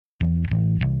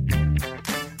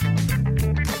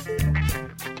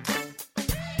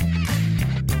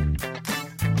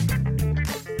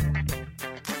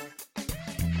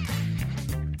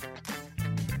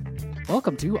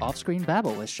Welcome to Offscreen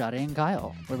Babble with Sade and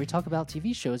Kyle, where we talk about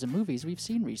TV shows and movies we've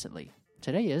seen recently.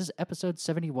 Today is episode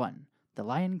 71, The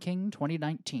Lion King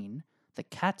 2019, the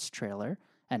Cats trailer,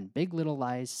 and Big Little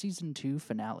Lies season 2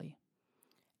 finale.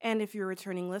 And if you're a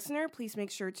returning listener, please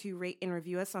make sure to rate and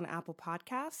review us on Apple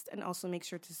Podcasts, and also make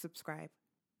sure to subscribe.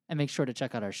 And make sure to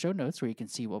check out our show notes where you can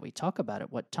see what we talk about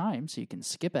at what time so you can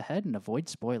skip ahead and avoid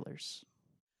spoilers.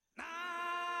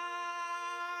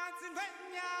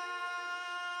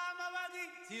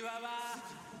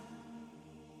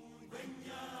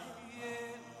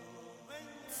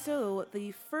 So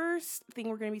the first thing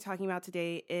we're going to be talking about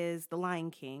today is The Lion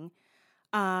King.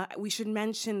 We should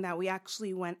mention that we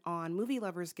actually went on Movie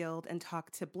Lovers Guild and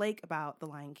talked to Blake about The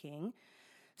Lion King.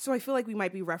 So I feel like we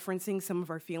might be referencing some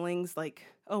of our feelings, like,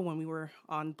 when we were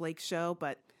on Blake's show.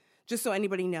 But just so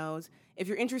anybody knows, if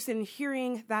you're interested in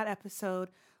hearing that episode,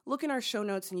 look in our show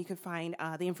notes and you can find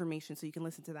the information so you can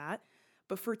listen to that.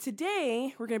 But for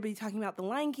today, we're going to be talking about The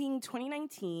Lion King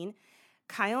 2019.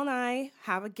 Kyle and I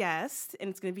have a guest, and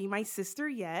it's going to be my sister,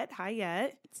 Yet. Hi,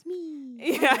 Yet. It's me.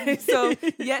 Yeah, so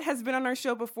Yet has been on our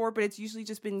show before, but it's usually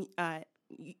just been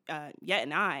Yet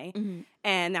and I. Mm-hmm.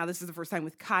 And now this is the first time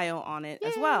with Kyle on it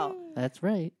as well. That's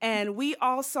right. And we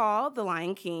all saw The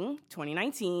Lion King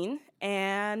 2019.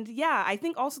 And yeah, I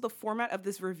think also the format of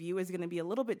this review is going to be a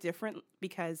little bit different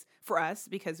because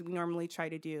we normally try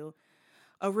to do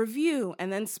a review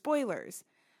and then spoilers.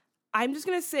 I'm just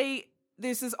going to say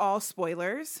this is all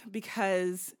spoilers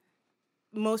because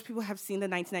most people have seen the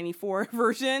 1994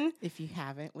 version. If you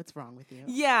haven't, what's wrong with you?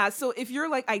 Yeah, so if you're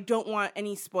like, I don't want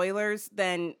any spoilers,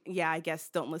 then yeah, I guess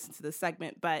don't listen to this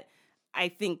segment. But I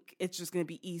think it's just going to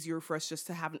be easier for us just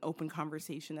to have an open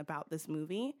conversation about this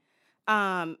movie.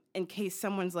 In case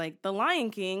someone's like, The Lion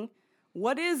King,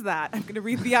 what is that? I'm going to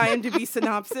read the IMDb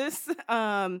synopsis.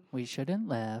 We shouldn't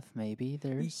laugh. Maybe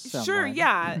there's someone. Sure,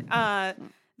 yeah.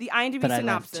 The IMDb but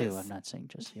synopsis. I laughed too. I'm not saying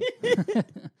just you.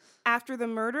 After the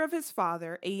murder of his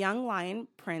father, a young lion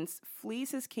prince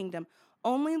flees his kingdom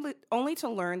only to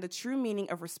learn the true meaning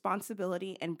of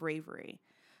responsibility and bravery.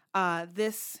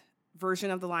 This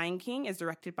version of The Lion King is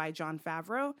directed by Jon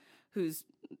Favreau, who's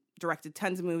directed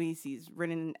tons of movies. He's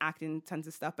written and acted in tons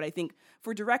of stuff. But I think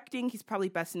for directing, he's probably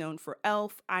best known for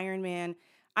Elf, Iron Man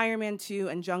 2,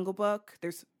 and Jungle Book.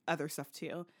 There's other stuff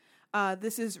too.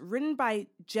 This is written by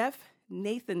Jeff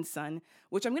Nathanson,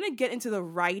 which I'm going to get into the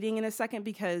writing in a second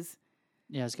because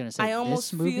I was going to say,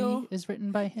 this movie is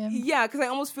written by him? Yeah, because I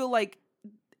almost feel like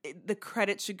the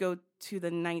credit should go to the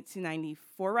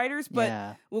 1994 writers,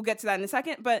 but we'll get to that in a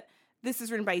second. But this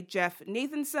is written by Jeff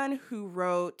Nathanson, who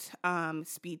wrote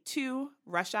Speed 2,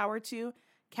 Rush Hour 2,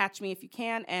 Catch Me If You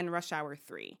Can, and Rush Hour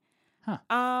 3. Huh.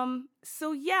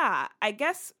 So yeah, I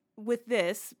guess with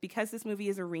this, because this movie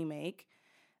is a remake,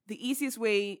 the easiest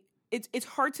way... It's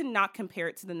hard to not compare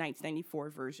it to the 1994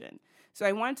 version. So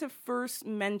I wanted to first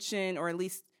mention, or at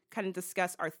least kind of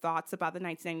discuss our thoughts about the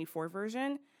 1994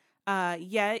 version.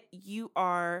 Yet you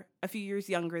are a few years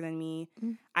younger than me.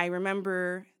 Mm. I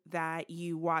remember that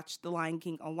you watched The Lion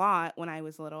King a lot when I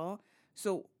was little.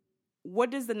 So what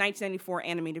does the 1994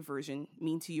 animated version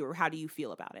mean to you, or how do you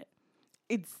feel about it?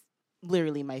 It's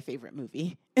literally my favorite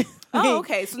movie. Oh,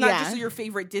 okay. So not just your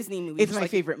favorite Disney movie. It's my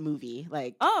favorite movie,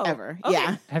 ever. Okay.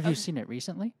 Yeah. Have you seen it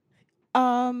recently?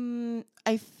 I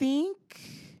think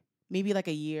maybe like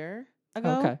a year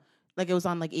ago. Okay. Like it was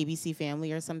on like ABC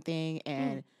Family or something,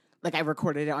 and like I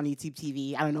recorded it on YouTube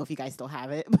TV. I don't know if you guys still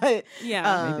have it, but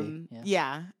maybe.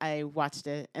 Yeah, I watched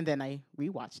it and then I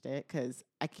rewatched it because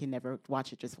I can never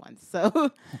watch it just once.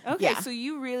 So okay, so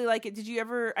you really like it. Did you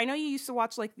ever? I know you used to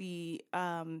watch like the.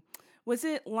 Was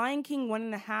it Lion King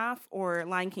 1.5 or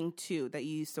Lion King 2 that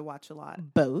you used to watch a lot?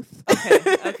 Both.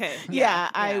 Okay.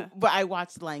 But I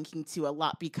watched Lion King 2 a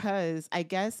lot because I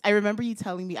guess I remember you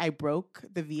telling me I broke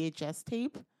the VHS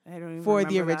tape. I don't even for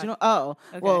the original. That. Oh,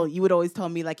 okay. Well, you would always tell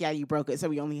me like, yeah, you broke it, so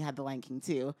we only had The Lion King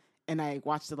 2, and I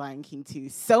watched The Lion King 2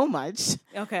 so much.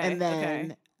 Okay. And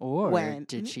then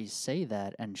did she say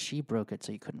that and she broke it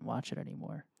so you couldn't watch it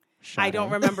anymore? I don't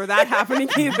remember that happening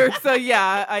either. So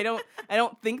yeah, I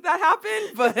don't think that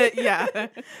happened, but yeah.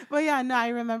 But yeah, no, I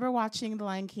remember watching The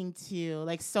Lion King 2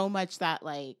 like so much that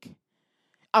like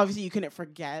obviously you couldn't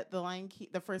forget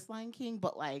the first Lion King,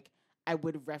 but like I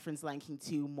would reference Lion King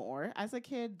 2 more as a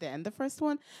kid than the first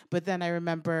one. But then I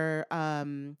remember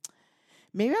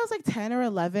maybe I was like 10 or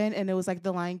 11, and it was like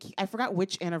The Lion King. I forgot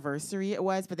which anniversary it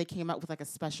was, but they came out with like a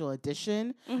special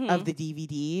edition of the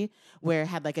DVD where it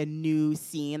had like a new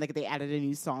scene, like they added a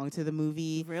new song to the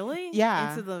movie. Really?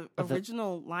 Yeah. Into the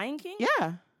original Lion King?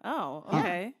 Yeah. Oh,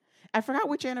 okay. I forgot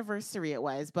which anniversary it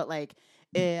was, but like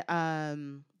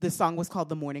The song was called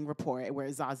 "The Morning Report," where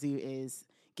Zazu is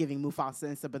giving Mufasa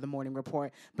and Simba the morning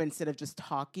report, but instead of just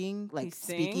talking, like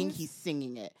speaking, he's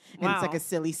singing it. And it's like a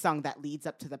silly song that leads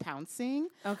up to the pouncing.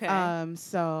 Okay.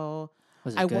 So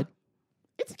Was it good?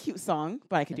 It's a cute song,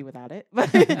 but I could do without it.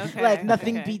 But like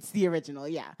nothing beats the original.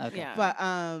 Yeah. Okay. Yeah. But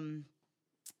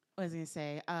what was I gonna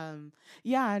say?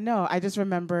 Yeah, no, I just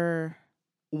remember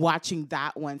watching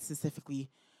that one specifically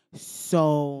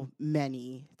so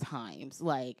many times.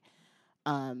 Like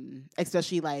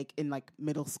especially like in like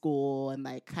middle school and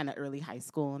like kind of early high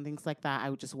school and things like that. I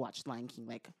would just watch Lion King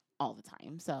like all the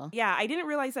time. So yeah, I didn't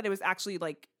realize that it was actually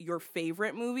like your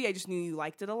favorite movie. I just knew you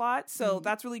liked it a lot. So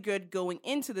that's really good going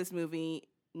into this movie,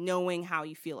 knowing how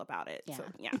you feel about it. Yeah. So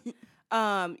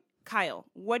yeah. Kyle,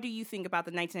 what do you think about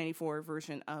the 1994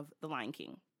 version of The Lion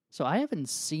King? So I haven't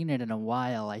seen it in a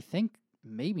while. I think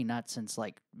maybe not since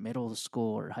like middle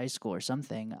school or high school or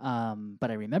something. But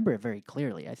I remember it very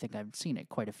clearly. I think I've seen it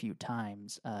quite a few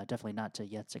times. Definitely not to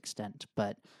Yet's extent,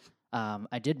 but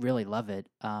I did really love it.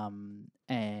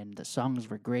 And the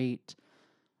songs were great.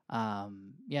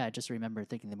 Yeah, I just remember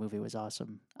thinking the movie was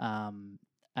awesome.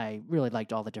 I really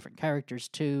liked all the different characters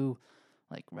too,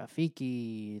 like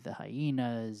Rafiki, the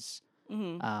hyenas,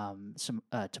 some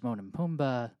Timon and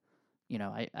Pumbaa. You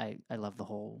know, I love the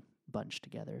whole bunch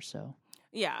together. So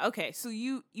yeah, okay. So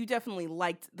you definitely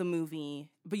liked the movie,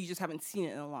 but you just haven't seen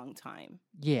it in a long time.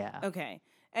 Yeah. Okay.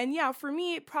 And yeah, for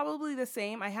me, probably the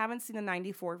same. I haven't seen the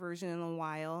 94 version in a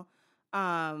while.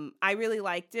 I really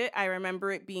liked it. I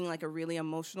remember it being like a really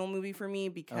emotional movie for me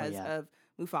because of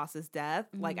Mufasa's death.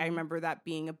 Like I remember that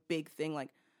being a big thing,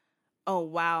 like, oh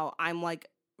wow, I'm like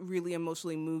really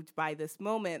emotionally moved by this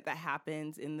moment that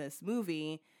happens in this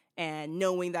movie. And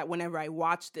knowing that whenever I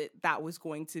watched it, that was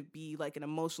going to be like an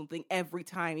emotional thing every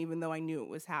time, even though I knew it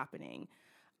was happening.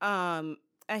 I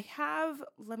have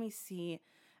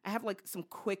like some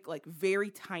quick, like very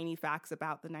tiny facts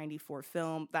about the 94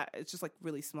 film that it's just like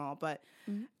really small. But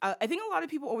I think a lot of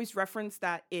people always reference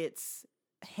that it's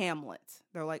Hamlet.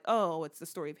 They're like, oh, it's the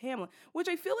story of Hamlet, which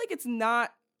I feel like it's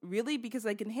not really, because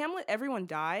like in Hamlet, everyone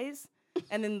dies.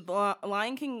 And in the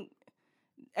Lion King,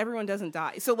 everyone doesn't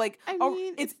die. So like, I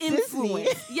mean, it's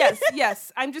influence.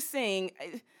 Yes. I'm just saying,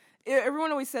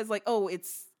 everyone always says like, oh,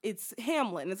 it's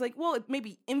Hamlet. And it's like, well, it may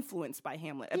be influenced by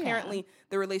Hamlet. Yeah. Apparently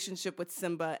the relationship with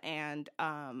Simba and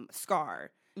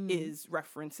Scar is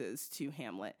references to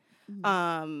Hamlet.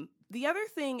 The other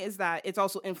thing is that it's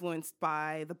also influenced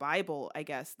by the Bible, I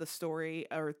guess, the story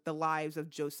or the lives of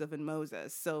Joseph and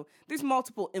Moses. So there's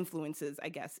multiple influences, I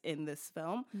guess, in this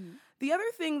film. The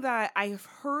other thing that I've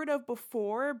heard of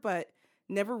before but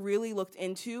never really looked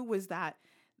into was that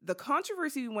the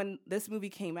controversy when this movie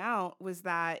came out was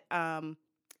that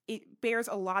it bears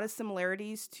a lot of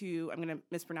similarities to, I'm going to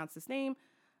mispronounce this name,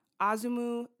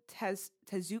 Osamu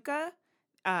Tezuka.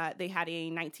 They had a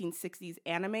 1960s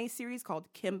anime series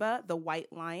called Kimba, the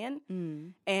White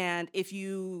Lion. And if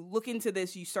you look into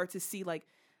this, you start to see like,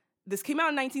 this came out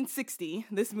in 1960.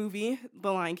 This movie,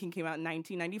 The Lion King, came out in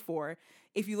 1994.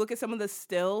 If you look at some of the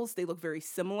stills, they look very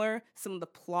similar. Some of the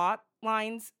plot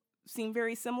lines seem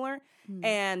very similar.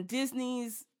 And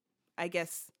Disney's, I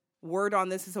guess, word on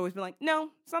this has always been like, no,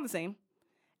 it's not the same.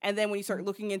 And then when you start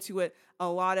looking into it, a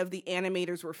lot of the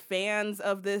animators were fans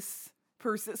of this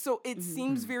person. So it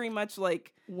seems very much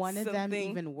like one of them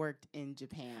even worked in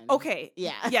Japan. Okay.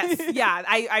 Yeah. Yes. Yeah.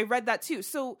 I read that too.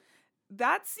 So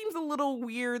that seems a little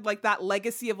weird, like that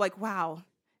legacy of like, wow,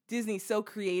 Disney's so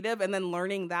creative. And then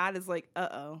learning that is like,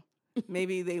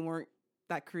 maybe they weren't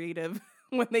that creative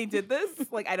when they did this.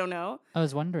 Like, I don't know. I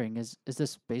was wondering, is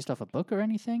this based off a book or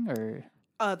anything, or?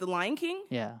 The Lion King?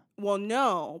 Yeah. Well,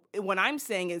 no. What I'm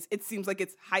saying is it seems like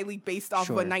it's highly based off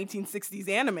of a 1960s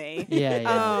anime.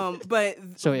 Yeah. But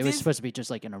so it was supposed to be just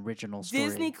like an original story.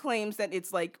 Disney claims that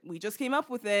it's like, we just came up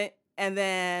with it. And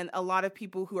then a lot of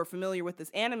people who are familiar with this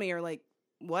anime are like,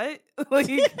 what? Like,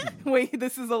 wait,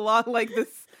 this is a lot like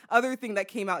this other thing that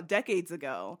came out decades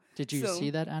ago. Did you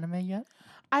see that anime yet?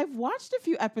 I've watched a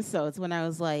few episodes when I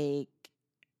was like,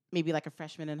 maybe like a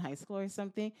freshman in high school or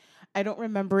something. I don't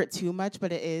remember it too much,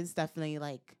 but it is definitely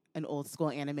like an old school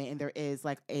anime, and there is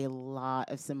like a lot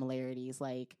of similarities.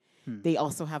 Like they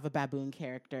also have a baboon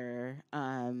character.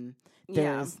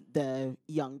 There's the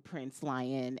young Prince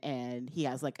Lion, and he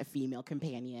has like a female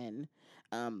companion,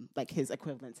 like his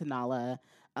equivalent to Nala.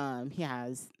 He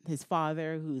has his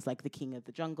father, who's like the king of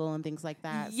the jungle and things like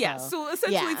that. Yeah, so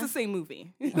essentially it's the same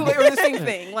movie. Or the same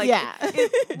thing. Like,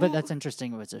 but that's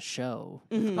interesting. It was a show.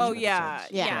 Oh,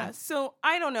 yeah. So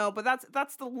I don't know, but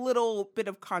that's the little bit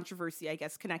of controversy, I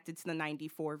guess, connected to the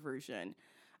 94 version.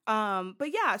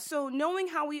 But yeah, so knowing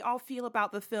how we all feel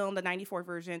about the film, the 94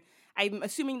 version, I'm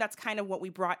assuming that's kind of what we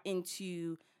brought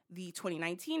into the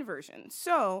 2019 version.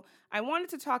 So I wanted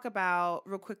to talk about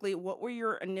real quickly, what were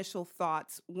your initial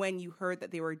thoughts when you heard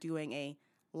that they were doing a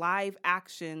live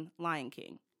action Lion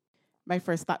King? My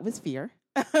first thought was fear.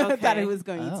 Okay. That it was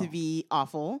going Oh. to be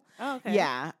awful. Oh, okay.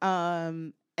 Yeah.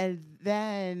 And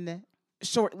then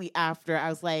shortly after, I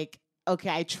was like, okay,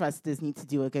 I trust Disney to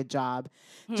do a good job.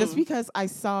 Just because I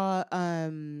saw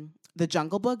The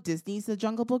Jungle Book, Disney's The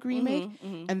Jungle Book remake,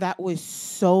 and that was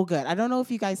so good. I don't know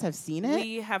if you guys have seen it.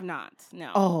 We have not.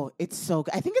 No. Oh, it's so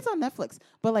good. I think it's on Netflix,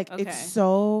 but like Okay. it's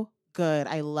so good.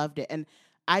 I loved it. And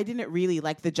I didn't really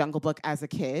like The Jungle Book as a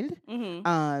kid.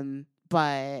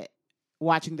 But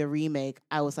watching the remake,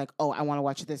 I was like, oh, I want to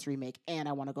watch this remake and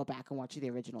I want to go back and watch the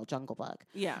original Jungle Book.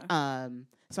 Yeah.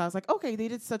 So I was like, okay, they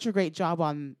did such a great job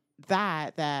on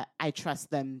that I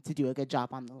trust them to do a good job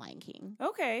on The Lion King.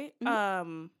 Okay.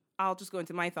 Mm-hmm. I'll just go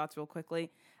into my thoughts real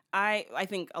quickly. I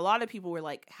think a lot of people were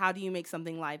like, how do you make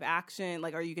something live action?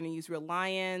 Like, are you going to use real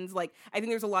lions? Like, I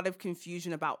think there's a lot of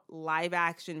confusion about live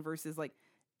action versus like,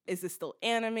 is this still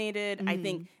animated? I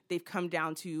think they've come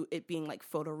down to it being like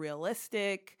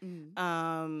photorealistic.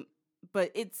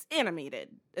 But it's animated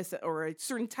or a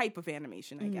certain type of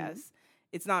animation, I guess.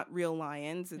 It's not real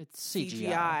lions. It's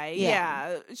CGI.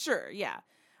 Yeah, sure. Yeah.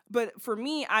 But for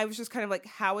me, I was just kind of like,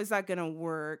 how is that going to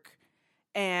work?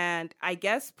 And I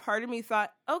guess part of me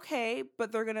thought, okay,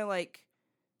 but they're going to like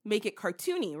make it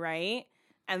cartoony, right?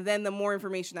 And then the more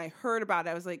information I heard about it,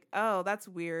 I was like, oh, that's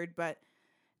weird. But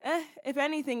if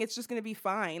anything, it's just going to be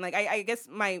fine. Like, I guess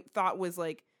my thought was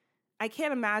like, I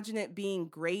can't imagine it being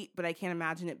great, but I can't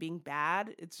imagine it being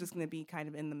bad. It's just going to be kind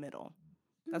of in the middle.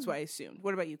 That's what I assumed.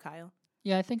 What about you, Kyle?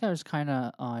 Yeah, I think I was kind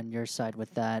of on your side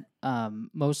with that.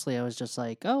 Mostly I was just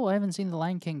like, oh, I haven't seen The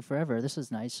Lion King forever. This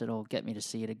is nice. It'll get me to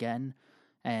see it again.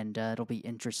 And it'll be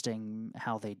interesting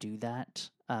how they do that.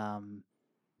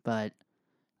 But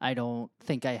I don't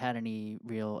think I had any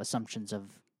real assumptions of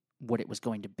what it was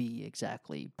going to be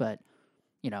exactly. But,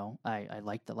 you know, I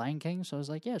liked The Lion King, so I was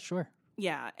like, yeah, sure.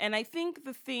 Yeah, and I think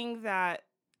the thing that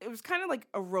it was kind of like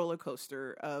a roller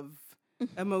coaster of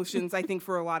emotions, I think,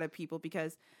 for a lot of people,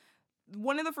 because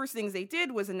one of the first things they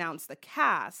did was announce the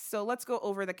cast. So let's go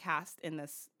over the cast in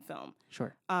this film.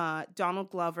 Sure. Donald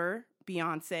Glover,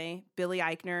 Beyonce, Billy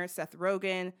Eichner, Seth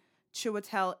Rogen,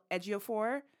 Chiwetel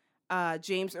Ejiofor,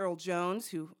 James Earl Jones,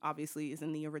 who obviously is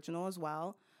in the original as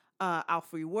well,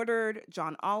 Alfre Woodard,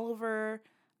 John Oliver,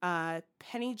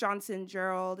 Penny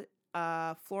Johnson-Gerald,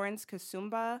 Florence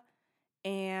Kasumba,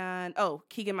 and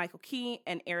Keegan-Michael Key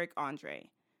and Eric Andre.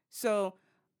 So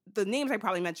the names I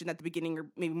probably mentioned at the beginning are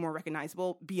maybe more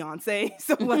recognizable. Beyonce.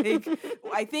 So like,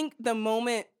 I think the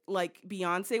moment like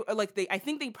Beyonce, or like I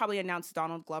think they probably announced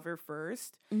Donald Glover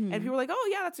first, and people were like, "Oh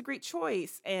yeah, that's a great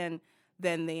choice." And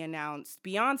then they announced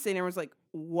Beyonce, and everyone was like,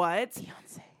 "What?"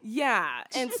 Beyonce. Yeah.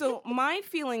 And so my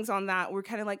feelings on that were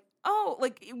kind of like, oh,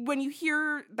 like when you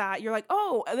hear that, you're like,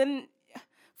 oh, and then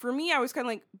for me, I was kind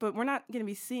of like, but we're not going to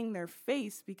be seeing their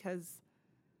face because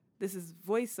this is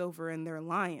voiceover and they're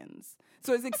lions.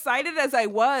 So as excited as I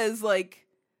was, like,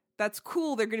 that's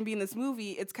cool. They're going to be in this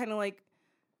movie. It's kind of like,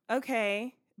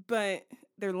 okay, but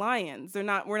they're lions. We're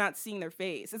not seeing their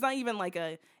face. It's not even like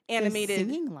a animated They're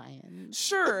singing lions.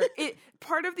 Sure.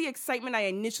 Part of the excitement I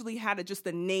initially had at just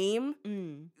the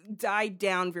name died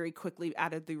down very quickly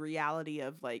out of the reality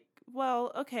of like,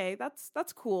 well, okay, that's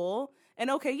cool. And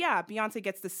okay, yeah, Beyonce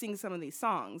gets to sing some of these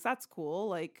songs. That's cool.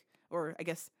 Like, or I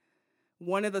guess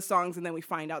one of the songs, and then we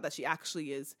find out that she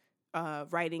actually is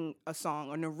writing a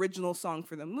song, an original song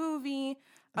for the movie.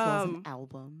 As well as an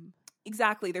album.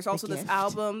 Exactly. There's also this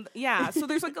album. Yeah. So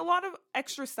there's like a lot of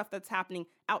extra stuff that's happening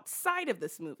outside of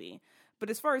this movie.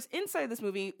 But as far as inside of this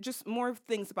movie, just more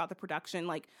things about the production.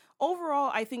 Like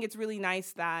overall, I think it's really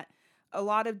nice that a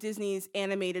lot of Disney's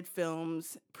animated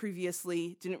films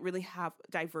previously didn't really have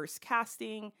diverse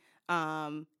casting.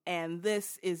 And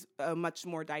this is a much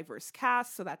more diverse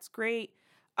cast. So that's great.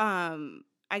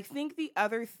 I think the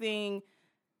other thing,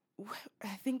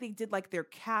 I think they did like their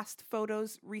cast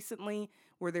photos recently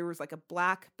where there was like a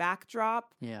black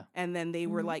backdrop. Yeah. And then they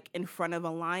were like in front of a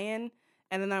lion.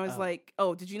 And then I was like,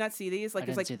 oh, did you not see these? Like,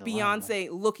 it was like Beyonce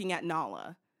looking at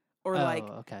Nala. Or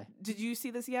okay. Did you see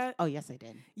this yet? Oh, yes, I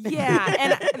did. Yeah.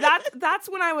 And that's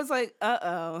when I was like,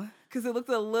 uh-oh. Because it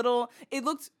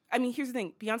looked I mean, here's the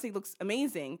thing. Beyonce looks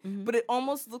amazing. But it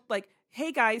almost looked like,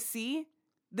 hey, guys, see?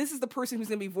 This is the person who's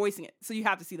going to be voicing it. So you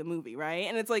have to see the movie, right?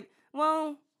 And it's like,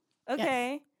 well,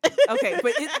 okay. Yes. Okay,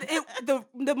 but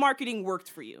the marketing worked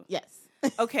for you. Yes.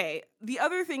 Okay, the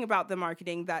other thing about the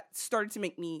marketing that started to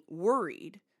make me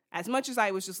worried as much as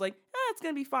I was just like, it's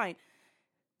going to be fine,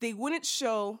 they wouldn't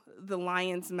show the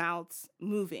lions' mouths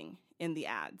moving in the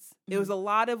ads. Mm-hmm. It was a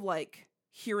lot of like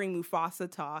hearing Mufasa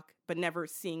talk, but never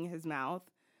seeing his mouth,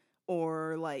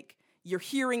 or like you're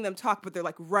hearing them talk, but they're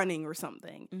like running or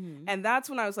something. Mm-hmm. And that's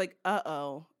when I was like,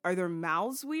 are their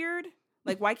mouths weird?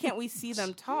 Like, why can't we see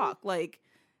them talk? Like,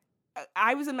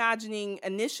 I was imagining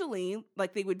initially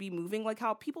like they would be moving like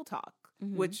how people talk,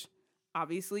 mm-hmm. which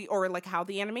obviously, or like how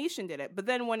the animation did it. But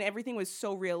then when everything was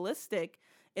so realistic,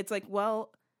 it's like,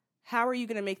 well, how are you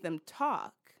going to make them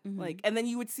talk? Mm-hmm. Like, and then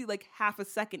you would see like half a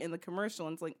second in the commercial,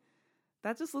 and it's like,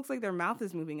 that just looks like their mouth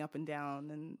is moving up and down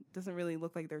and doesn't really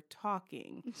look like they're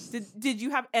talking. Did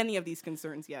you have any of these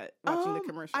concerns yet watching the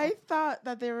commercial? I thought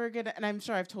that they were going to, and I'm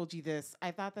sure I've told you this, I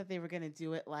thought that they were going to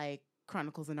do it like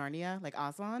Chronicles of Narnia, like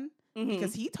Aslan, mm-hmm.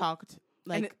 because he talked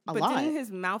like a lot. But didn't his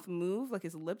mouth move? Like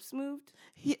his lips moved?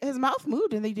 His mouth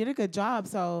moved, and they did a good job.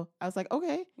 So I was like,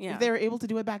 okay, if they were able to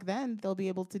do it back then, they'll be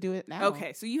able to do it now.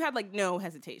 Okay, so you had like no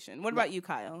hesitation. What about you,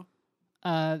 Kyle?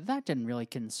 That didn't really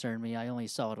concern me. I only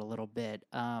saw it a little bit.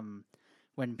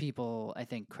 When people, I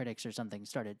think critics or something,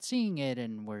 started seeing it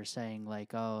and were saying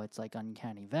like, oh, it's like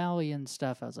Uncanny Valley and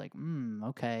stuff, I was like,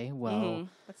 okay, well. Mm-hmm.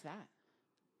 What's that?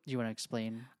 Do you want to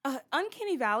explain?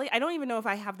 Uncanny Valley, I don't even know if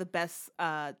I have the best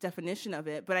definition of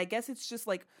it, but I guess it's just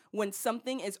like when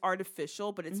something is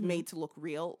artificial, but it's mm-hmm. made to look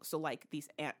real. So like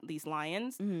these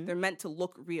lions, mm-hmm. they're meant to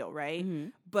look real, right? Mm-hmm.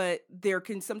 But there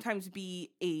can sometimes be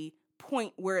a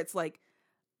point where it's like,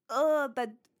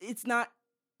 that it's not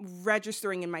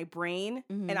registering in my brain,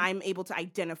 mm-hmm. and I'm able to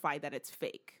identify that it's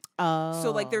fake. Oh,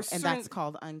 so like there's and that's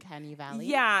called Uncanny Valley.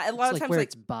 Yeah, a lot of like times where like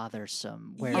it's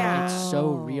bothersome, where yeah. it's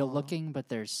so real looking, but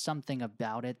there's something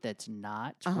about it that's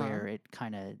not, where it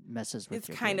kind of messes with.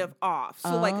 It's kind of off.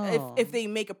 So like if they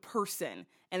make a person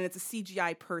and it's a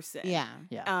CGI person, yeah.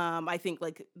 I think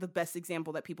like the best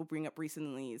example that people bring up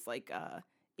recently is like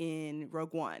in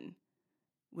Rogue One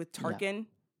with Tarkin.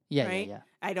 Yeah, right? yeah.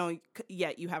 I don't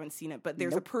yet. You haven't seen it, but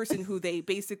there's a person who they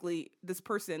basically, this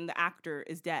person, the actor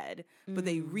is dead, but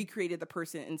they recreated the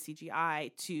person in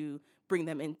CGI to bring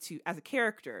them into as a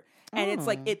character, and it's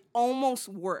like it almost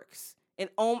works.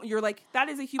 You're like, that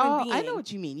is a human being. I know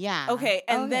what you mean. Yeah. Okay,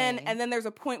 and then there's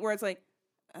a point where it's like,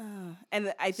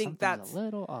 and I think that's a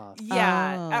little off.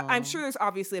 Yeah, I'm sure there's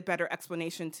obviously a better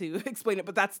explanation to explain it,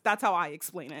 but that's how I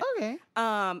explain it. Okay.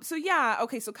 So yeah,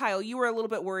 okay. So Kyle, you were a little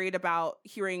bit worried about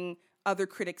hearing other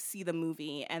critics see the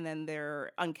movie and then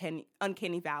their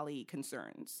uncanny valley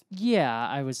concerns. Yeah,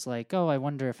 I was like, I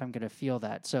wonder if I'm gonna feel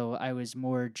that. So I was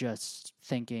more just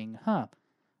thinking,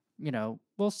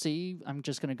 we'll see. I'm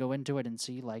just gonna go into it and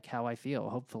see like how I feel.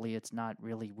 Hopefully, it's not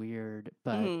really weird,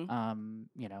 but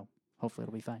hopefully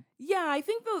it'll be fine. Yeah, I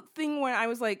think the thing when I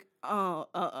was like,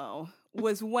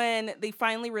 was when they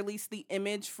finally released the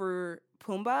image for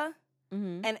Pumbaa,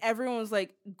 and everyone was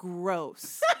like,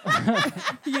 gross.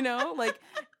 Like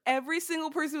every single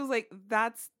person was like,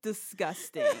 that's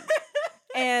disgusting.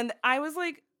 And I was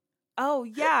like, oh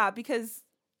yeah, because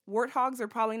warthogs are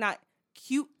probably not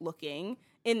cute looking.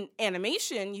 In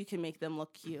animation, you can make them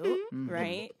look cute,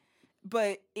 right?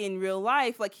 But in real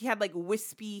life, like he had like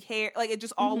wispy hair, like it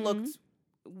just all looked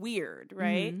weird,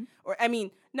 right? Or I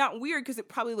mean, not weird because it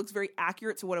probably looks very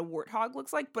accurate to what a warthog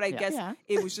looks like, but I guess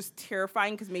it was just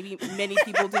terrifying because maybe many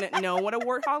people didn't know what a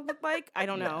warthog looked like. I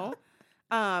don't know.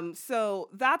 So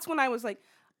that's when I was like,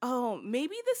 oh,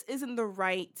 maybe this isn't the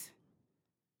right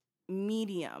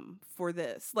medium for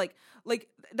this. Like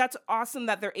that's awesome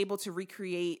that they're able to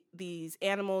recreate these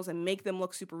animals and make them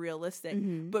look super realistic,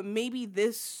 but maybe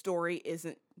this story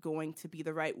isn't going to be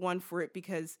the right one for it,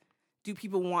 because do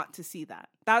people want to see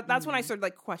that's when I started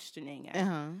like questioning it.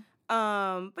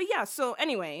 But yeah, so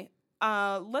anyway,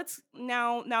 let's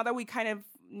now that we kind of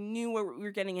knew what we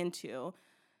were getting into,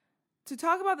 to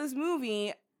talk about this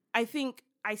movie. I think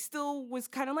I still was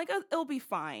kind of like, it'll be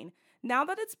fine. Now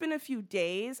that it's been a few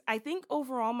days, I think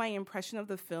overall my impression of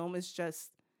the film is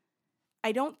just,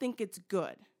 I don't think it's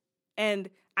good. And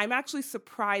I'm actually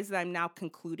surprised that I'm now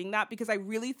concluding that, because I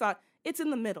really thought it's in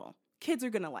the middle. Kids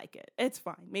are going to like it. It's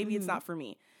fine. Maybe it's not for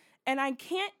me. And I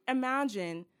can't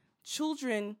imagine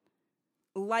children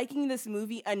liking this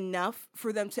movie enough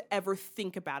for them to ever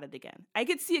think about it again. I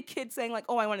could see a kid saying like,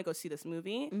 oh, I want to go see this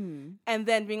movie. And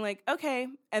then being like, okay.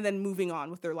 And then moving on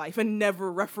with their life and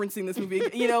never referencing this movie,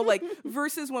 like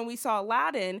versus when we saw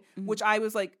Aladdin, which I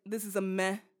was like, this is a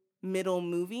meh middle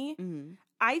movie.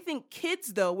 I think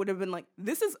kids though would have been like,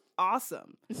 this is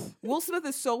awesome. Will Smith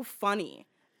is so funny.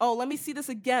 Oh, let me see this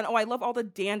again. Oh, I love all the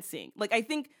dancing. Like, I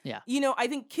think, I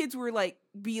think kids were like,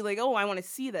 oh, I want to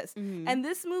see this. And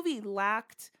this movie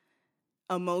lacked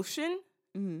emotion.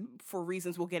 for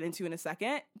reasons we'll get into in a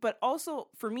second. But also,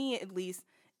 for me at least,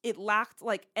 it lacked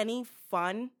like any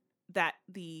fun that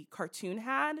the cartoon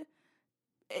had,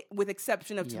 with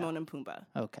exception of Timon and Pumbaa.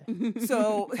 Okay.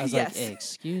 So I was yes, like,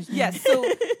 excuse me? yes.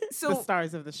 So The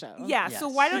stars of the show. yeah. Yes. So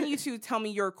why don't you two tell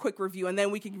me your quick review, and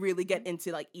then we can really get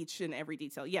into like each and every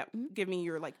detail. Yeah, give me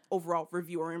your like overall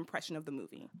review or impression of the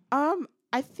movie.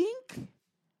 I think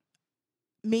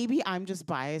maybe I'm just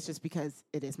biased just because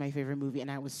it is my favorite movie and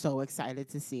I was so excited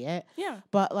to see it. Yeah.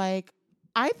 But like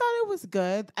I thought it was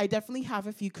good. I definitely have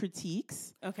a few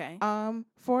critiques Okay.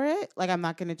 for it. Like I'm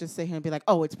not gonna just sit here and be like,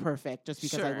 oh, it's perfect just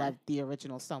because Sure. I love the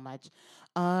original so much.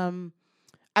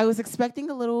 I was expecting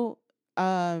a little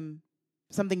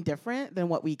something different than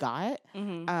what we got.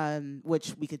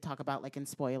 Which we could talk about like in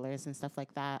spoilers and stuff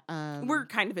like that. We're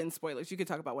kind of in spoilers. You could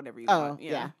talk about whatever you Oh, want.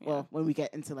 yeah. Well, when we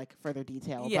get into like further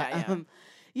detail. Yeah,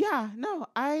 But no,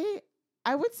 I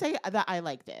would say that I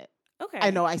liked it. okay.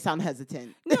 I know I sound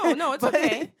hesitant. No, it's But-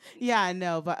 okay. Yeah, I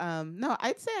know, but no,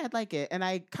 I'd say I'd like it, and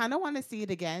I kind of want to see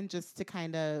it again just to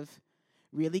kind of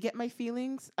really get my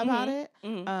feelings about it.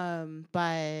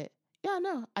 But yeah,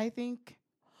 no, I think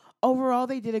overall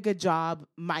they did a good job,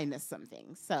 minus some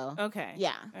things. So Okay.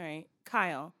 yeah, All right.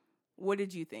 Kyle, what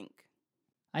did you think?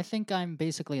 I think I'm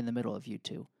basically in the middle of you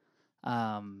two.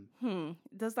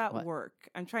 Does that What? work?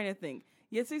 I'm trying to think.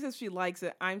 Yetsi says she likes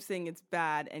it. I'm saying it's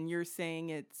bad, and you're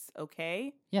saying it's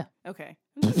okay. Yeah. Okay.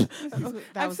 that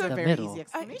I'm was so- a The very middle. easy I,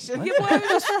 explanation. yeah,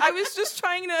 well, I was just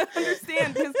trying to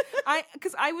understand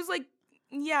because I was like,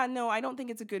 yeah, no, I don't think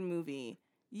it's a good movie.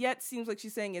 Yet seems like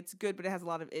she's saying it's good, but it has a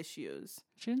lot of issues.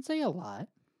 She didn't say a lot.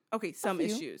 Okay, some few.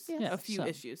 issues. Yeah, a few some.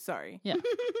 issues. Sorry. Yeah.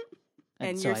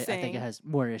 And so you're I think saying- it has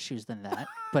more issues than that,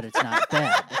 but it's not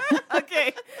bad.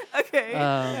 Okay. Okay.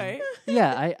 All right.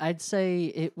 Yeah, I'd say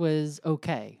it was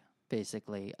okay,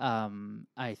 basically.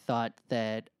 I thought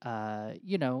that,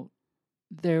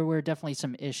 there were definitely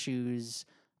some issues.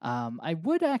 I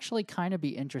would actually kind of be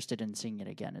interested in seeing it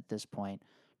again at this point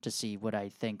to see what I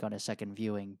think on a second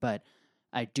viewing, but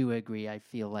I do agree. I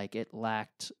feel like it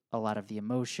lacked a lot of the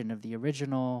emotion of the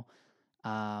original,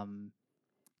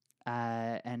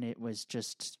 and it was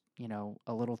just,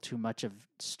 a little too much of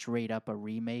straight up a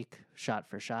remake, shot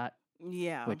for shot,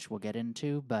 Yeah. which we'll get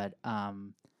into. But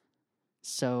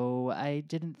so I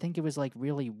didn't think it was like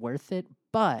really worth it.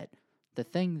 But the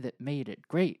thing that made it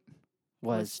great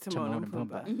was Timon and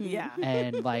Pumbaa. Mhm. Yeah.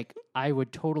 And like I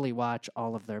would totally watch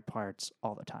all of their parts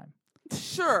all the time.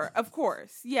 Sure, of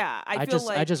course. Yeah, I feel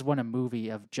I just want a movie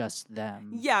of just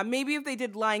them. yeah, maybe if they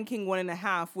did Lion King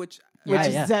 1.5, which Yeah,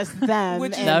 Which is just them.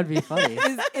 Which and That would be funny.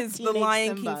 is the Teenage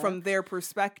Lion King Simba. from their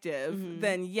perspective,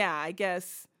 then yeah, I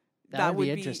guess That would be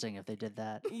interesting if they did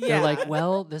that. Yeah. They're like,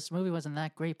 well, this movie wasn't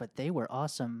that great, but they were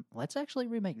awesome. Let's actually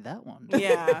remake that one.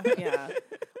 Yeah, yeah.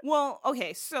 Well,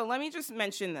 okay, so let me just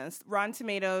mention this. Rotten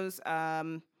Tomatoes,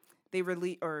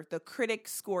 the critic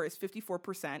score is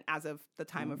 54% as of the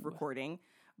time of recording,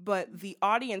 but the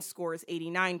audience score is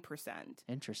 89%.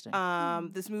 Interesting.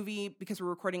 This movie, because we're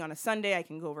recording on a Sunday, I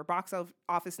can go over box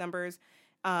office numbers.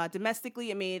 Domestically,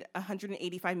 it made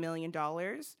 $185 million,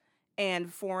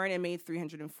 and foreign, it made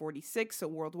 346. So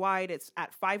worldwide, it's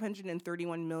at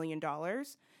 $531 million.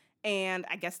 And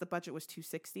I guess the budget was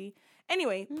 260.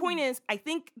 Anyway, point is, I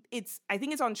think it's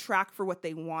on track for what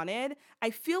they wanted. I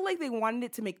feel like they wanted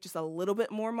it to make just a little bit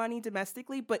more money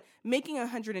domestically, but making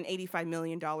 $185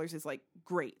 million is like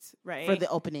great, right? for the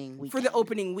opening weekend. For the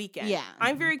opening weekend. Yeah.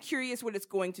 I'm very curious what it's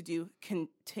going to do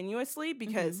continuously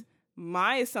because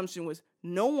my assumption was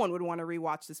no one would want to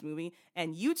rewatch this movie,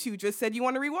 and you two just said you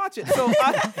want to rewatch it.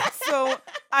 So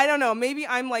I don't know. Maybe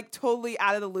I'm like totally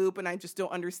out of the loop, and I just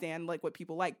don't understand like what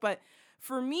people like. But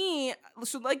for me,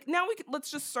 so like now let's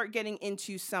just start getting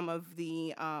into some of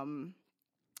the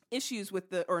issues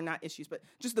with or not issues, but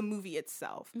just the movie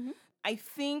itself. I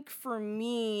think for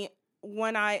me,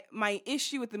 my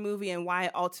issue with the movie and why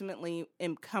I ultimately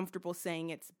am comfortable saying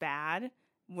it's bad,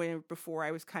 before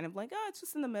I was kind of like, oh, it's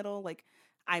just in the middle. Like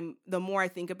the more I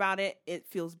think about it, it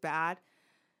feels bad.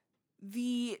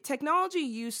 The technology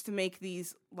used to make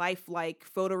these lifelike,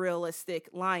 photorealistic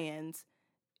lions,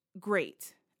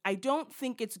 great. I don't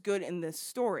think it's good in this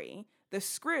story. The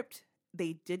script,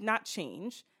 they did not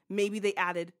change. Maybe they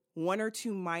added one or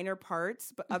two minor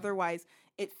parts, but otherwise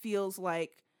it feels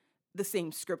like the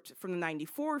same script from the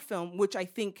 94 film, which I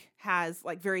think has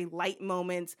like very light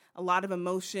moments, a lot of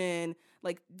emotion,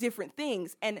 like different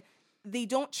things. And they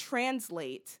don't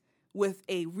translate with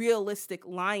a realistic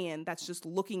lion that's just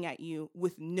looking at you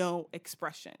with no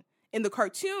expression. In the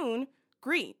cartoon,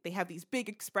 great. They have these big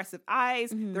expressive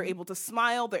eyes. They're able to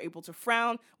smile. They're able to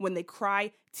frown. When they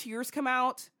cry, tears come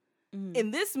out.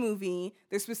 In this movie,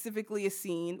 there's specifically a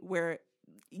scene where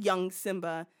young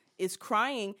Simba is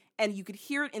crying, and you could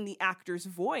hear it in the actor's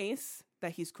voice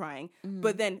that he's crying.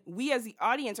 But then we as the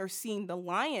audience are seeing the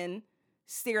lion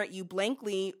stare at you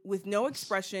blankly with no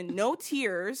expression, no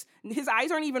tears. His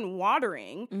eyes aren't even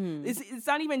watering. It's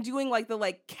not even doing like the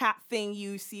like cat thing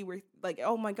you see where like,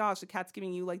 oh my gosh, the cat's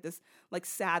giving you like this like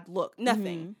sad look.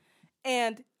 Nothing.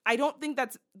 And I don't think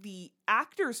that's the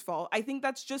actor's fault. I think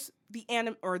that's just the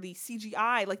or the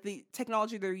CGI, like the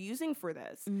technology they're using for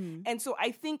this. And so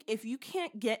I think if you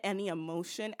can't get any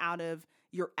emotion out of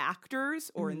your actors,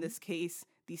 or in this case,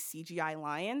 these CGI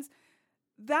lions,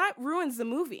 that ruins the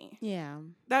movie. Yeah.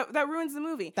 That ruins the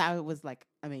movie. That was like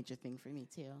a major thing for me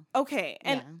too. Okay.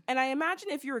 And I imagine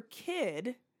if you're a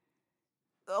kid,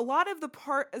 a lot of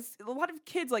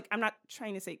kids, like, I'm not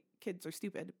trying to say kids are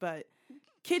stupid, but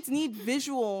kids need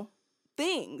visual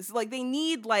things. Like they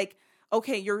need like,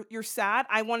 okay, you're sad.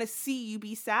 I want to see you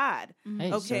be sad.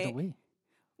 Hey, okay. so do we.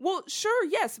 Well, sure,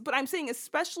 yes, but I'm saying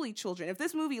especially children. If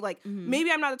this movie, like, maybe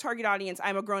I'm not a target audience,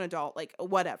 I'm a grown adult, like,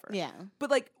 whatever. Yeah.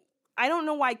 But, like, I don't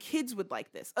know why kids would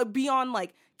like this. Beyond,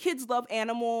 like, kids love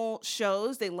animal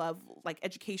shows. They love, like,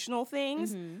 educational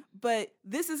things. But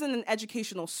this isn't an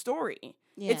educational story.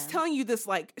 Yeah. It's telling you this,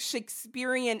 like,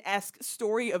 Shakespearean-esque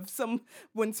story of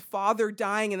someone's father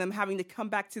dying and them having to come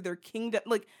back to their kingdom.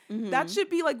 Like, that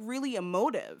should be, like, really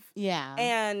emotive. Yeah.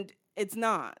 And it's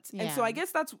not. And so I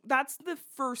guess that's the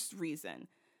first reason.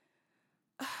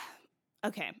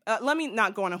 Okay. Let me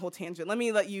not go on a whole tangent. Let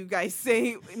me let you guys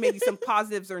say maybe some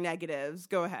positives or negatives.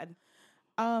 Go ahead.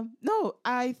 No,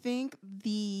 I think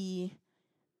the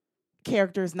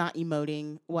characters not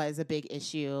emoting was a big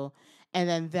issue. And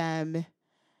then them,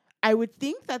 I would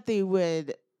think that they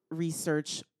would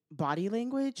research body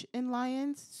language in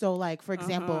lions. So, like, for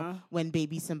example, when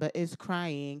baby Simba is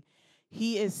crying,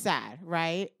 he is sad,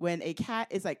 right? When a cat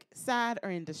is, like, sad or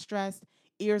in distress,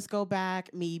 ears go back,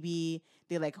 maybe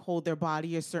they, like, hold their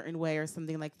body a certain way or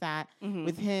something like that.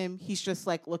 With him, he's just,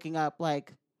 like, looking up,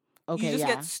 like, okay, you just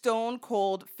get stone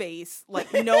cold face,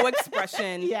 like, no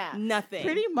expression, nothing.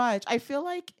 Pretty much. I feel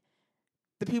like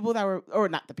the people that were, or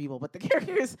not the people, but the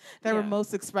characters that were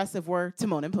most expressive were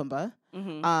Timon and Pumbaa,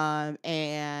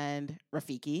 and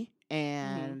Rafiki,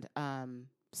 and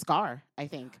Scar, I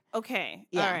think. Okay.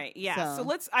 Yeah. All right. Yeah.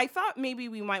 So I thought maybe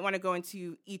we might want to go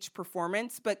into each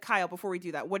performance, but Kyle, before we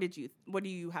do that, what do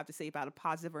you have to say about a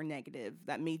positive or negative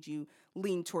that made you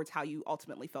lean towards how you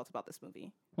ultimately felt about this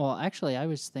movie? Well, actually, I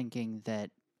was thinking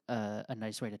that a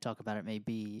nice way to talk about it may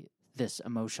be this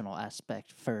emotional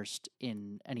aspect first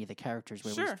in any of the characters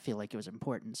where we feel like it was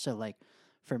important. So, like,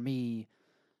 for me,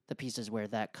 the pieces where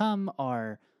that come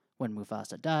are when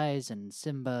Mufasa dies and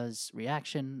Simba's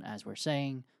reaction, as we're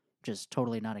saying, just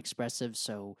totally not expressive.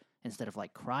 So instead of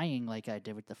like crying like I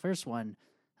did with the first one,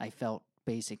 I felt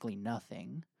basically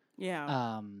nothing.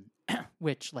 Yeah.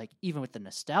 Which, like, even with the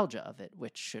nostalgia of it,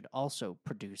 which should also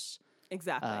produce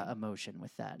emotion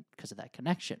with that because of that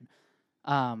connection.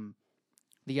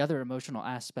 The other emotional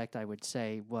aspect I would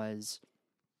say was,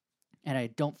 and I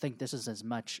don't think this is as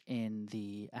much in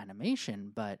the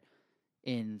animation, but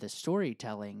in the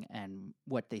storytelling and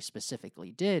what they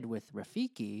specifically did with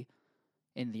Rafiki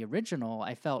in the original,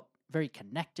 I felt very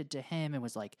connected to him and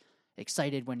was like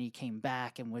excited when he came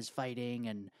back and was fighting,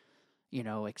 and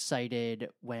excited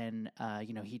when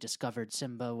he discovered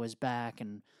Simba was back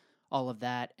and all of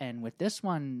that. And with this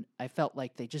one, I felt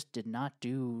like they just did not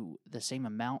do the same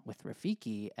amount with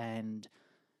Rafiki, and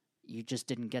you just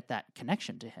didn't get that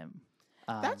connection to him.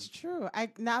 That's true.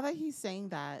 Now that he's saying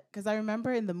that, because I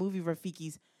remember in the movie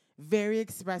Rafiki's very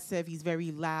expressive. He's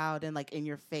very loud and like in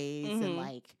your face and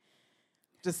like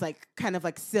just like kind of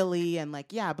like silly and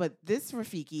like, yeah. But this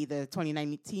Rafiki, the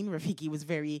 2019 Rafiki, was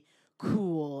very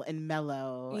cool and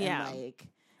mellow and like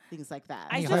things like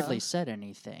that. He hardly said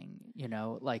anything,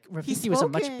 like Rafiki was a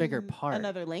much bigger part.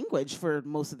 Another language for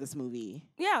most of this movie.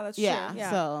 Yeah, that's true. Yeah.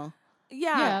 So.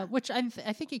 Yeah, which I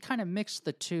think he kind of mixed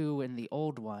the two in the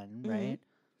old one, right?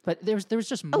 But there was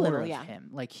just more of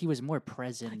him. Like, he was more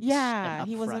present. Yeah,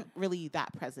 he wasn't really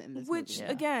that present in this movie. Which,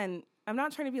 again, I'm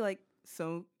not trying to be like,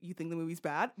 so you think the movie's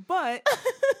bad? But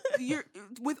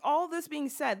with all this being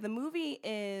said, the movie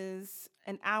is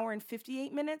an hour and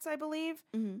 58 minutes, I believe.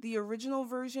 The original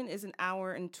version is an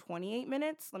hour and 28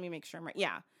 minutes. Let me make sure I'm right.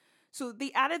 Yeah. So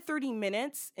they added 30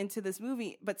 minutes into this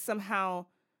movie, but somehow...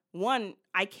 One,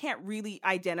 I can't really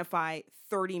identify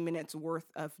 30 minutes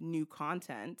worth of new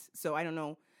content. So I don't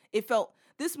know.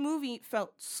 This movie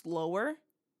felt slower,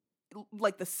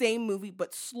 like the same movie,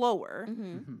 but slower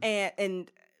and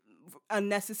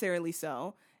unnecessarily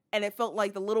so. And it felt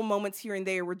like the little moments here and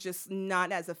there were just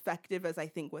not as effective as I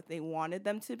think what they wanted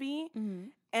them to be. Mm-hmm.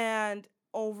 And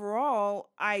overall,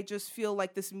 I just feel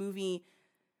like this movie,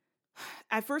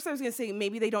 at first I was going to say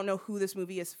maybe they don't know who this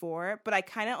movie is for, but I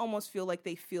kind of almost feel like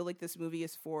they feel like this movie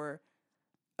is for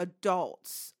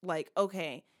adults. Like,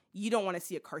 okay, you don't want to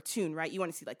see a cartoon, right? You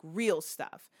want to see like real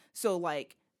stuff. So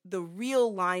like the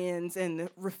real lions and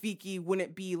Rafiki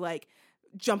wouldn't be like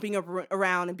jumping up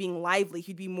around and being lively.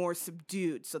 He'd be more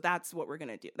subdued. So that's what we're going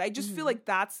to do. I just feel like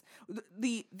that's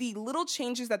the little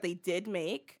changes that they did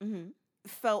make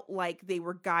felt like they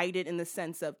were guided in the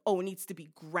sense of, oh, it needs to be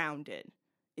grounded.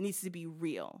 It needs to be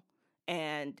real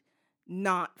and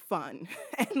not fun.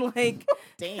 And like,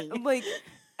 dang. Like,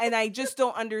 and I just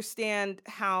don't understand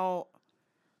how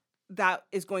that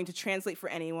is going to translate for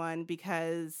anyone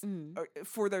because or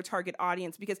for their target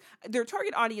audience, because their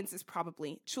target audience is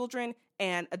probably children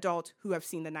and adults who have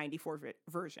seen the 94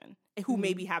 version, who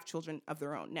maybe have children of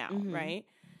their own now, right?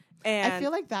 And I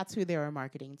feel like that's who they were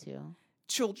marketing to.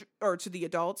 Children, or to the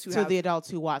adults who the adults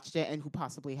who watched it and who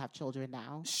possibly have children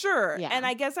now. Sure. Yeah. And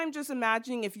I guess I'm just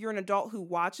imagining if you're an adult who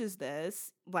watches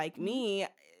this, like me,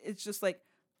 it's just like,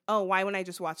 oh, why wouldn't I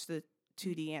just watch the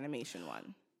 2D animation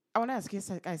one? I want to ask you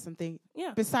guys something.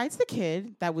 Yeah. Besides the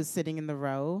kid that was sitting in the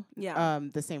row,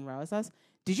 the same row as us,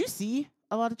 did you see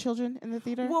a lot of children in the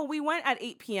theater? Well, we went at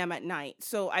 8 p.m. at night,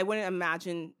 so I wouldn't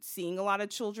imagine seeing a lot of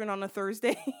children on a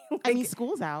Thursday. Like, I mean,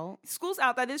 school's out. School's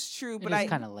out. That is true, but It is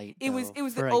kind of late. It was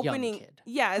for the a opening. young kid.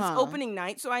 Yeah, it's opening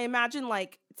night. So I imagine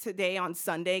like today on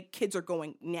Sunday, kids are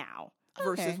going now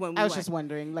versus when we I was went. just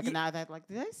wondering, like now that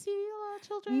did I see a lot of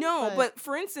children? No, but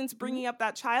for instance, bringing up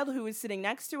that child who was sitting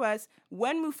next to us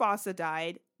when Mufasa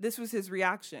died, this was his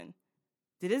reaction.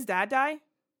 Did his dad die?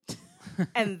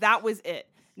 And that was it.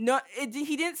 No,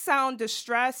 he didn't sound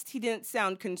distressed. He didn't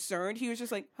sound concerned. He was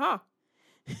just like, huh.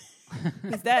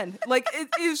 He's dead. Like,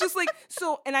 it was just like,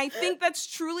 so, and I think that's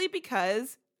truly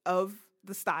because of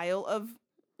the style of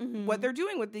what they're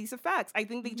doing with these effects. I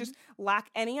think they just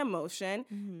lack any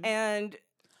emotion. And,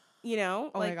 you know.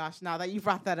 Oh my gosh, now that you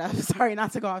brought that up, sorry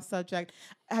not to go off subject.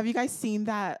 Have you guys seen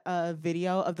that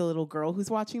video of the little girl who's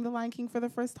watching The Lion King for the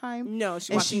first time? No,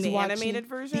 she's watching the animated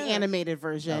version? The animated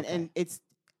version. Okay. And it's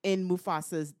in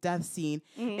Mufasa's death scene.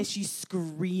 And she's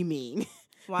screaming.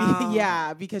 Wow.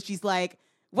 Yeah, because she's like,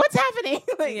 what's happening?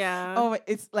 Like, yeah. oh,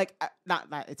 it's like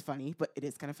not that it's funny, but it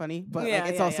is kind of funny. But like,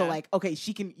 it's also like, okay,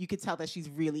 you could tell that she's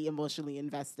really emotionally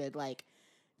invested, like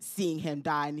seeing him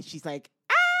die, and she's like,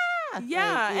 ah,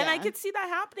 yeah. like, And I could see that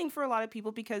happening for a lot of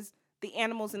people because the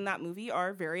animals in that movie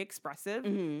are very expressive,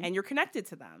 and you're connected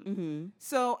to them.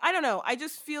 So I don't know. I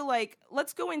just feel like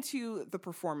let's go into the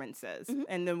performances,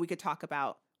 and then we could talk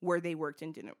about where they worked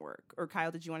and didn't work. Or Kyle,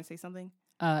 did you want to say something?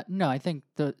 No, I think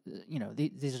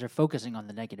these are focusing on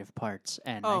the negative parts,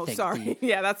 and I think sorry,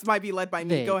 yeah, that's might be led by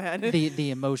me. Go ahead. the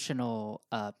emotional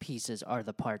pieces are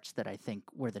the parts that I think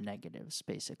were the negatives,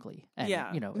 basically, and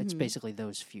it's basically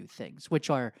those few things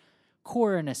which are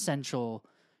core and essential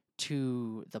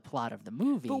to the plot of the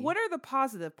movie. But what are the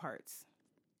positive parts?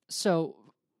 So,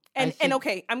 and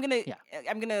okay, I'm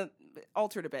gonna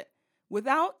alter it a bit.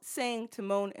 Without saying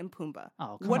Timon and Pumbaa,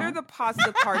 what are the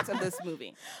positive parts of this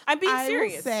movie? I'm being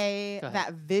serious. I will say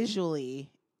that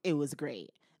visually, it was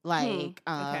great. Like,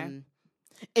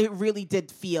 it really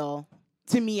did feel,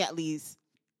 to me at least,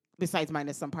 besides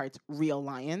minus some parts, real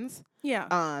lions. Yeah.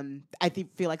 I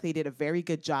feel like they did a very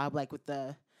good job, like with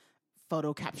the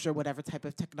photo capture, whatever type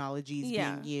of technology is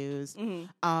being used.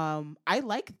 I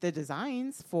like the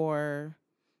designs for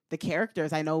the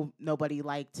characters. I know nobody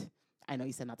liked. I know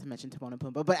you said not to mention Timon and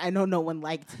Pumbaa, but I know no one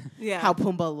liked how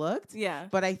Pumbaa looked. Yeah.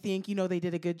 But I think, they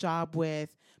did a good job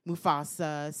with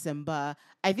Mufasa, Simba.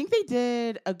 I think they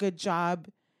did a good job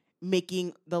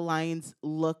making the lions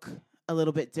look a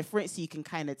little bit different so you can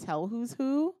kind of tell who's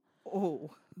who.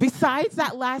 Oh. Besides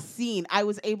that last scene, I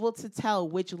was able to tell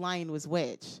which lion was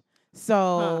which.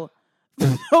 So,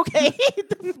 okay,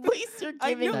 the face you're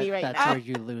giving me right that's now. where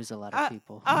you lose a lot of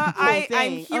people.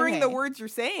 I'm hearing the words you're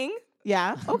saying.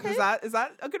 Yeah. Okay. Is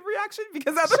that a good reaction?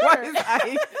 Because otherwise,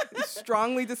 I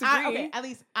strongly disagree. Okay. At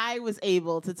least I was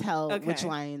able to tell which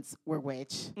lions were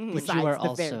which. But you are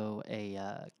also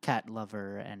a cat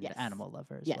lover and animal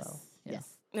lover as well. Yes.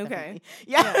 Okay.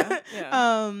 Yeah.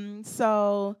 Yeah.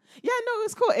 So it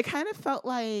was cool. It kind of felt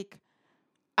like,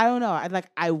 I don't know.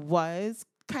 I was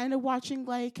kind of watching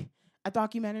like a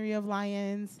documentary of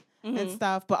lions and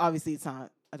stuff, but obviously it's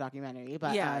not a documentary.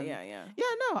 But yeah.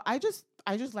 No, I just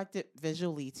liked it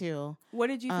visually too. What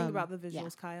did you think about the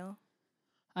visuals, Kyle?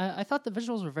 I thought the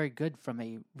visuals were very good from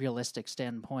a realistic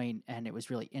standpoint, and it was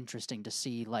really interesting to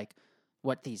see like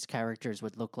what these characters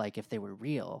would look like if they were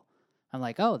real. I'm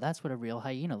like, oh, that's what a real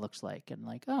hyena looks like. And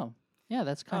like, oh, yeah,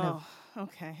 that's kind of...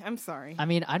 okay. I'm sorry. I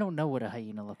mean, I don't know what a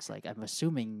hyena looks like. I'm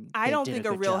assuming I they don't did think a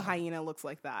a good real job. hyena looks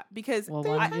like that because Well, They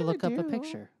why don't you kinda look up a do.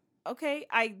 picture? okay,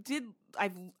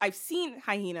 I've seen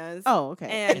hyenas. Oh, okay.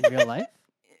 And In real life?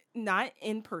 not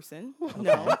in person.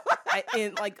 No.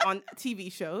 In like on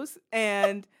TV shows.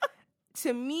 And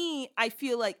to me, I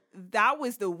feel like that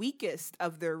was the weakest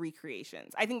of their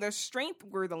recreations. I think their strength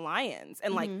were the lions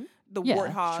and like the Yeah,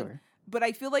 warthog. sure. But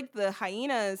I feel like the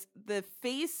hyenas, the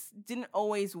face didn't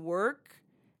always work.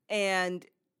 And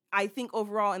I think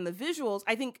overall in the visuals,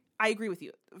 I think I agree with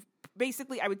you.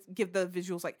 Basically, I would give the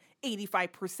visuals like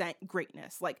 85%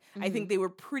 greatness. Like, I think they were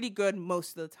pretty good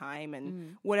most of the time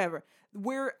and whatever.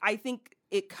 Where I think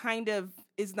it kind of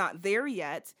is not there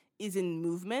yet is in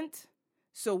movement.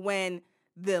 So when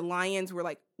the lions were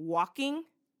like walking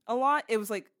a lot, it was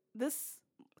like this,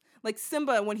 like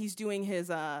Simba when he's doing his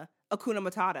Hakuna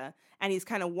Matata and he's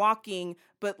kind of walking,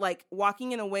 but like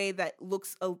walking in a way that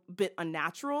looks a bit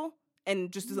unnatural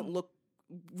and just doesn't look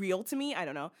real to me. I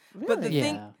don't know. Really? But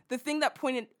Yeah. the thing that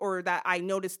pointed or that I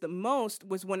noticed the most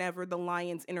was whenever the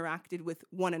lions interacted with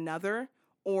one another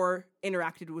or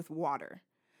interacted with water.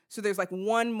 So there's like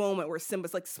one moment where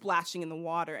Simba's like splashing in the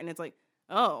water and it's like,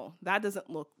 oh, that doesn't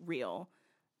look real.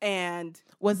 And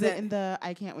Was it in the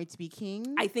I Can't Wait to Be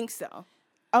King? I think so.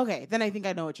 Okay, then I think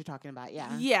I know what you're talking about.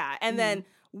 Yeah. Yeah. And then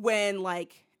when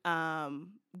like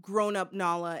grown up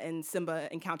Nala and Simba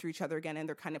encounter each other again and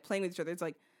they're kind of playing with each other, it's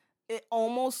like it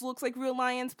almost looks like real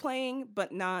lions playing,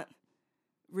 but not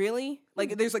really.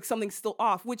 Like there's like something still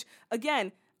off, which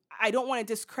again, I don't want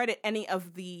to discredit any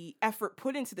of the effort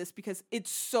put into this because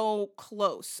it's so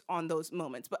close on those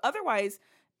moments. But otherwise,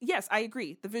 yes, I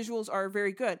agree. The visuals are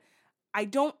very good. I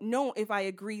don't know if I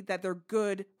agree that they're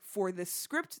good for the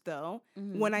script, though,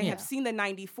 when I Yeah. have seen the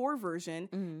 94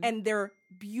 version and they're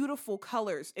beautiful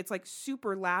colors. It's like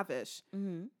super lavish.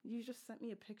 You just sent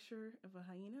me a picture of a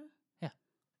hyena?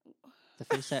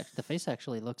 The face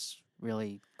actually looks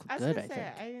really I was good, gonna I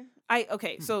say, think.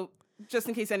 Okay, so just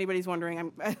in case anybody's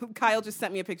wondering, Kyle just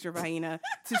sent me a picture of a hyena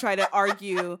to try to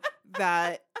argue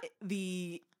that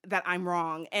I'm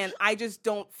wrong, and I just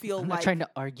don't feel I'm like not trying to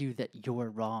argue that you're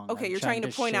wrong. okay, I'm you're trying to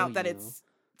point show out that you it's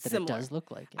that similar. it does look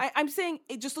like it. I'm saying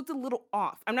it just looked a little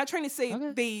off. I'm not trying to say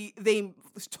Okay. they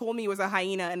told me it was a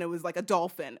hyena and it was like a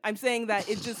dolphin. I'm saying that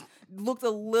it just looked a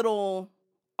little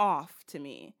off to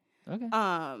me. Okay.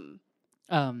 Um,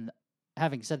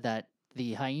 Having said that,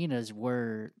 the hyenas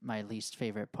were my least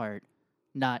favorite part.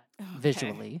 Not Okay.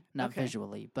 visually,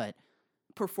 Okay. but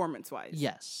performance-wise.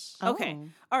 yes. Okay. Oh.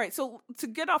 All right. So to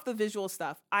get off the visual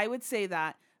stuff, I would say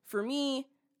that for me,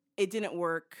 it didn't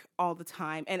work all the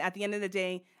time. And at the end of the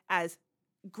day, as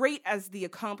great as the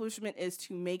accomplishment is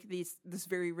to make this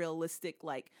very realistic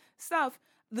like stuff,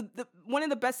 the one of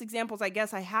the best examples I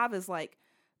guess I have is like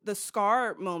the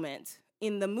Scar moment.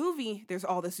 In the movie, there's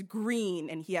all this green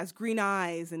and he has green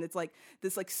eyes and it's like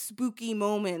this like spooky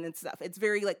moment and stuff. It's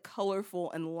very like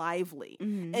colorful and lively.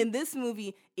 In this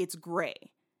movie, it's gray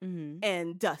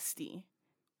and dusty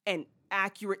and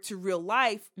accurate to real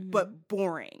life, but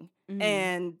boring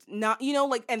and not,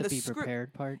 like, and The the be script.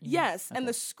 prepared part. you mean? Yes. And Okay.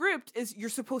 the script is you're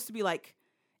supposed to be like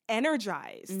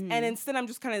energized. And instead I'm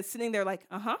just kind of sitting there like,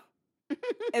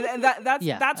 and that's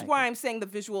Yeah, that's I why agree. I'm saying the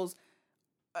visuals,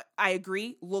 I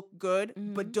agree, look good,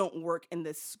 but don't work in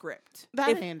this script.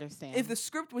 That I understand. If the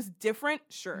script was different,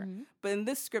 sure. But in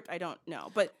this script, I don't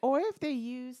know. But Or if they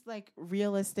used like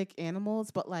realistic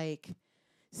animals, but like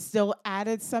still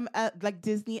added some like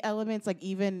Disney elements, like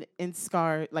even in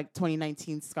Scar, like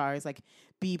 2019 Scar's like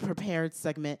Be Prepared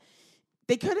segment,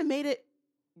 they could have made it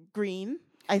green.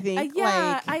 I think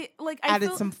I added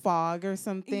feel, some fog or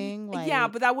something. Like, yeah,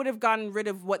 but that would have gotten rid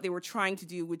of what they were trying to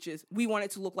do, which is we want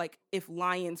it to look like if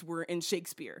lions were in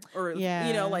Shakespeare, or yeah,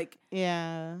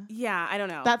 yeah, I don't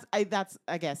know. That's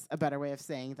I guess a better way of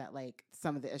saying that. Like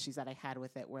some of the issues that I had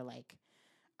with it were like,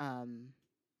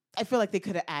 I feel like they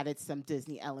could have added some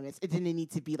Disney elements. It didn't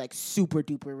need to be like super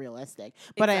duper realistic,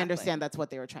 but I Exactly. understand that's what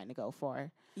they were trying to go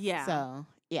for. yeah. So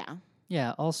yeah,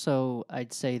 Yeah, also,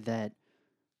 I'd say that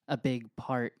a big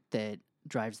part that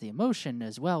drives the emotion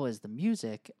as well is the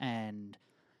music, and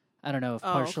I don't know if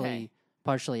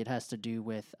partially it has to do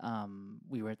with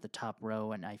we were at the top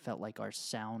row and I felt like our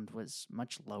sound was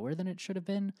much lower than it should have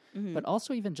been, but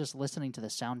also even just listening to the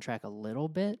soundtrack a little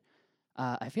bit,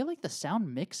 I feel like the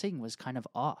sound mixing was kind of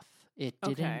off. It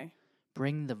didn't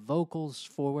bring the vocals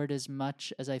forward as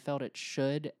much as I felt it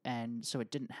should, and so it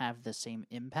didn't have the same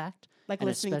impact. like And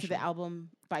listening to the especially- album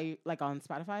by like on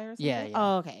Spotify or something. Yeah, yeah.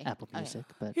 Oh, okay. Apple Okay. Music,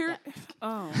 but Here.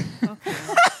 Oh. Okay.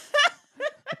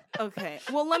 Okay.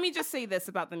 Well, let me just say this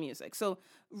about the music. So,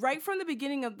 right from the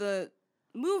beginning of the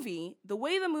movie, the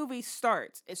way the movie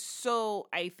starts is so,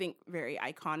 I think, very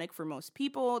iconic for most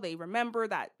people. They remember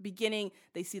that beginning,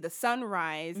 they see the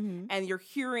sunrise, and you're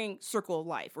hearing Circle of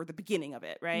Life, or the beginning of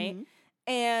it, right?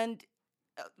 And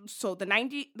so the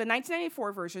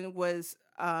 1994 version was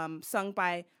sung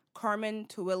by Carmen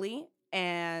Tawili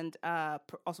and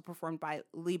also performed by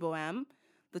Lee Boehm.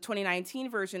 The 2019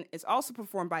 version is also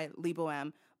performed by Lee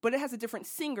Boehm, but it has a different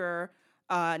singer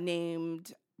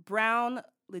named Brown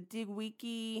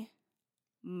Lidigwiki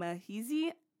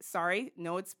Mahizi. Sorry,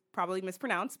 no, it's probably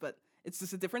mispronounced, but it's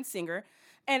just a different singer.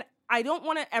 And I don't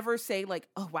want to ever say like,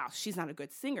 oh, wow, she's not a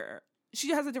good singer. She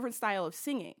has a different style of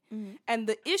singing. And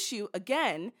the issue,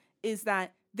 again, is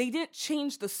that they didn't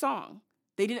change the song.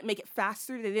 They didn't make it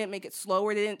faster. They didn't make it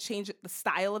slower. They didn't change the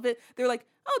style of it. They're like,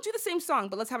 oh, do the same song,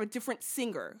 but let's have a different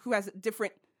singer who has a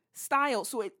different style.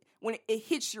 So when it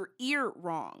hits your ear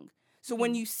wrong. So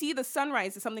when you see the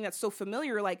sunrise, it's something that's so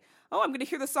familiar, like, oh, I'm going to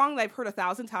hear the song that I've heard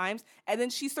 1,000 times. And then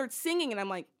she starts singing, and I'm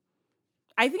like,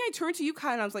 I think I turned to you,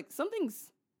 Kyle, and I was like,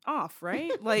 something's off,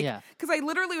 right? Like, because I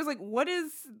literally was like,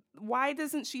 why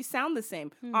doesn't she sound the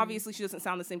same? Obviously, she doesn't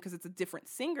sound the same because it's a different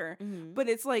singer, but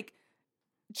it's like,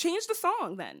 change the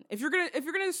song then. If you're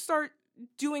gonna start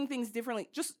doing things differently,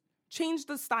 just change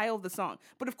the style of the song.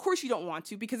 But of course you don't want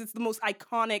to, because it's the most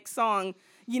iconic song,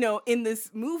 in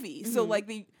this movie. So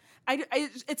like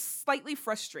it's slightly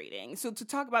frustrating. So to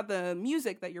talk about the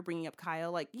music that you're bringing up,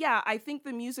 Kyle, like, yeah, I think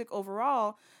the music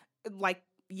overall, like,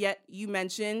 yet you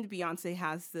mentioned Beyonce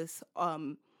has this,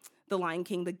 The Lion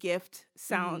King, The Gift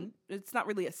sound. It's not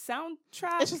really a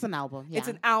soundtrack. It's just an album. Yeah. It's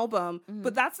an album,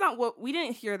 but that's not we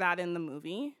didn't hear that in the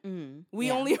movie.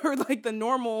 We only heard like the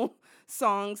normal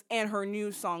songs and her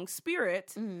new song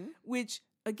Spirit, which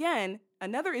again,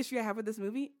 another issue I have with this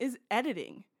movie is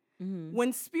editing.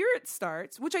 When Spirit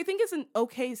starts, which I think is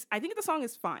I think the song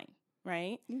is fine,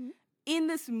 right? In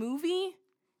this movie,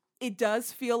 it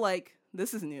does feel like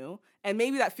this is new. And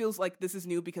maybe that feels like this is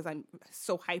new because I'm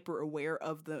so hyper aware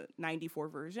of the 94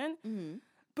 version.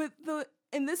 But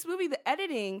in this movie, the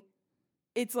editing,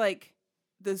 it's like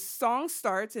the song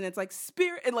starts and it's like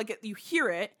Spirit, and like you hear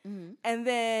it, and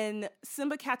then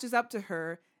Simba catches up to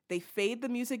her. They fade the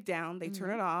music down, they turn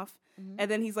it off,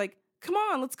 and then he's like, come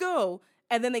on, let's go.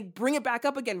 And then they bring it back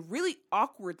up again really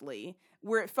awkwardly,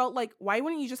 where it felt like, why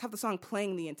wouldn't you just have the song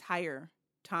playing the entire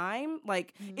time?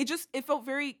 Like, it felt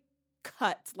very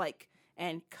cut,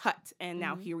 and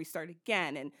now here we start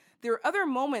again. And there are other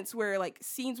moments where like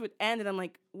scenes would end and I'm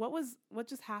like, what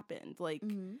just happened? Like,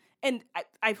 and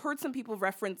I've heard some people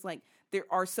reference like there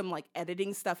are some like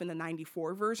editing stuff in the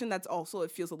 94 version that's also,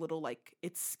 it feels a little like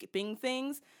it's skipping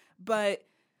things, but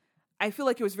I feel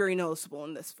like it was very noticeable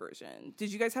in this version.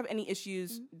 Did you guys have any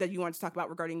issues that you wanted to talk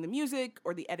about regarding the music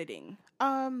or the editing?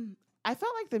 I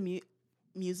felt like the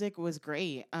music was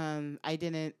great. I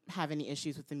didn't have any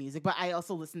issues with the music, but I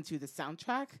also listened to the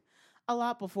soundtrack a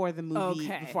lot before the movie,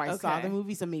 before I saw the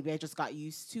movie, so maybe I just got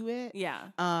used to it. Yeah.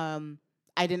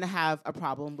 I didn't have a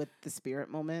problem with the Spirit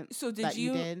moment. So did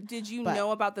you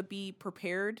know about the Be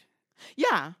Prepared?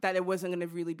 Yeah. That it wasn't going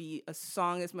to really be a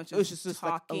song as much as it was just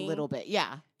talking. Like a little bit,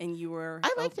 yeah. And you were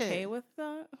I liked okay it. with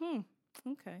that?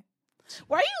 Okay.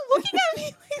 Why are you looking at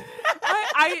me like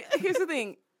that? Here's the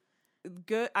thing.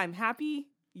 Good. I'm happy.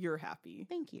 You're happy.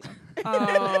 Thank you.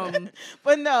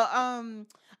 But no,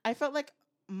 I felt like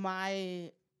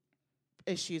my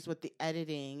issues with the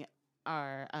editing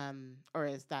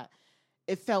is that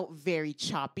it felt very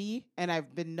choppy, and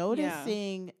I've been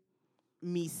noticing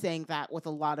me saying that with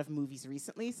a lot of movies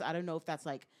recently. So I don't know if that's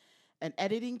like an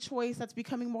editing choice that's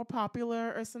becoming more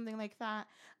popular or something like that.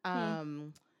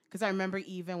 Because I remember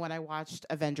even when I watched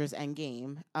Avengers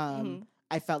Endgame,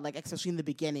 I felt like, especially in the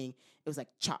beginning, it was like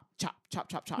chop, chop, chop,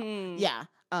 chop, chop. Yeah.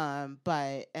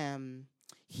 But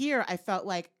here I felt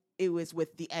like it was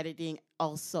with the editing,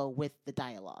 also with the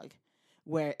dialogue,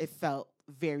 where it felt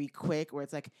very quick, where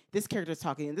it's like this character's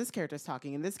talking and this character's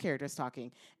talking and this character's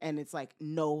talking, and it's like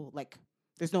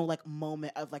there's no like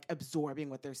moment of like absorbing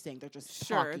what they're saying. They're just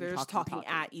talking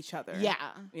at each other.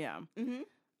 Yeah.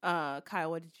 Kyle,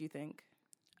 what did you think?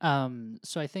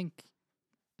 So I think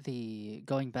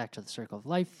going back to the Circle of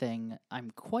Life thing,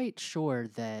 I'm quite sure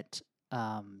that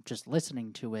just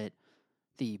listening to it,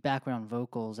 the background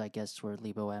vocals, I guess, were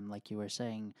Lee Boehm, like you were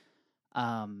saying,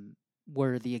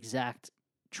 were the exact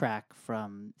track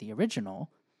from the original.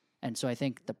 And so I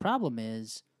think the problem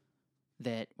is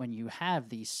that when you have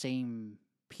the same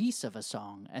piece of a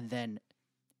song and then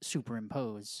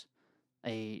superimpose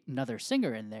another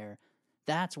singer in there,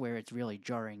 that's where it's really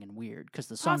jarring and weird, because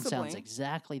the song sounds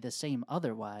exactly the same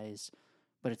otherwise,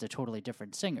 but it's a totally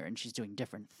different singer and she's doing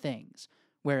different things.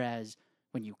 Whereas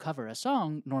when you cover a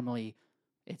song, normally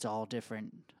it's all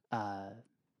different,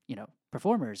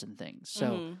 performers and things.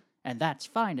 So, and that's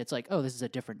fine. It's like, oh, this is a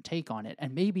different take on it.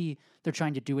 And maybe they're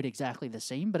trying to do it exactly the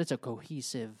same, but it's a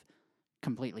cohesive,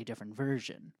 completely different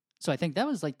version. So I think that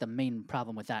was like the main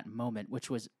problem with that moment, which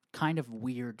was kind of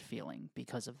weird feeling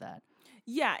because of that.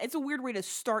 Yeah, it's a weird way to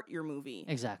start your movie.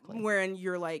 Exactly. Wherein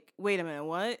you're like, wait a minute,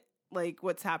 what? Like,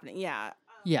 what's happening? Yeah.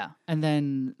 Yeah. And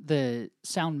then the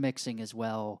sound mixing as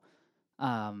well,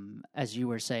 as you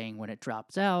were saying, when it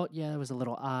drops out, it was a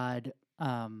little odd.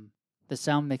 The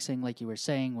sound mixing, like you were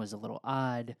saying, was a little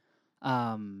odd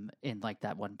in like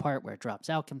that one part where it drops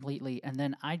out completely. And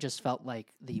then I just felt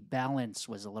like the balance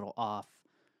was a little off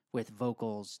with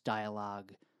vocals,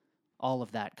 dialogue, all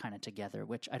of that kind of together,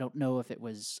 which I don't know if it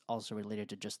was also related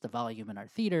to just the volume in our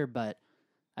theater, but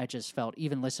I just felt,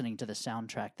 even listening to the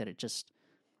soundtrack, that it just,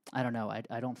 I don't know,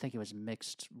 I don't think it was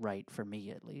mixed right for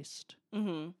me, at least.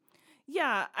 Mm-hmm.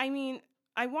 Yeah, I mean,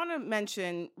 I want to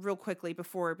mention real quickly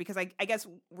before, because I guess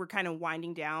we're kind of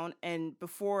winding down, and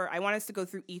before, I want us to go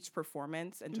through each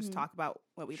performance and just talk about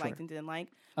what we liked and didn't like.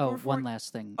 Oh, one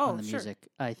last thing on the music.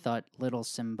 I thought Little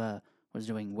Simba was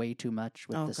doing way too much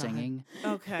with the singing.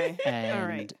 Okay. And all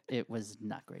right. It was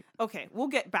not great. Okay, we'll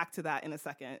get back to that in a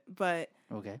second, but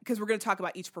because we're going to talk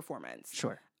about each performance.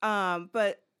 Sure.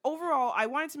 But overall, I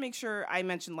wanted to make sure I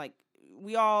mentioned, like,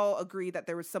 we all agree that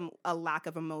there was a lack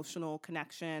of emotional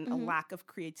connection, a lack of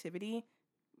creativity,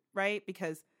 right?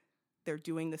 Because they're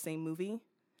doing the same movie.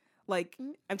 Like,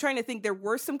 I'm trying to think, there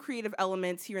were some creative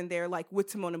elements here and there, like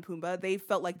with Timon and Pumbaa. They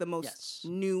felt like the most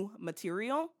new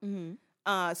material.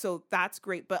 So that's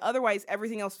great. But otherwise,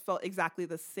 everything else felt exactly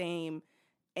the same.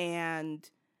 And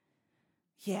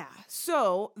yeah.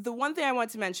 So the one thing I want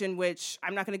to mention, which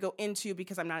I'm not going to go into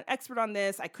because I'm not an expert on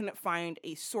this, I couldn't find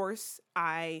a source.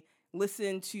 I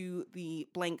listened to the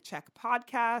Blank Check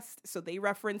podcast, so they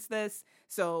reference this.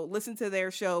 So listen to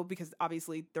their show because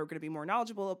obviously they're going to be more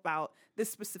knowledgeable about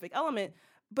this specific element.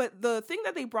 But the thing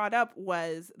that they brought up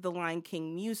was the Lion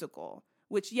King musical,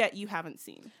 which yet you haven't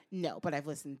seen. No, but I've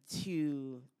listened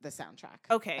to the soundtrack.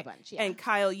 Okay. A bunch, yeah. And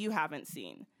Kyle, you haven't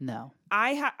seen. No.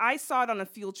 I saw it on a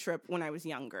field trip when I was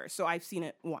younger, so I've seen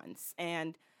it once.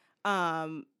 And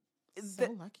so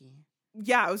lucky.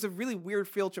 Yeah, it was a really weird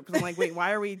field trip because I'm like, wait,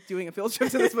 why are we doing a field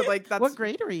trip to this? But like, that's what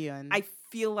grade were you in? I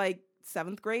feel like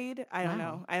 7th grade. I don't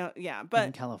know. But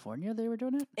in California they were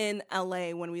doing it? In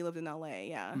LA when we lived in LA,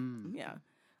 yeah. Yeah.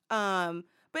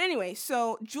 But anyway,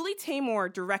 so Julie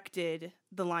Taymor directed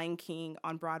The Lion King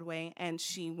on Broadway, and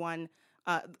she won.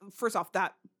 First off,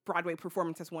 that Broadway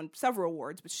performance has won several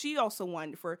awards, but she also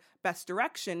won for Best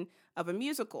Direction of a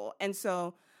Musical. And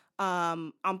so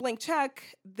on Blank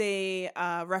Check, they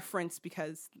reference,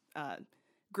 because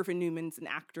Griffin Newman's an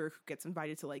actor who gets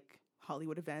invited to like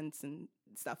Hollywood events and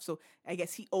stuff. So I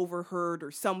guess he overheard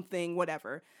or something,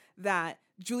 whatever, that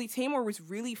Julie Taymor was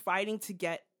really fighting to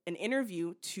get an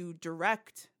interview to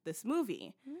direct this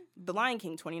movie, The Lion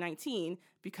King 2019,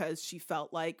 because she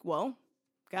felt like, well,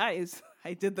 guys,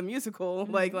 I did the musical.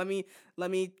 Like, let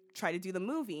me try to do the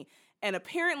movie. And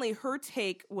apparently her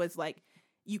take was like,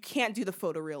 you can't do the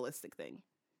photorealistic thing.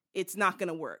 It's not going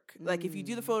to work. Like, if you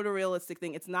do the photorealistic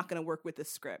thing, it's not going to work with the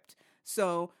script.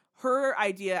 So her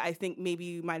idea, I think,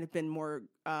 maybe might have been more,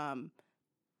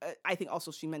 I think also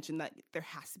she mentioned that there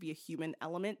has to be a human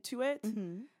element to it.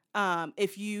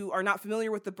 If you are not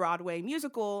familiar with the Broadway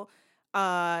musical,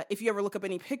 if you ever look up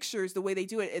any pictures, the way they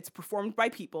do it, it's performed by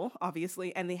people,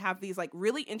 obviously, and they have these like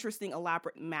really interesting,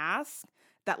 elaborate masks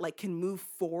that like can move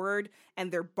forward,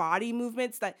 and their body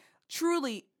movements that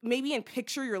truly, maybe in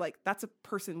picture, you're like, that's a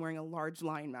person wearing a large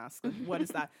lion mask. Like, what is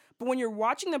that? But when you're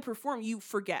watching them perform, you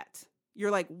forget. You're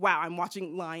like, wow, I'm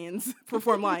watching lions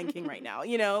perform Lion King right now,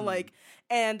 you know, like,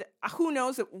 and who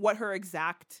knows what her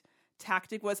exact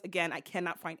tactic was. Again, I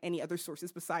cannot find any other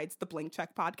sources besides the Blank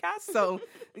Check podcast. So,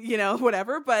 you know,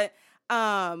 whatever. But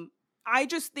I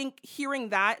just think hearing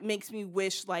that makes me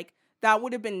wish like that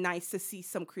would have been nice to see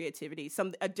some creativity,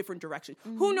 a different direction.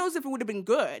 Who knows if it would have been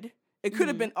good? It could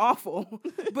have been awful,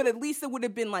 but at least it would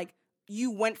have been like you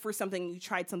went for something, you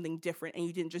tried something different, and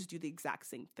you didn't just do the exact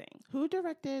same thing. Who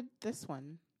directed this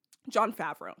one? Jon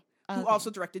Favreau, who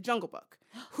also directed Jungle Book,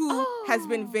 who has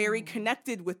been very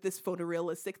connected with this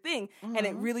photorealistic thing. And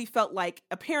it really felt like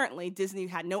apparently Disney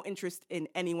had no interest in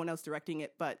anyone else directing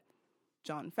it but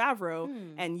Jon Favreau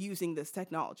and using this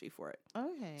technology for it.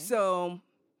 Okay. So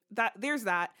there's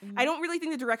that. I don't really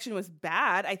think the direction was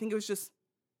bad. I think it was just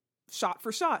shot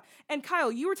for shot. And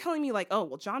Kyle, you were telling me like, oh,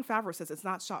 well, Jon Favreau says it's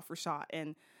not shot for shot.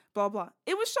 And blah, blah.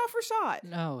 It was shot for shot.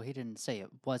 No, he didn't say it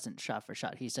wasn't shot for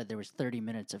shot. He said there was 30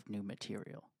 minutes of new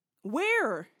material.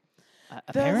 Where?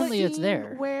 Apparently it's scene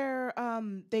there. where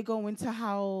they go into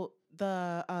how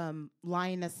the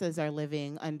lionesses are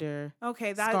living under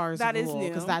Okay, Scar's that is rule, new.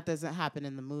 because that doesn't happen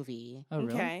in the movie. Oh,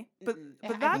 really? Okay, but I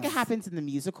think that's it happens in the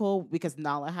musical because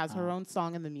Nala has her Oh. own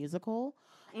song in the musical.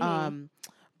 Mhm.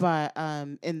 But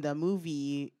in the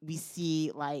movie we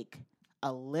see like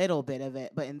a little bit of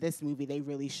it, but in this movie they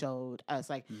really showed us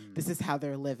like this is how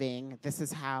they're living. This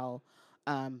is how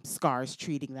Scar's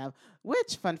treating them.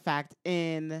 Which, fun fact,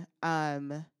 in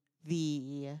I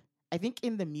think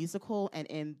in the musical and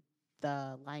in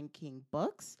the Lion King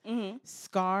books, Mhm.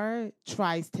 Scar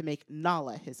tries to make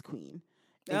Nala his queen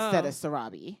instead Oh. of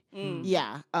Sarabi. Mm.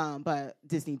 Yeah, but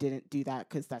Disney didn't do that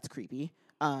because that's creepy.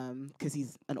 Because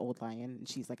he's an old lion and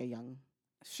she's like a young.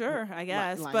 Sure, I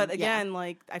guess. line, But yeah. again,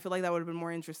 like I feel like that would have been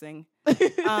more interesting.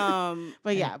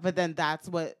 But yeah, but then that's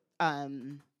what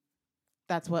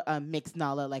makes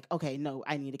Nala like, okay, no,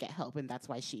 I need to get help, and that's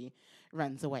why she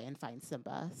runs away and finds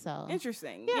Simba. So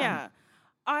Interesting. Yeah. Yeah.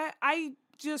 I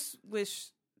just wish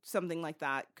something like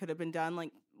that could have been done,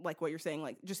 like what you're saying,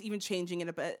 like just even changing it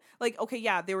a bit. Like, okay,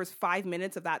 yeah, there was 5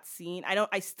 minutes of that scene.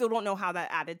 I still don't know how that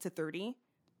added to 30,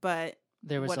 but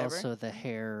There was whatever. also the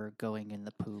hair going in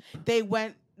the poop. they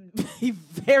went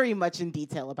very much in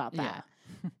detail about that.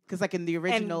 Because like in the and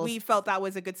originals, we felt that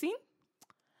was a good scene.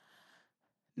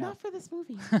 not for this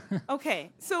movie.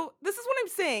 Okay, so this is what I'm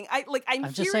saying. I'm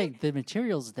I'm just saying the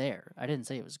material's there. I didn't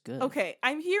say it was good. Okay,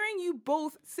 I'm hearing you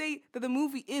both say that the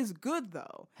movie is good,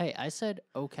 though. Hey, I said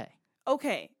okay.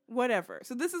 Okay, whatever.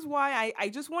 So this is why I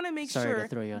just want to make Sorry sure. to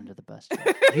throw you under the bus.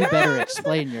 Jack. You better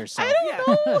explain yourself. I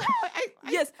don't Yeah. know.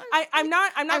 Yes, I'm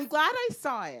not. I'm glad I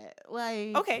saw it.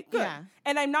 Like, Okay, good. Yeah.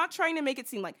 And I'm not trying to make it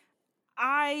seem like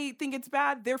I think it's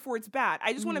bad, therefore it's bad.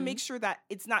 I just want to make sure that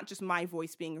it's not just my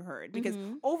voice being heard. Because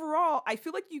overall, I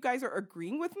feel like you guys are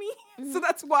agreeing with me. So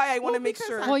that's why I want to make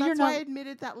sure. Well, Well, that's you're why not- I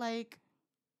admitted that, like,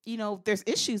 there's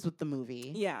issues with the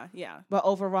movie. Yeah, yeah. But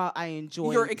overall, I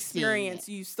enjoyed Your seeing experience,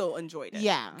 it. you still enjoyed it.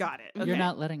 Yeah. Got it. Okay. You're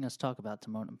not letting us talk about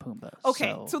Timon and Pumbaa.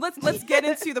 Okay, so let's get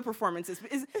into the performances.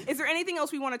 Is there anything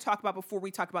else we want to talk about before we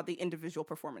talk about the individual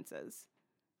performances?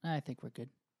 I think we're good.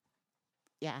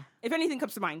 Yeah. If anything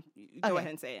comes to mind, go Okay. ahead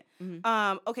and say it.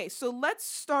 Mhm. Okay, so let's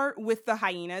start with the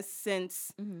hyenas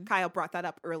since Kyle brought that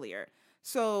up earlier.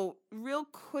 So real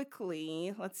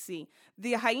quickly, let's see.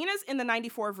 The hyenas in the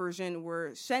 94 version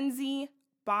were Shenzi,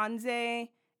 Bonze,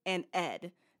 and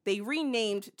Ed. They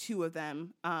renamed 2 of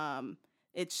them.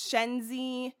 It's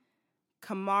Shenzi,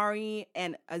 Kamari,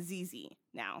 and Azizi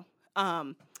now.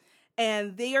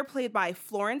 And they are played by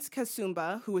Florence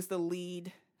Kasumba, who is the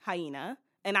lead hyena.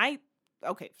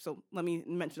 Okay, so let me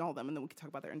mention all of them, and then we can talk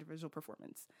about their individual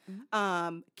performance.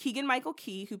 Keegan-Michael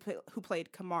Key, who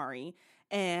played Kamari,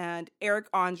 and Eric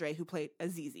Andre, who played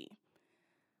Azizi.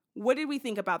 What did we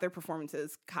think about their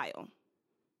performances, Kyle?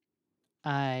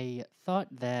 I thought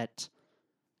that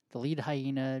the lead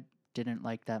hyena didn't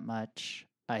like that much.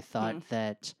 I thought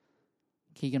that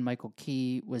Keegan-Michael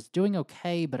Key was doing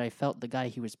okay, but I felt the guy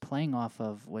he was playing off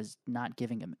of was not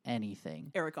giving him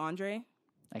anything. Eric Andre?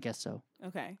 I guess so.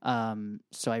 Okay.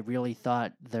 So I really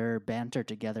thought their banter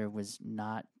together was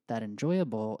not that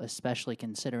enjoyable, especially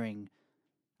considering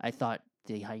I thought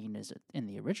the hyenas in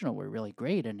the original were really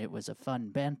great and it was a fun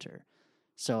banter.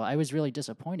 So I was really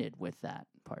disappointed with that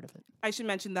part of it. I should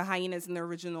mention the hyenas in the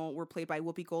original were played by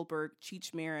Whoopi Goldberg,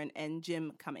 Cheech Marin, and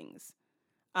Jim Cummings.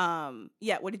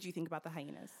 What did you think about the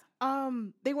hyenas?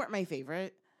 They weren't my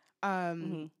favorite.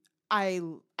 I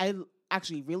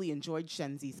actually really enjoyed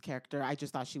Shenzi's character. I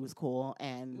just thought she was cool,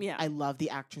 and I love the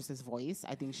actress's voice.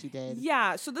 I think she did.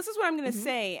 Yeah, so this is what I'm going to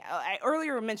say. I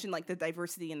earlier mentioned like the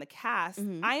diversity in the cast.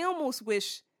 I almost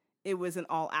wish it was an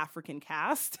all African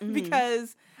cast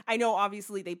because I know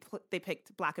obviously they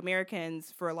picked Black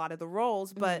Americans for a lot of the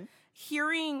roles, but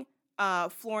hearing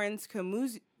Florence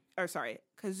Kazumba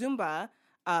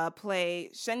play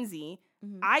Shenzi,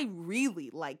 I really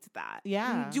liked that.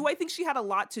 Yeah. Do I think she had a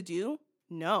lot to do?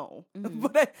 No.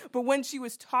 But when she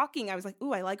was talking, I was like,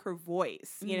 ooh, I like her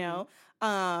voice, you know?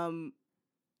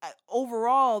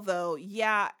 Overall, though,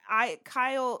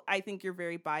 Kyle, I think you're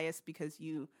very biased because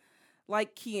you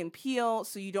like Key and Peele,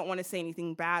 so you don't want to say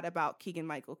anything bad about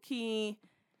Keegan-Michael Key.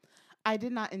 I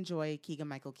did not enjoy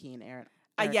Keegan-Michael Key and Eric.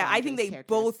 I think they characters.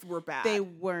 both were bad. They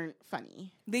weren't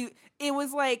funny. It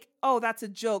was like, oh, that's a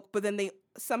joke, but then they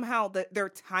somehow their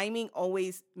timing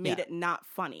always made it not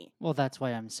funny. Well, that's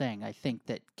why I'm saying I think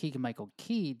that Keegan-Michael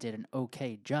Key did an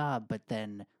okay job, but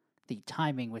then the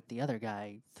timing with the other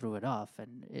guy threw it off,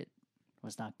 and it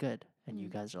was not good. And you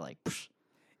guys are like, psh.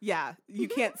 Yeah, you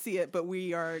can't see it, but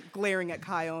we are glaring at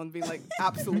Kyle and being like,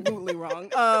 absolutely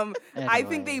wrong. I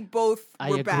think they Anyway, both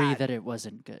I were agree bad. that it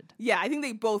wasn't good. Yeah, I think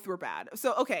they both were bad.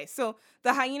 So, okay, so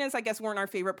the hyenas, I guess, weren't our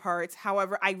favorite parts.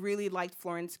 However, I really liked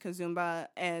Florence Kazumba,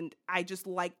 and I just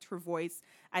liked her voice.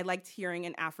 I liked hearing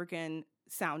an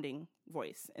African-sounding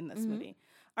voice in this movie.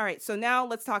 All right, so now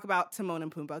let's talk about Timon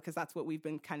and Pumbaa, because that's what we've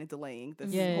been kind of delaying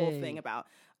this whole Yay. thing about.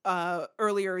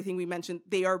 Earlier, everything we mentioned,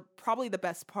 they are probably the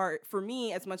best part. For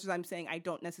me, as much as I'm saying I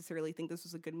don't necessarily think this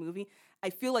was a good movie,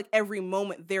 I feel like every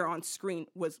moment they're on screen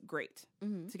was great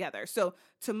together. So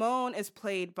Timon is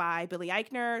played by Billy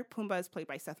Eichner. Pumbaa is played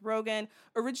by Seth Rogen.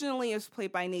 Originally, it was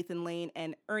played by Nathan Lane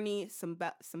and Ernie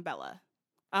Sambella.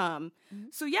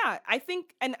 So yeah, I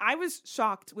think, and I was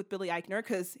shocked with Billy Eichner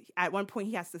because at one point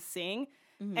he has to sing.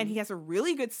 And he has a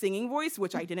really good singing voice,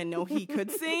 which I didn't know he could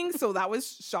sing. So that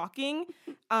was shocking.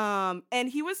 And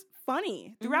he was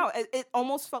funny throughout. It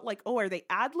almost felt like, oh, are they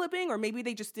ad-libbing? Or maybe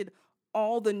they just did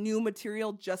all the new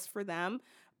material just for them.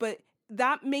 But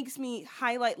that makes me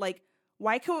highlight, like,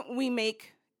 why can't we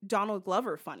make Donald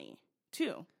Glover funny,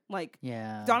 too? Like,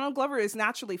 Yeah. Donald Glover is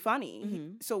naturally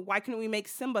funny. So why couldn't we make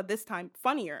Simba this time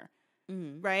funnier?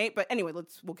 Right? But anyway,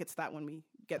 we'll get to that when we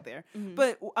get there.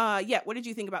 But yeah, what did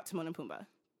you think about Timon and Pumbaa?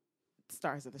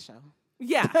 Stars of the show.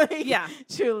 Yeah, Like, yeah.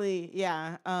 Truly,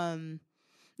 yeah.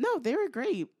 No, they were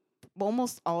great.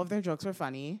 Almost all of their jokes were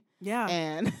funny. Yeah.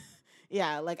 And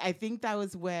yeah, like I think that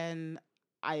was when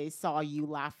I saw you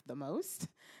laugh the most.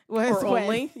 Was Or when,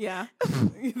 only, yeah.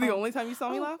 The only time you saw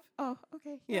me laugh? Oh,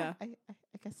 okay. Yeah. I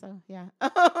guess so. Yeah.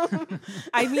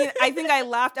 I mean, I think I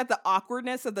laughed at the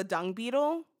awkwardness of the dung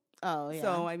beetle. Oh, yeah.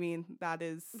 So, I mean, that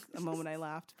is a moment I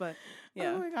laughed. But,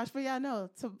 yeah. Oh my gosh. But yeah, no.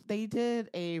 So they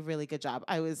did a really good job.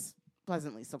 I was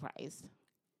pleasantly surprised.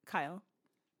 Kyle?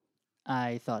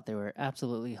 I thought they were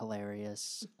absolutely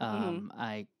hilarious.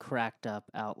 I cracked up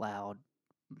out loud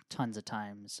tons of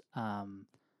times.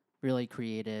 Really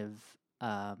creative.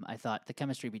 I thought the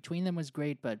chemistry between them was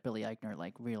great, but Billy Eichner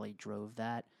like really drove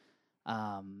that.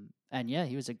 And yeah,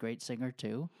 he was a great singer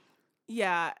too.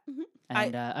 Yeah.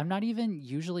 And I'm not even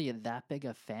usually that big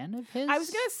a fan of his. I was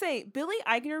going to say, Billy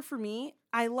Eichner, for me,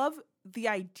 I love the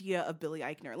idea of Billy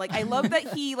Eichner. Like, I love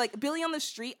that he, like, Billy on the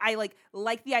Street, I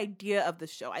like the idea of the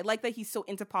show. I like that he's so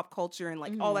into pop culture and,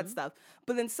 like, all that stuff.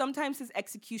 But then sometimes his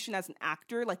execution as an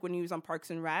actor, like when he was on Parks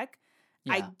and Rec,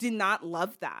 I Yeah. did not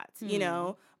love that, you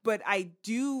know? But I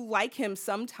do like him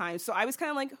sometimes. So I was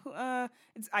kind of like,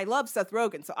 I love Seth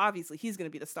Rogen, so obviously he's going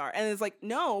to be the star. And it's like,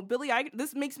 no, Billy Eichner,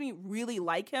 this makes me really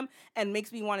like him and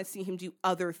makes me want to see him do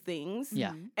other things.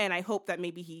 Yeah. And I hope that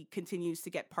maybe he continues to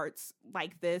get parts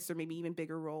like this or maybe even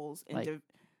bigger roles.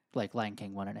 Like Lion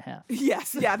King 1.5.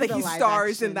 Yes, yeah, that The he live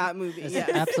stars in action. that movie. That's Yeah.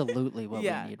 absolutely what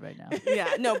Yeah. we need right now.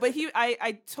 Yeah, no, but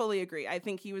I totally agree. I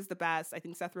think he was the best. I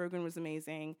think Seth Rogen was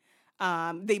amazing.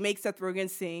 They make Seth Rogen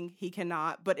sing. He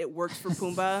cannot, but it works for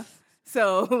Pumbaa.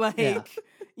 So, like, Yeah.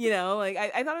 you know, like,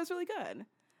 I thought it was really good.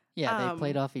 Yeah, they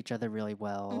played off each other really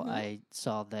well. Mhm. I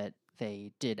saw that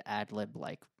they did ad-lib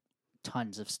like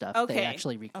tons of stuff. Okay. They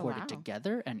actually recorded wow.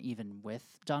 together and even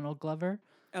with Donald Glover.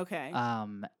 Okay.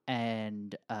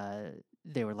 And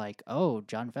they were like, "Oh,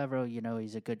 Jon Favreau, you know,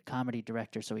 he's a good comedy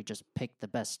director, so he just picked the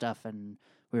best stuff." And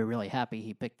we were really happy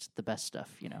he picked the best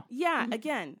stuff. You know, Yeah,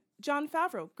 again, Jon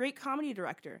Favreau, great comedy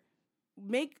director.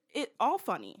 Make it all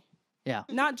funny. Yeah.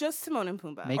 Not just Timon and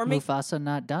Pumbaa. make or Mufasa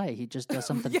not die. He just does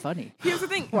something Yeah. funny. Here's the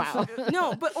thing. Wow.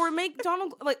 No, but or make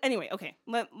Donald like anyway. Okay,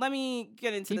 let me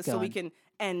get into Keep this so we going. can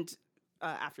end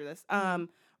after this.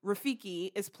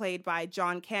 Rafiki is played by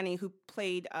John Canning, who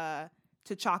played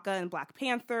T'Chaka in Black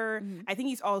Panther. I think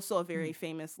he's also a very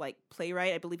famous like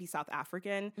playwright. I believe he's South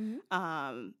African.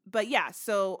 But yeah,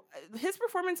 so his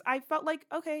performance, I felt like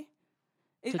okay.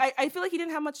 I feel like he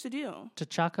didn't have much to do.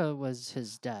 T'Chaka was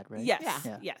his dad, right? Yes,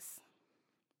 Yeah. yes.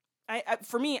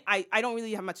 For me, I don't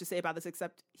really have much to say about this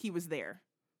except he was there.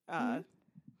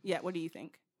 Yeah, what do you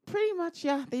think? Pretty much,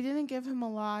 yeah. They didn't give him a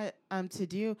lot to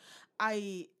do.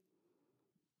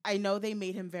 I know they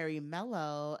made him very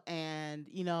mellow, and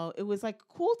you know it was like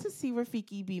cool to see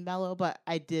Rafiki be mellow, but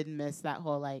I did miss that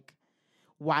whole like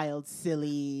wild,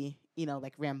 silly, you know,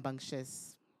 like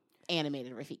rambunctious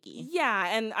animated Rafiki.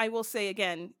 Yeah, and I will say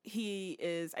again, he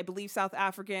is, I believe, South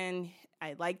African.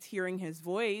 I liked hearing his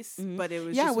voice, but it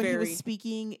was just when very, he was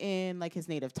speaking in like his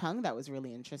native tongue, that was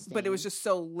really interesting. but it was just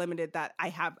so limited that I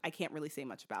can't really say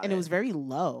much about it. and it was very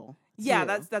low. yeah,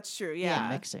 too. that's true. The Yeah,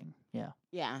 mixing. Yeah.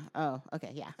 yeah. Oh,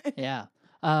 okay, yeah. Yeah.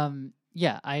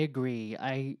 Yeah, I agree.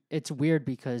 It's weird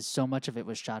because so much of it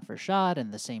was shot for shot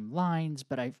and the same lines,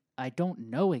 but I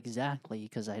don't know exactly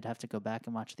because I'd have to go back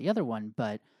and watch the other one,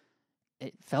 but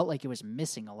it felt like it was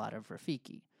missing a lot of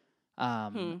Rafiki.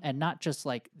 And not just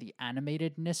like the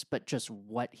animatedness, but just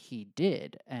what he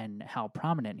did and how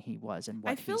prominent he was and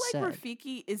what I feel he like said.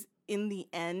 Rafiki is in the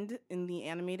end, in the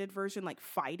animated version, like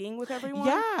fighting with everyone.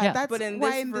 Yeah, that's But in why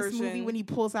this in this movie, version- when he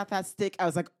pulls out that stick, I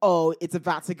was like, oh, it's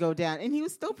about to go down. And he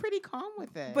was still pretty calm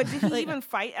with it. But did he Like, even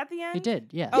fight at the end? He did,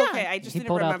 yeah. Okay, I just He didn't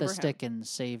pulled remember out the him. stick and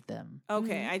saved them.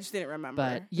 Okay, I just didn't remember.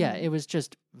 But yeah, it was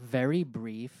just very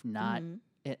brief, not Mhm.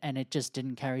 and it just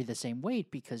didn't carry the same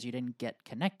weight because you didn't get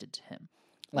connected to him.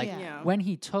 Like Yeah. when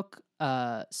he took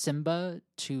Simba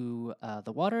to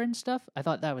the water and stuff, I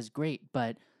thought that was great.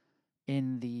 But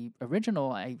in the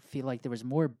original, I feel like there was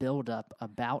more build up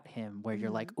about him where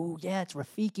you're like, oh yeah, it's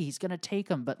Rafiki, he's gonna take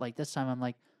him. But like this time, I'm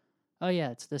like, oh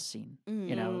yeah, it's this scene,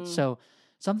 you know. So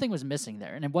something was missing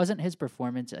there, and it wasn't his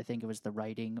performance. I think it was the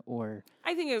writing or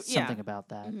I think it, something about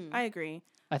that. I agree.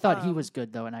 I thought he was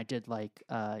good though, and I did like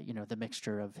the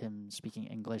mixture of him speaking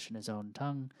English in his own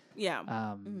tongue.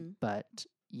 Yeah. But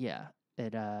yeah,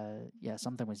 it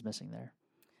something was missing there.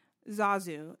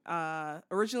 Zazu,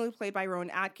 originally played by Rowan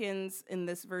Atkins, in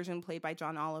this version played by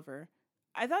John Oliver.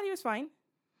 I thought he was fine.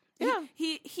 Yeah.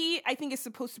 He I think is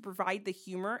supposed to provide the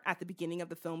humor at the beginning of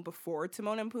the film before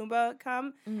Timon and Pumbaa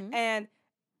come. And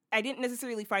I didn't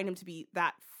necessarily find him to be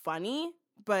that funny,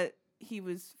 but he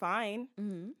was fine.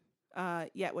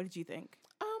 Yeah, what did you think?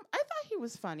 I thought he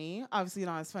was funny. Obviously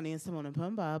not as funny as Timon and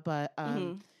Pumbaa, but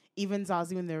even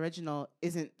Zazu in the original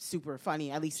isn't super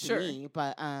funny, at least to me.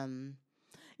 But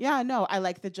yeah, no, I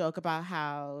like the joke about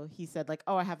how he said like,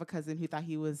 oh, I have a cousin who thought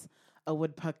he was a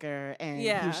woodpecker and he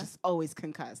was just always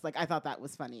concussed. Like I thought that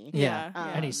was funny. Yeah.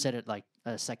 And he said it like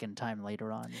a second time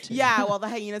later on too. Yeah, while the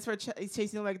hyenas were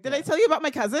chasing him, like, did I tell you about my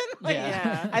cousin? Like,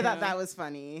 Yeah. I thought that was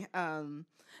funny.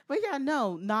 But yeah,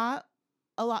 no, not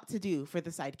a lot to do for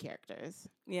the side characters.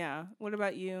 Yeah. What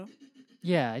about you?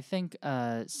 Yeah, I think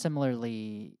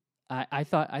similarly. I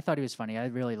thought he was funny. I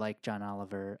really like John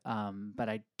Oliver, but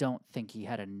I don't think he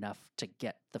had enough to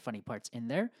get the funny parts in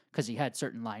there because he had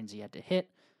certain lines he had to hit.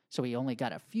 So he only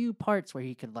got a few parts where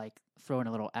he could like throw in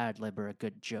a little ad lib or a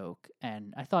good joke,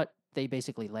 and I thought they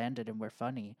basically landed and were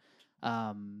funny.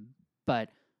 But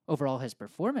overall, his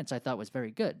performance I thought was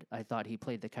very good. I thought he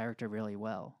played the character really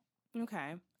well.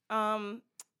 Okay. I'm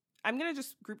gonna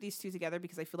just group these two together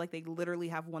because I feel like they literally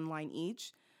have one line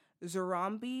each.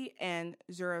 Zurambi and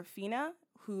Zurafina,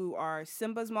 who are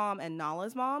Simba's mom and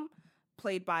Nala's mom,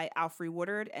 played by Alfre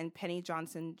Woodard and Penny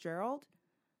Johnson-Gerald.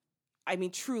 I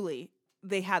mean, truly,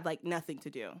 they had like nothing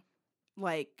to do.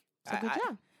 Like, So good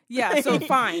job. Yeah, so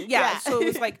fine. Yeah, Yeah. so it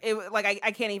was like,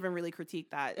 I can't even really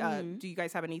critique that. Do you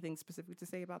guys have anything specific to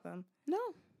say about them? No,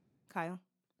 Kyle?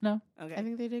 No. Okay. I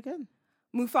think they did good.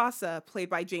 Mufasa, played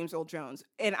by James Earl Jones.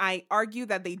 And I argue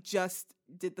that they just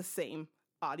did the same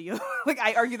audio. Like,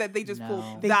 I argue that they just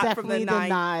pulled They that from the definitely did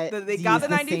not They got the use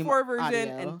the same 94 version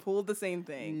audio. and pulled the same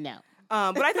thing. No.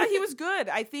 But I thought he was good.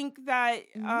 I think that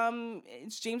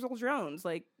it's James Earl Jones.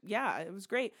 Like, yeah, it was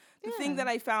great. The thing that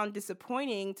I found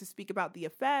disappointing, to speak about the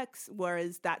effects,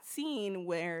 was that scene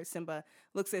where Simba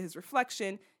looks at his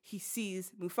reflection, he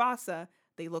sees Mufasa.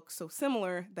 They look so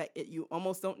similar that you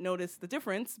almost don't notice the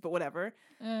difference, but whatever.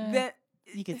 That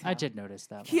You can I tell. did notice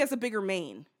that. he has a bigger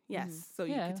mane. Yes, so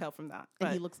you Yeah. can tell from that. And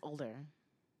But, he looks older.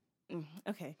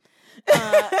 okay.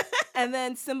 And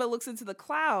then Simba looks into the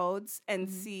clouds and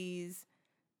sees,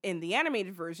 in the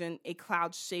animated version, a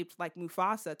cloud shaped like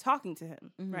Mufasa talking to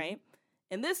him, right?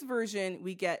 In this version,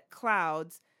 we get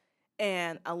clouds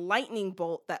and a lightning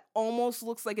bolt that almost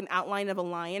looks like an outline of a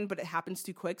lion, but it happens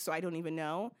too quick, so I don't even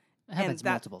know. It happens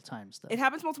that- multiple times though. It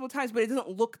happens multiple times, but it doesn't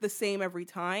look the same every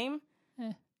time.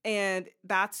 And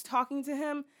that's talking to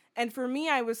him. And for me,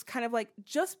 I was kind of like,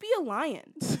 just be a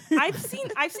lion. I've seen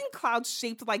clouds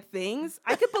shaped like things.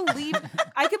 I could believe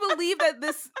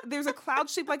that there's a cloud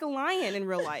shaped like a lion in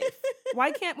real life.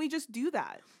 Why can't we just do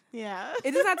that? Yeah.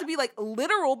 It doesn't have to be like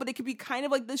literal, but it could be kind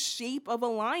of like the shape of a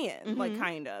lion, like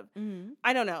kind of.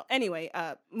 I don't know. Anyway,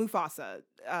 Mufasa.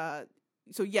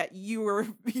 So yeah,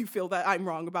 you feel that I'm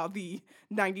wrong about the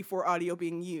 94 audio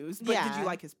being used, but did you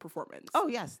like his performance? Oh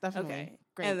yes, definitely. Okay.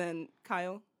 Great. And then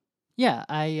Kyle. Yeah,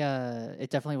 it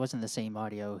definitely wasn't the same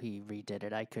audio. He redid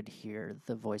it. I could hear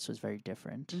the voice was very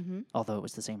different, although it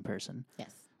was the same person.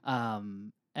 Yes.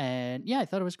 And yeah, I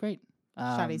thought it was great.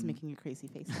 Sade's making a crazy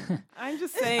face. I'm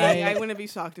just saying, I wouldn't be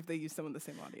shocked if they used some of the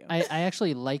same audio. I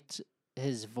actually liked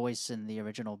his voice in the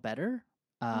original better.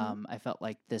 I felt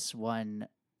like this one,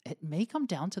 it may come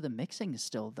down to the mixing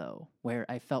still, though, where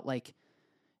I felt like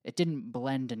it didn't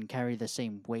blend and carry the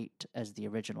same weight as the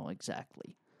original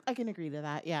exactly. I can agree to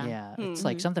that. Yeah. Yeah, it's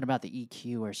like something about the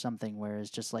EQ or something where it's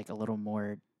just like a little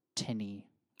more tinny.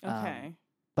 Okay.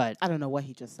 But I don't know what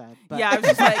he just said. But Yeah, I was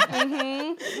just like,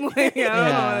 mm-hmm.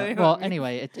 yeah. Well,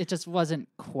 anyway, it just wasn't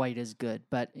quite as good,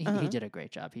 but he Uh-huh. did a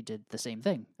great job. He did the same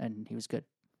thing, and he was good.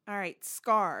 All right,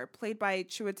 Scar, played by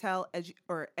Chiwetel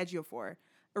Ejiofor.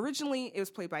 Originally, it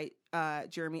was played by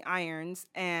Jeremy Irons,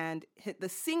 and the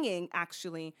singing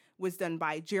actually was done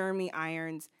by Jeremy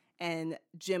Irons and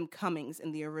Jim Cummings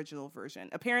in the original version.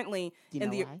 Apparently, do you in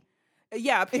know the why?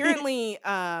 yeah, apparently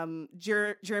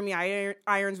Jeremy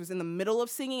Irons was in the middle of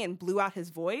singing and blew out his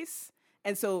voice,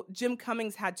 and so Jim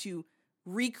Cummings had to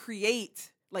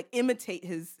recreate, like imitate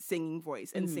his singing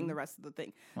voice and sing the rest of the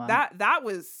thing. Wow. That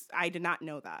was, I did not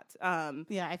know that.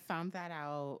 Yeah, I found that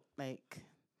out like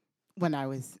when I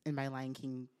was in my Lion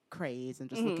King craze and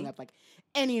just looking up like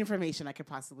any information I could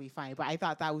possibly find. But I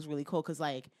thought that was really cool because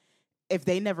like if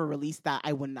they never released that,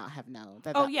 I would not have known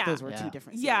that, those were Yeah. two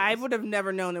different. Yeah, I series. would have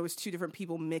never known it was two different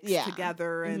people mixed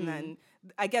together. And then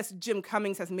I guess Jim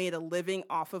Cummings has made a living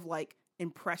off of like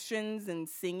impressions and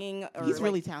singing. Or, He's like,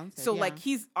 really talented. so yeah. like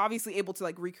he's obviously able to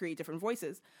like recreate different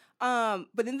voices.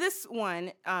 But in this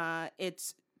one,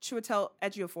 it's Chiwetel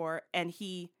Ejiofor, and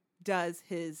he does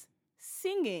his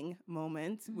singing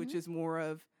moment, which is more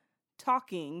of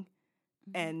talking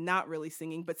and not really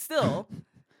singing, but still,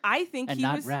 I think And he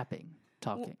not was rapping,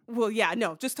 talking. Well, yeah,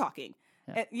 no, just talking.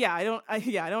 Yeah. I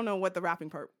don't know what the rapping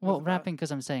part. Well, was about. rapping,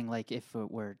 because I'm saying, like, if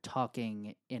it were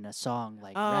talking in a song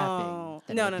like Oh. rapping,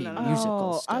 then No, it'd no, be no, no.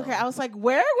 musical still. Okay, I was like,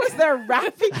 where was there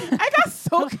rapping? I got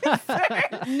so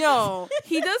concerned. No,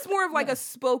 he does more of like a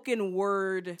spoken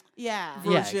word Yeah.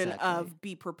 Yeah, version exactly. of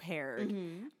 "Be Prepared."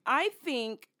 Mhm.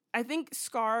 I think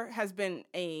Scar has been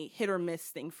a hit or miss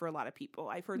thing for a lot of people.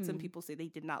 I've heard some people say they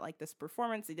did not like this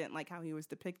performance. They didn't like how he was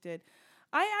depicted.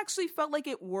 I actually felt like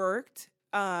it worked.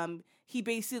 He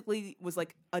basically was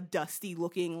like a dusty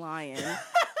looking lion.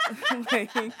 Like,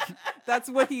 that's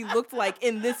what he looked like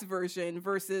in this version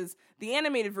versus the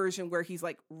animated version where he's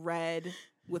like red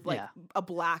with like Yeah. a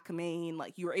black mane.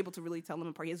 Like you were able to really tell him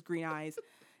apart. He has green eyes.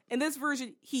 In this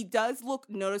version, he does look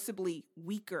noticeably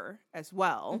weaker as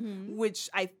well, which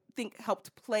I think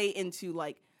helped play into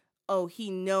like, oh, he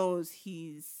knows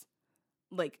he's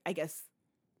like, I guess,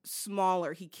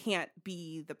 smaller. He can't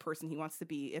be the person he wants to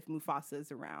be if Mufasa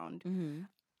is around. Mm-hmm.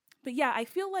 But yeah, I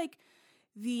feel like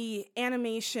the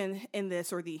animation in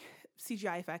this, or the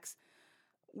CGI effects,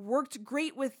 worked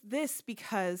great with this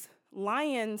because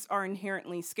lions are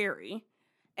inherently scary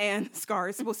and Scar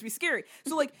is supposed to be scary.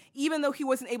 So like, even though he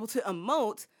wasn't able to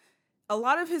emote, a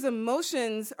lot of his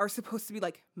emotions are supposed to be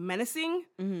like menacing.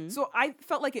 Mm-hmm. So I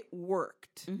felt like it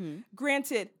worked. Mm-hmm.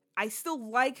 Granted, I still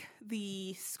like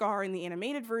the Scar in the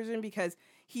animated version because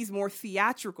he's more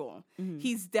theatrical. Mm-hmm.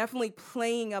 He's definitely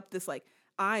playing up this like,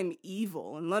 I'm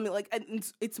evil and let me like, and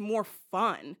it's more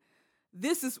fun.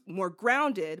 This is more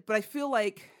grounded, but I feel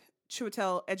like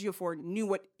Chiwetel Ejiofor knew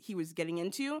what he was getting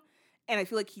into, and I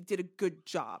feel like he did a good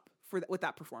job with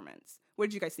that performance. What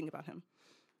did you guys think about him?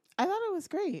 I thought it was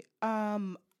great.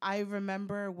 I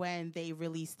remember when they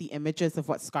released the images of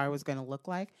what Scar was going to look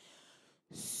like.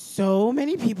 So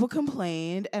many people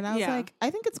complained, and I was like, I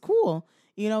think it's cool.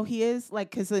 You know, he is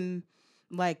like, because in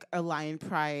like a Lion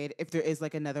Pride, if there is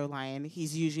like another lion,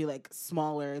 he's usually like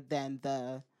smaller than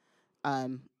the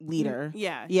leader.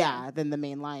 Yeah. Than the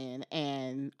main lion.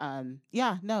 And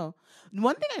no.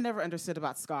 One thing I never understood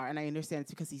about Scar, and I understand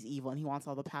it's because he's evil and he wants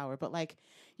all the power, but like,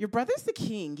 your brother's the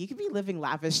king. You could be living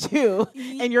lavish too,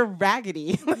 and you're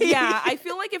raggedy. Yeah, I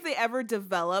feel like if they ever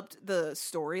developed the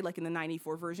story, like in the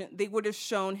 94 version, they would have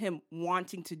shown him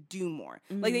wanting to do more.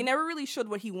 Mm-hmm. Like, they never really showed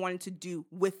what he wanted to do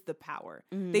with the power.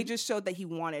 Mm-hmm. They just showed that he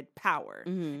wanted power.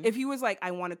 Mm-hmm. If he was like,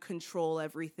 I want to control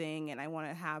everything and I want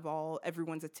to have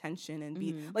everyone's attention and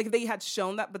be like, they had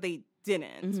shown that, but they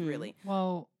didn't really.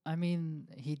 Well, I mean,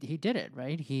 he did it,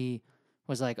 right? He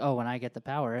was like, oh, when I get the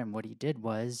power, and what he did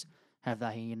was have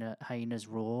the hyenas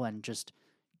rule and just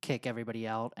kick everybody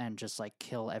out and just like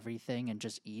kill everything and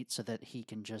just eat so that he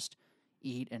can just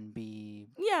eat and be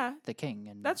the king.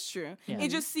 And That's true. Yeah. It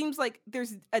just seems like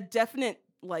there's a definite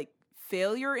like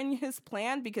failure in his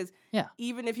plan because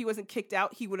even if he wasn't kicked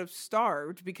out, he would have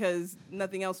starved because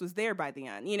nothing else was there by the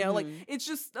end. You know, like it's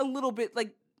just a little bit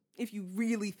like, if you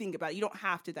really think about it, you don't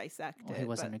have to dissect it. He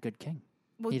wasn't a good king.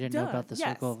 Well, he didn't know about the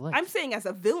circle of life. I'm saying as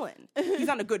a villain, he's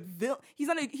not a good villain. He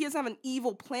doesn't have an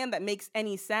evil plan that makes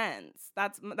any sense.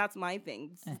 That's my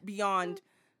thing. Beyond,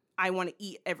 I want to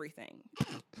eat everything.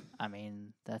 I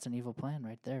mean, that's an evil plan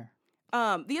right there. The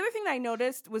other thing that I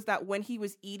noticed was that when he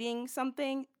was eating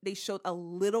something, they showed a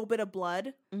little bit of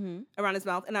blood around his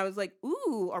mouth. And I was like,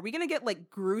 ooh, are we going to get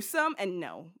like gruesome? And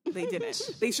no, they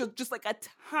didn't. They showed just like a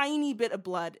tiny bit of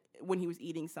blood when he was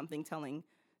eating something, telling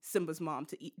Simba's mom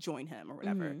to join him or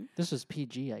whatever. Mhm. This was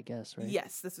PG, I guess, right?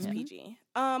 Yes, this is Yeah. PG.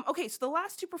 Okay, so the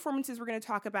last two performances we're going to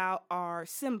talk about are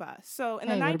Simba. So in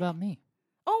Hey, the what about me?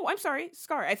 Oh, I'm sorry,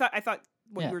 Scar. I thought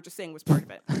what Yeah. you were just saying was part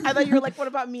of it. I thought you were like, what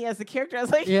about me as a character? I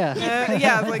was like, Yeah.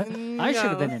 Yeah, I was like, no. I should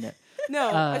have been in it.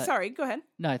 No, sorry. Go ahead.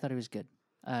 No, I thought it was good.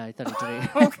 I thought he did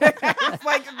it. Okay, it's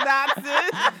like that's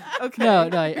it. Okay. No,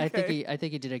 I Okay.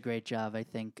 think he did a great job. I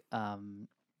think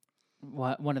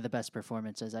one of the best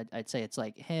performances. I'd say it's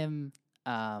like him,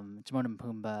 Timon and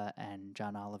Pumbaa, and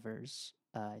John Oliver's.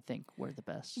 I think were the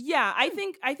best. Yeah, I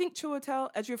think Chiwetel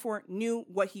Ejiofor knew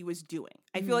what he was doing.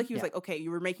 I feel like he was Yeah. like, okay,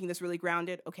 you were making this really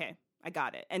grounded. Okay, I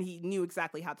got it, and he knew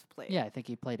exactly how to play it. Yeah, I think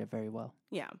he played it very well.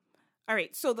 Yeah. All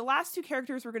right. So the last two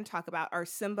characters we're going to talk about are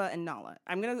Simba and Nala.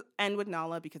 I'm going to end with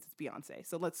Nala because it's Beyonce.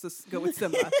 So let's just go with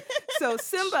Simba. So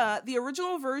Simba, the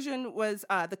original version was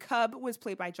the cub was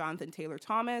played by Jonathan Taylor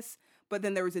Thomas, but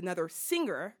then there was another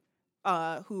singer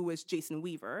who was Jason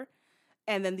Weaver.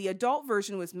 And then the adult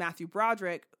version was Matthew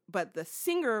Broderick, but the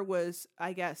singer was,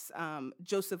 I guess,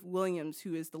 Joseph Williams,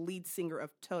 who is the lead singer of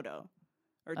Toto.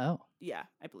 Oh, Yeah,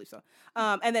 I believe so.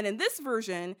 And then in this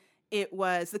version, it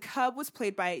was the cub was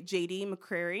played by J.D.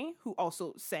 McCrary, who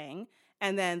also sang.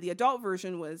 And then the adult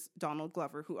version was Donald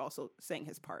Glover, who also sang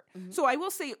his part. Mhm. So I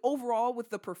will say overall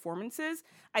with the performances,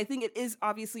 I think it is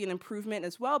obviously an improvement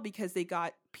as well because they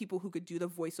got people who could do the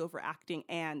voiceover acting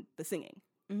and the singing.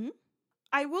 Mhm.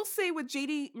 I will say with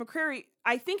J.D. McCrary,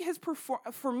 I think his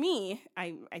for me,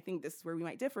 I think this is where we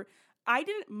might differ. I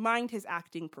didn't mind his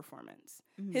acting performance.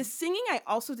 Mhm. His singing, I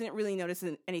also didn't really notice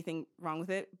anything wrong with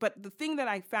it. But the thing that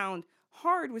I found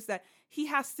hard was that he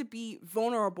has to be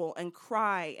vulnerable and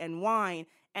cry and whine,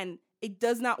 and it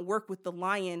does not work with the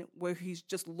lion where he's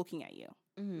just looking at you.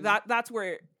 Mhm. That's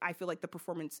where I feel like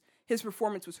his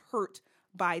performance was hurt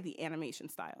by the animation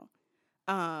style.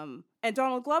 And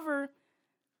Donald Glover,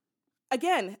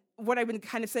 again, what I've been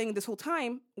kind of saying this whole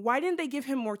time, why didn't they give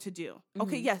him more to do?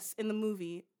 Okay, Mhm. yes, in the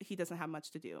movie, he doesn't have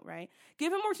much to do, right?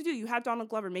 Give him more to do. You had Donald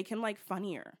Glover, make him like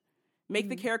funnier. Make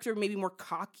the Mhm. character maybe more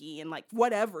cocky and like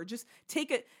whatever. Just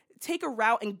take a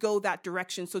route and go that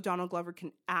direction so Donald Glover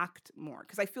can act more.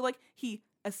 Because I feel like he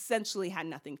essentially had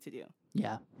nothing to do.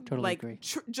 yeah, totally Like agree.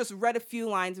 just read a few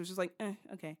lines. It was just like,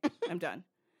 okay, I'm done.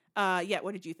 Yeah,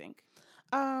 what did you think?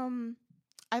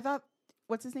 I thought,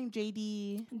 what's his name?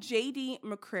 J.D. J.D.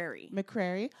 McCrary.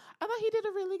 McCrary. I thought he did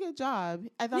a really good job.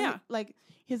 I thought Yeah. like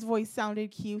his voice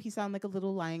sounded cute. He sounded like a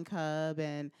little lion cub,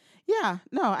 and yeah,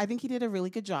 no, I think he did a really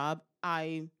good job.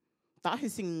 I thought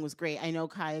his singing was great. I know,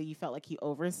 Kaya, you felt like he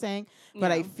oversang,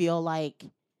 but I Yeah. feel like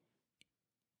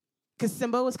because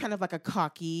Simba was kind of like a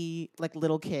cocky, like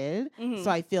little kid, Mhm. so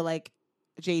I feel like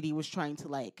JD was trying to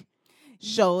like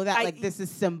show that I- like this is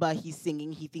Simba. He's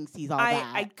singing. He thinks he's all I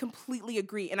that. completely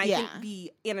agree. And I Yeah. think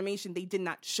the animation, they did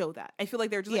not show that. I feel like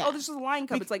they're just like, Yeah. oh, this is a lion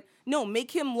cub. It's like, no, make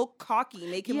him look cocky.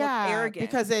 Make him look arrogant.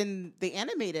 because in the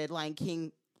animated Lion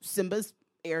King, Simba's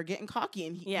arrogant and cocky,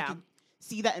 and you Yeah. can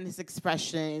see that in his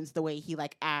expressions, the way he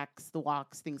like acts, the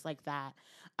walks, things like that.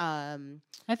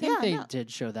 I think Yeah, they no. did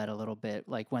show that a little bit,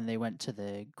 like when they went to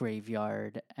the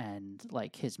graveyard and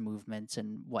like his movements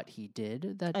and what he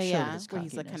did. That showed yeah, his where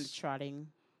cockiness. he's like kind of trotting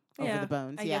Yeah, over the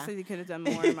bones. I yeah. guess they could have done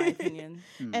more, in my opinion.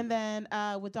 Mm. And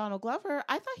then with Donald Glover,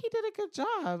 I thought he did a good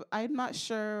job. I'm not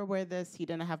sure where he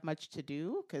didn't have much to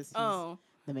do because he's Oh,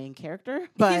 the main character.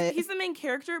 But he's the main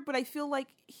character, but I feel like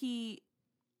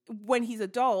when he's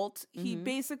adult, he Mhm.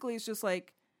 basically is just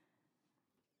like,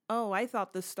 oh, I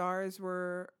thought the stars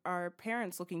were our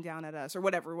parents looking down at us, or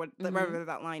whatever whatever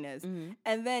that line is. Mhm.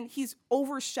 And then he's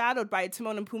overshadowed by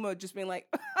Timon and Pumbaa just being like,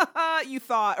 you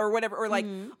thought, or whatever, or like,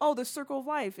 Mhm. oh, the circle of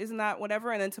life, isn't that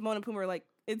whatever? And then Timon and Pumbaa are like,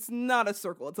 it's not a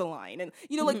circle, it's a line. And,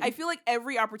 like, Mhm. I feel like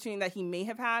every opportunity that he may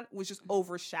have had was just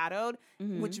overshadowed,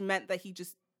 Mhm. which meant that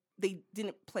they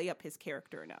didn't play up his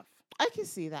character enough. I can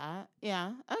see that.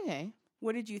 Yeah. Okay.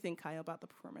 What did you think, Kyle, about the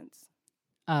performance?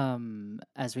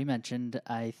 As we mentioned,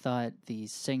 I thought the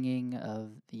singing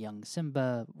of the young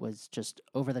Simba was just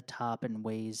over the top in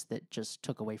ways that just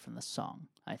took away from the song,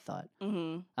 I thought.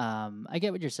 Mm-hmm. I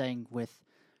get what you're saying with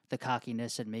the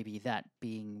cockiness and maybe that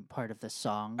being part of the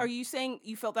song. Are you saying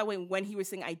you felt that way when he was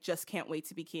saying, I just can't wait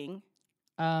to be king?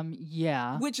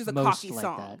 Yeah. Which is a most cocky like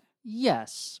song. that.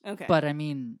 Yes. Okay. But I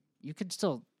mean, you could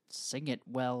still sing it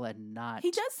well and not.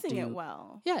 He does sing it do-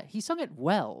 well. Yeah, he sung it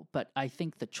well, but I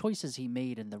think the choices he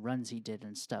made and the runs he did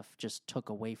and stuff just took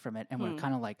away from it and were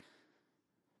kind of like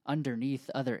underneath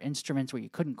other instruments where you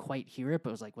couldn't quite hear it,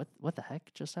 but it was like, what the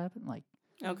heck just happened? Like,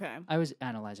 Okay. I was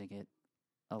analyzing it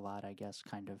a lot, I guess,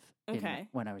 kind of Okay.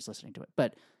 when I was listening to it.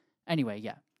 But anyway,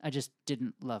 yeah, I just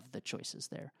didn't love the choices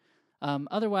there.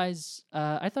 Otherwise,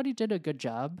 I thought he did a good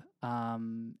job.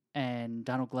 And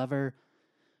Donald Glover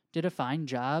did a fine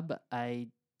job. I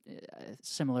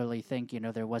similarly think,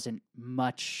 there wasn't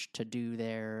much to do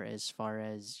there as far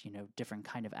as, different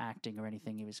kind of acting or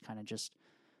anything. He was kind of just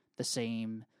the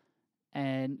same.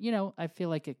 And, I feel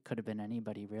like it could have been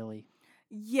anybody, really.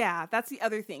 Yeah, that's the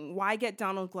other thing. Why get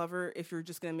Donald Glover if you're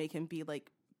just going to make him be,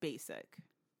 like, basic?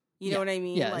 You know what I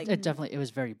mean? Yeah, like, it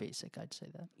was very basic, I'd say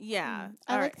that. Yeah.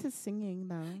 I liked his singing,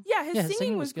 though. Yeah, his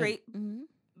singing was good. great. Mm-hmm.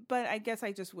 But I guess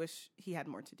I just wish he had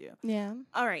more to do. Yeah.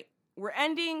 All right. We're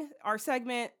ending our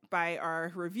segment by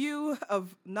our review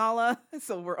of Nala,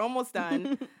 so we're almost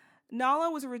done.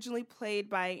 Nala was originally played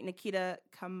by Nikita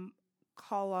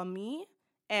Khalami,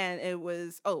 and that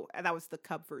was the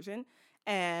Cub version.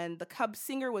 And the Cub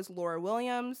singer was Laura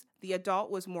Williams, the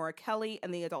adult was Maura Kelly,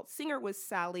 and the adult singer was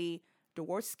Sally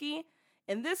Dworsky.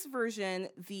 In this version,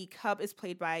 the Cub is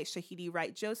played by Shahidi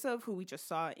Wright Joseph, who we just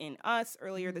saw in Us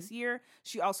earlier this year.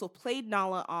 She also played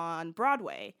Nala on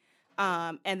Broadway.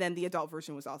 And then the adult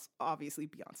version was also obviously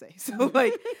Beyonce. So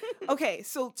okay,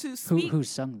 so to speak... Who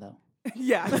sung, though?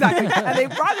 Yeah, exactly. And they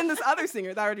brought in this other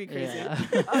singer. That would be crazy.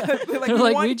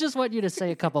 Yeah. We just want you to say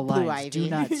a couple lines. Ivy. Do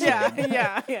not sing.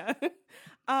 Yeah.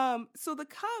 So the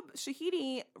Cub,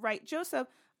 Shahidi Wright Joseph,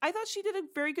 I thought she did a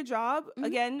very good job. Mm-hmm.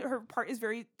 Again, her part is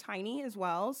very tiny as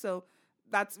well. So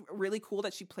that's really cool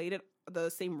that she played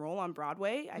the same role on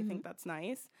Broadway. I think that's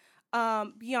nice.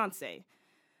 Beyonce.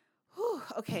 Whew,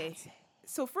 okay. Beyonce.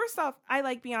 So first off, I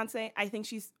like Beyonce. I think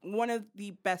she's one of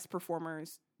the best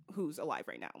performers who's alive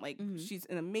right now. She's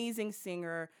an amazing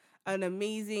singer, an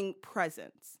amazing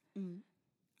presence. Mm-hmm.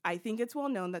 I think it's well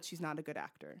known that she's not a good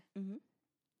actor. Mm-hmm.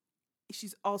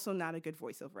 She's also not a good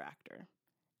voiceover actor.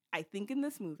 I think in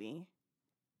this movie,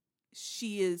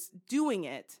 she is doing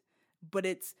it, but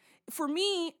for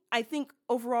me, I think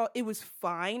overall it was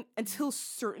fine until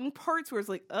certain parts where it's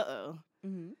like, uh-oh.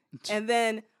 Mm-hmm. And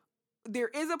then there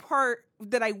is a part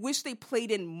that I wish they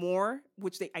played in more,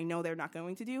 which I know they're not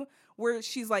going to do, where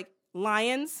she's like,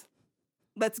 lions,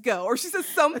 let's go. Or she says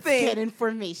something. Let's get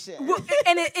information. Well,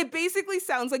 and it basically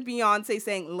sounds like Beyonce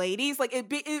saying ladies. Like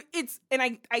it's, and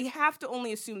I have to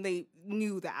only assume they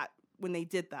knew that when they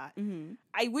did that. Mm-hmm.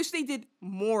 I wish they did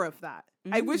more of that.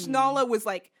 Mm-hmm. I wish Nala was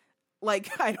like,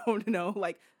 I don't know,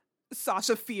 like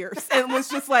Sasha Fierce and was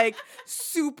just like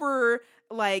super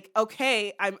like,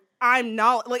 okay, I'm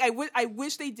not like I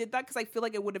wish they did that because I feel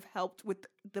like it would have helped with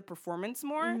the performance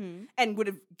more and would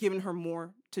have given her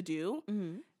more to do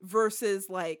versus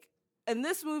like in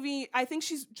this movie I think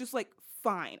she's just like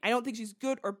fine. I don't think she's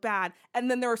good or bad. And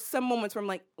then there are some moments where I'm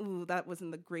like, ooh, that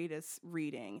wasn't the greatest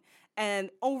reading. And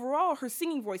overall her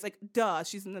singing voice, like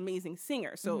she's an amazing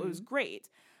singer, so it was great.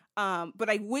 But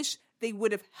I wish they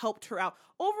would have helped her out.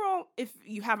 Overall, if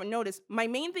you haven't noticed, my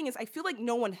main thing is I feel like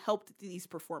no one helped these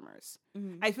performers.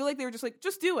 Mm-hmm. I feel like they were just like,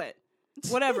 just do it.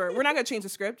 Whatever. We're not going to change the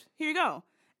script. Here you go.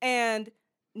 And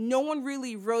no one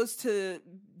really rose to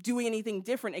doing anything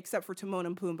different except for Timon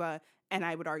and Pumbaa. And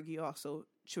I would argue also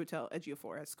Chiwetel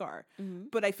Ejiofor as Scar. Mm-hmm.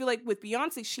 But I feel like with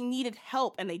Beyonce, she needed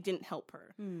help and they didn't help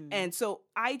her. Mm. And so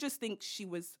I just think she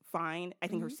was fine. I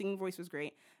think her singing voice was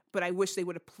great. But I wish they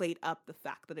would have played up the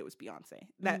fact that it was Beyonce.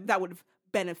 That would have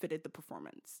benefited the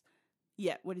performance.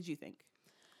 Yeah, what did you think?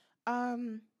 I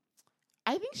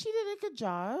think she did a good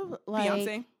job.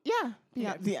 Beyonce? Yeah.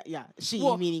 Yeah. She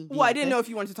meaning Beyonce. Well, I didn't know if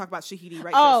you wanted to talk about Shahidi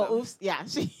Wright Joseph. Oh, oops. Yeah.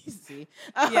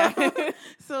 Yeah.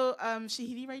 So,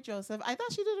 Shahidi Wright Joseph, I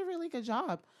thought she did a really good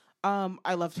job.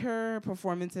 I loved her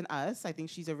performance in Us. I think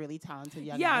she's a really talented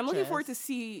young actress. I'm looking forward to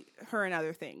see her in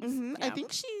other things. Mm-hmm. Yeah. I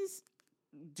think she's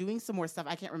doing some more stuff.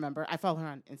 I can't remember. I follow her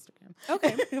on Instagram.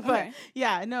 Okay. But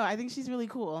yeah, no, I think she's really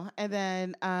cool. And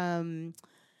then,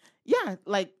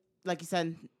 like you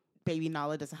said, baby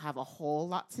Nala doesn't have a whole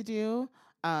lot to do.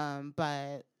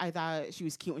 But I thought she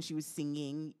was cute when she was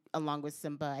singing along with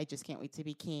Simba. I just can't wait to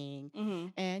be king. Mm-hmm.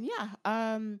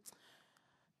 And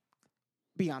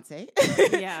Beyonce.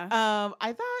 Yeah.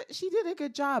 I thought she did a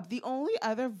good job. The only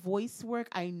other voice work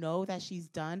I know that she's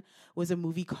done was a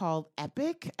movie called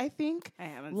Epic, I think. I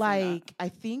haven't seen that. I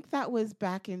think that was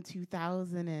back in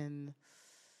 2010.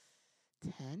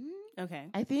 Okay.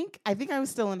 I think I was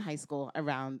still in high school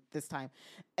around this time,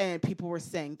 and people were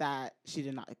saying that she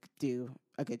did not do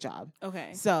a good job.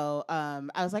 Okay. So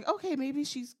I was like, okay, maybe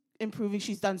she's improving.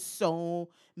 She's done so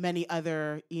many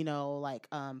other,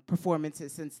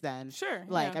 performances since then. Sure.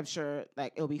 I'm sure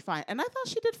it'll be fine. And I thought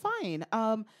she did fine.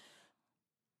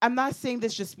 I'm not saying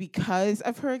this just because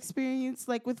of her experience,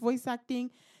 with voice acting.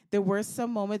 There were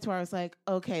some moments where I was like,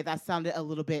 okay, that sounded a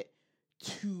little bit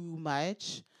too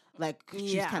much.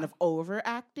 She's kind of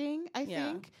overacting, I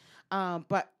think.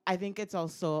 But I think it's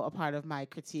also a part of my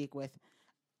critique with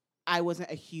I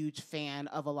wasn't a huge fan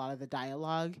of a lot of the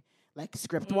dialogue, like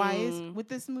script-wise with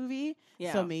this movie.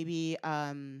 Yeah. So maybe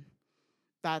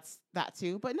that's that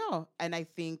too. But no, and I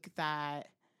think that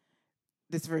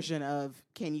this version of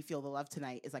Can You Feel the Love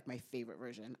Tonight is like my favorite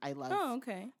version. I love Oh,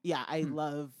 okay. Yeah, I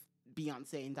love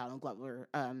Beyonce and Donald Glover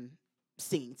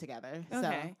singing together. Okay.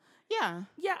 So yeah.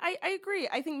 Yeah, I agree.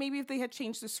 I think maybe if they had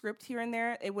changed the script here and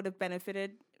there, it would have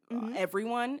benefited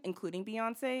everyone, including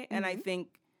Beyonce. And I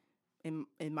think in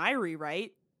my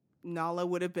rewrite, Nala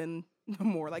would have been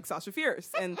more like Sasha Fierce.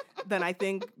 And then I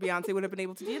think Beyonce would have been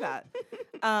able to do that.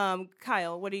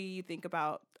 Kyle, what do you think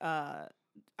about, I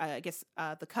guess,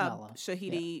 the Cub, Nala.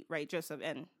 Shahidi, right, Joseph,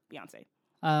 and Beyonce?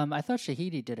 I thought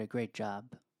Shahidi did a great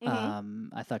job.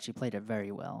 I thought she played it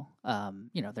very well.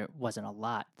 There wasn't a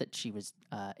lot that she was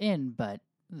in, but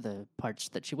the parts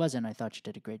that she was in, I thought she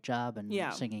did a great job and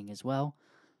singing as well.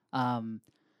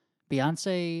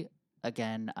 Beyonce,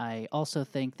 again, I also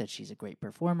think that she's a great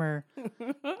performer.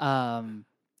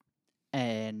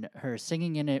 And her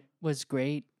singing in it was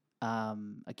great.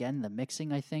 Again, the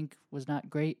mixing, I think, was not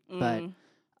great, but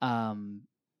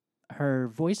her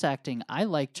voice acting, I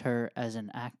liked her as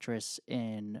an actress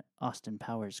in Austin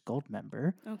Powers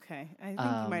Goldmember. Okay. I think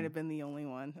you might have been the only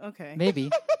one. Okay.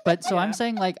 Maybe. But so I'm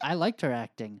saying, like, I liked her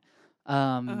acting.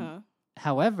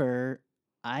 However,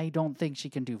 I don't think she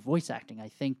can do voice acting. I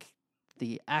think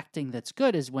the acting that's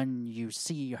good is when you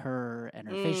see her and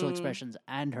her facial expressions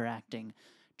and her acting.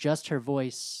 Just her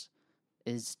voice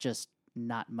is just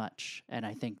not much. And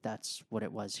I think that's what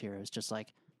it was here. It was just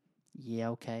like, yeah,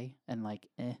 okay. And like,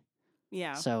 eh.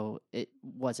 Yeah. So it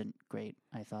wasn't great,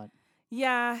 I thought.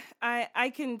 Yeah, I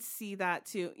can see that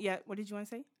too. Yeah, what did you want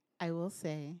to say? I will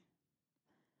say.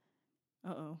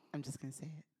 Uh-oh. I'm just going to say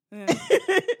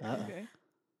it. Yeah. Okay.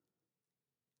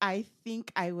 I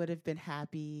think I would have been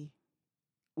happy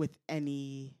with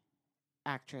any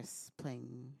actress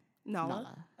playing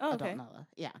Nala. Oh, okay. Adult Nala.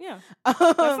 Yeah. Yeah. That's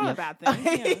not a bad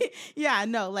thing. Yeah. Yeah,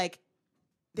 no, like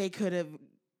they could have,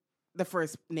 the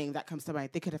first name that comes to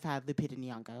mind, they could have had Lupita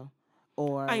Nyong'o.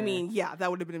 Or I mean, yeah,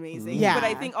 that would have been amazing. Yeah. But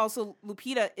I think also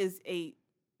Lupita is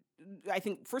I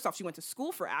think first off, she went to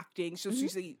school for acting. So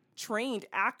she's a trained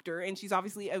actor, and she's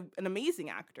obviously an amazing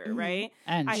actor, right?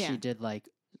 And she did like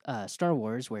Star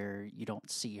Wars, where you don't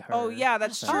see her. Oh yeah,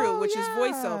 that's so. true. Oh, which yeah. is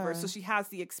voiceover, so she has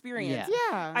the experience.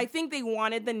 Yeah. I think they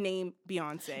wanted the name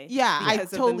Beyonce. Yeah, I because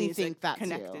of the totally music think that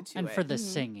connected too. to And it. for the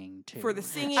singing, too. For the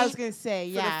singing. I was going to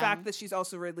say, For the fact that she's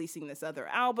also releasing this other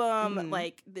album,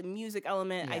 like the music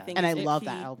element, I think. And I is love key.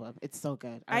 that album. It's so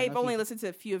good. I've only listened to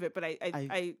a few of it, but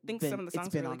I think some of the songs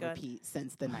it's been are really on good. repeat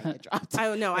since the night it dropped. I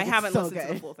don't know. I Like, it's haven't so listened to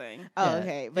the good. full thing. Oh,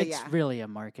 okay. But it's yeah. really a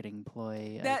marketing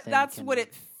ploy. I think, That's what and-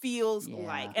 it feels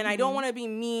like. And I don't want to be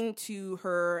mean to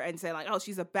her and say like, oh,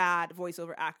 she's a bad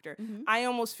voiceover actor. I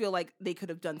almost feel like they could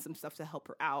have done some stuff to help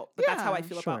her out. But that's how I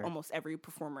feel about sure. almost every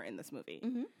performer in this movie.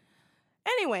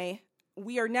 Anyway,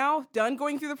 we are now done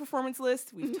going through the performance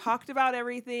list. We've talked about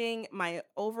everything. My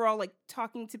overall, like,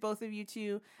 talking to both of you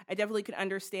two, I definitely could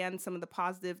understand some of the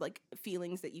positive, like,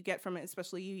 feelings that you get from it,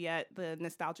 especially you get the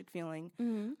nostalgic feeling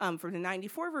from the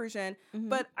 94 version.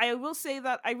 But I will say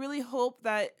that I really hope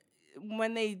that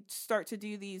when they start to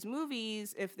do these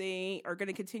movies, if they are going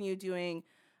to continue doing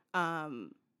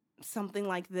something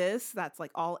like this that's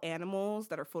like all animals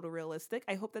that are photorealistic,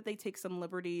 I hope that they take some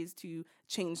liberties to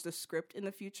change the script in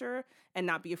the future and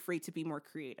not be afraid to be more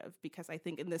creative, because I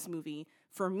think in this movie,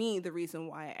 for me, the reason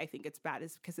why I think it's bad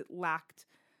is because it lacked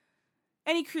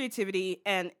any creativity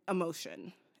and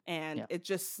emotion, and it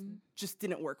just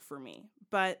didn't work for me.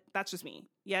 But that's just me.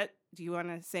 Yet, do you want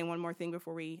to say one more thing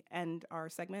before we end our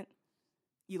segment?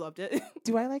 You loved it.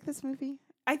 Do I like this movie?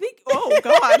 I think, oh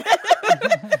God.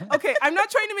 Okay, I'm not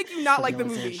trying to make you not like the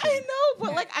movie. Civilization. I know,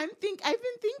 but like I've been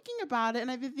thinking about it,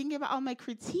 and I've been thinking about all my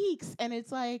critiques, and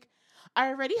it's like I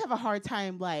already have a hard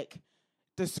time like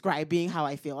describing how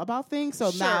I feel about things.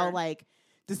 So now like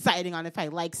deciding on if I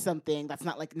like something that's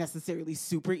not like necessarily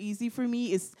super easy for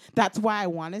me that's why I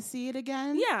want to see it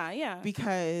again. Yeah.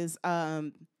 Because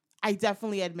I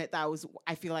definitely admit that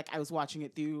I feel like I was watching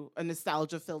it through a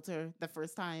nostalgia filter the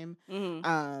first time.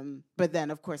 But then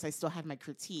of course I still had my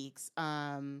critiques. But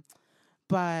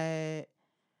I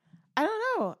don't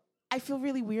know. I feel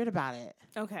really weird about it.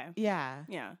 Okay. Yeah.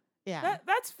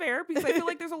 That's fair, because I feel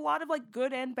like there's a lot of like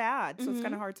good and bad, so it's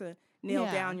kind of hard to nail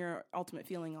down your ultimate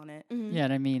feeling on it. Yeah,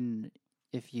 and I mean,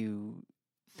 if you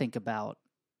think about,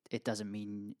 it doesn't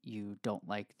mean you don't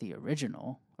like the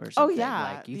original or something.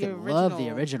 Like you can love the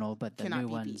original, but the new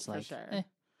one's like, sure.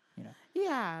 you know.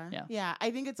 Yeah.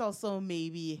 I think it's also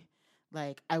maybe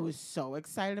Like, I was so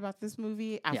excited about this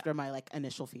movie after my like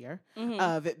initial fear Mhm.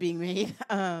 of it being made.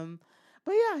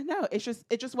 But yeah, no, it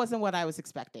just wasn't what I was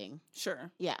expecting.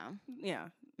 Sure. Yeah. Yeah.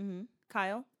 Mm-hmm.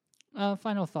 Kyle?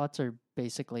 Final thoughts are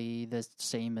basically the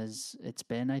same as it's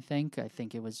been, I think. I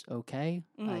think it was okay.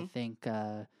 I Mhm. think,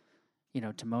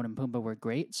 Timon and Pumbaa were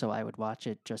great, so I would watch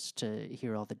it just to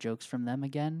hear all the jokes from them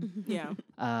again. Yeah.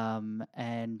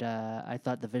 And I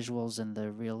thought the visuals and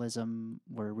the realism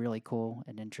were really cool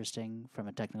and interesting from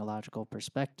a technological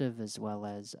perspective, as well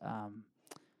as,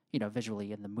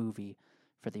 visually in the movie.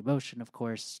 For the emotion, of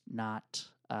course,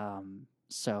 not.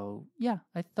 So, yeah,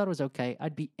 I thought it was okay.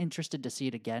 I'd be interested to see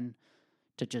it again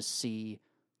to just see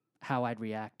how I'd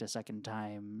react a second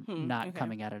time, not okay.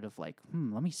 coming at it of like,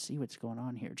 let me see what's going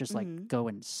on here. Just like go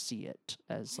and see it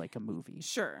as like a movie.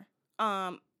 Sure.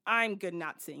 I'm good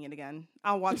not seeing it again.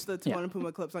 I'll watch the Timon and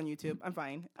Pumbaa clips on YouTube. I'm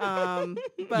fine.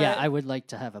 But Yeah, I would like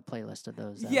to have a playlist of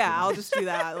those. That'd yeah, be I'll nice. just do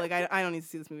that. Like, I don't need to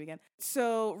see this movie again.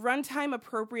 So, runtime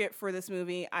appropriate for this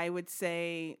movie, I would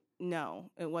say no,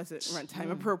 it wasn't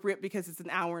runtime appropriate because it's an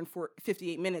hour and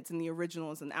 58 minutes, and the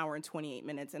original is an hour and 28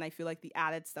 minutes. And I feel like the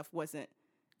added stuff wasn't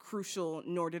crucial,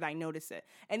 nor did I notice it.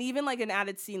 And even like an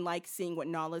added scene, like seeing what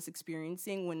Nala's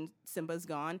experiencing when Simba's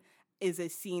gone, is a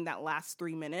scene that lasts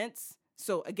 3 minutes.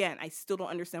 So again, I still don't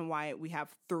understand why we have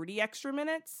 30 extra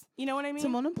minutes. You know what I mean?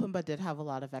 Timon and Pumbaa did have a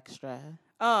lot of extra.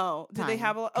 Oh, did they time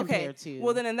have a okay? compared to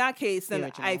Well, then in that case, the then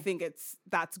original. I think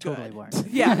that's good. Totally weren't.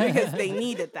 Yeah, because they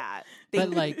needed that. But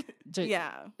like,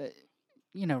 yeah,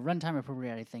 runtime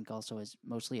appropriate, I think also is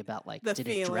mostly about like, The did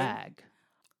feeling. it drag?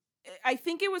 I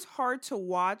think it was hard to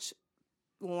watch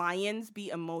lions be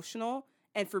emotional,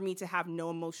 and for me to have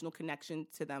no emotional connection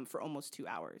to them for almost 2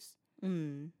 hours.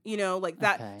 Mm. You know, like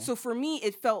that. Okay. So for me,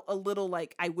 it felt a little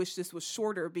like I wish this was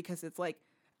shorter because it's like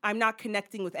I'm not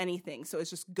connecting with anything. So it's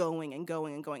just going and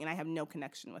going and going, and I have no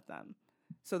connection with them.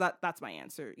 So that's my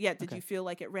answer. Yeah. Did Okay. you feel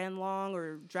like it ran long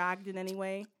or dragged in any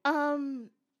way?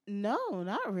 No,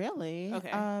 not really.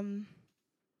 Okay.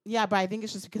 Yeah, but I think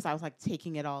it's just because I was like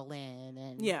taking it all in,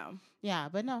 and Yeah.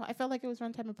 but no, I felt like it was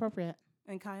runtime appropriate.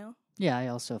 And Kyle? Yeah, I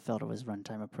also felt it was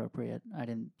runtime appropriate. I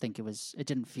didn't think it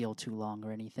didn't feel too long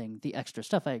or anything. The extra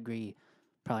stuff, I agree,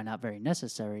 probably not very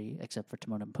necessary, except for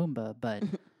Timon and Pumbaa, but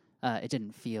it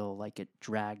didn't feel like it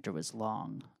dragged or was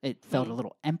long. It felt a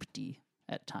little empty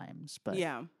at times, but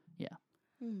Yeah.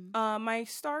 Mm. My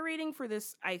star rating for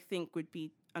this, I think, would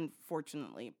be,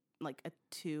 unfortunately, like a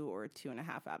 2 or a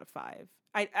 2.5 out of 5.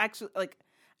 I actually, like,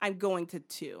 I'm going to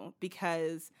 2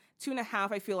 because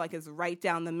 2.5 I feel like is right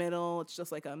down the middle. It's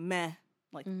just like a meh,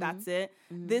 like that's it.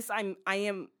 Mhm. This I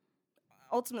am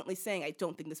ultimately saying I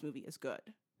don't think this movie is good,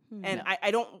 and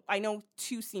No. I know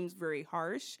 2 seems very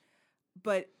harsh,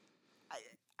 but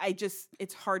I just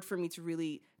it's hard for me to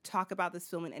really talk about this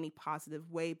film in any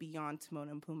positive way beyond Timon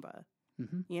and Pumbaa.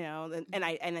 Mhm. You know, and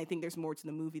I think there's more to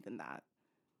the movie than that.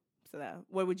 So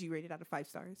what would you rate it out of 5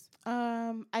 stars?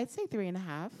 I'd say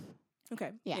 3.5.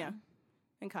 Okay. Yeah.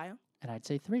 And Kyle? and I'd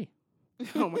say 3.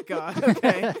 Oh my God.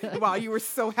 Okay. Wow, you were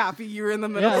so happy you were in the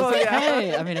middle. Yeah, I was like, Yeah.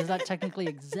 hey, I mean, it's not technically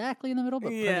exactly in the middle, but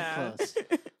pretty close.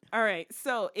 All right.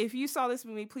 So if you saw this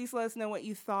movie, please let us know what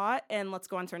you thought, and let's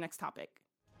go on to our next topic.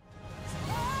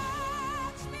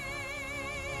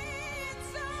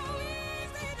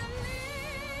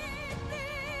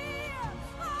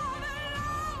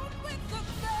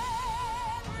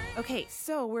 Okay,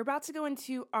 so we're about to go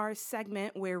into our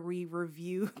segment where we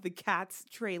review the Cats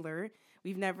trailer.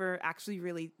 We've never actually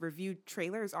really reviewed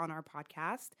trailers on our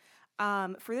podcast.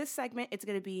 For this segment, it's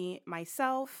going to be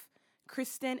myself,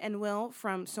 Kristen, and Will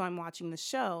from So I'm Watching the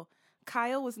Show.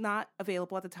 Kyle was not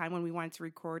available at the time when we wanted to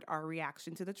record our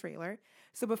reaction to the trailer.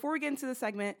 So before we get into the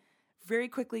segment, very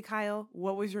quickly, Kyle,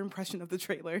 what was your impression of the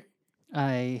trailer?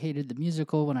 I hated the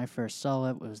musical when I first saw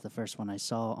it. It was the first one I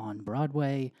saw on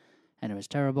Broadway, and it was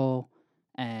terrible.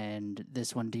 And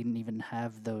this one didn't even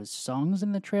have those songs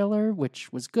in the trailer,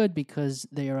 which was good because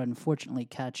they are unfortunately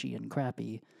catchy and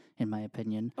crappy, in my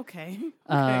opinion. Okay.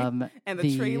 Um, And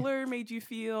the trailer made you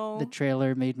feel... The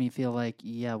trailer made me feel like,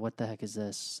 yeah, what the heck is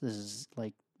this? This is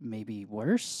like maybe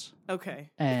worse. Okay.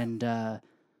 And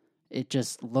it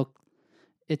just looked,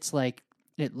 it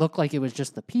looked like it was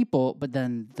just the people, but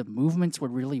then the movements were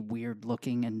really weird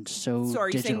looking and so So are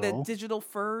you digital. saying the digital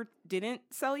fur didn't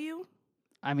sell you?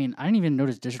 I mean, I didn't even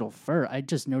notice digital fur. I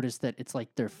just noticed that it's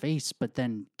like their face, but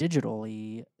then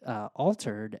digitally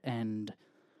altered, and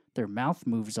their mouth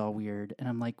moves all weird. And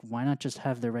I'm like, why not just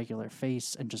have their regular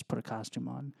face and just put a costume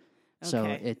on? So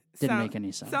Okay. it didn't make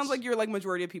any sense. Sounds like you're like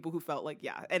majority of people who felt like,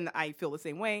 yeah, and I feel the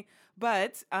same way.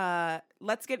 But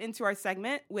let's get into our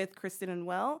segment with Kristen and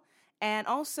Will. And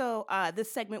also,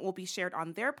 this segment will be shared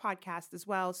on their podcast as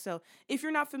well. So if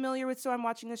you're not familiar with So I'm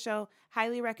Watching the Show,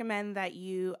 highly recommend that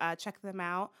you check them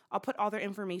out. I'll put all their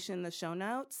information in the show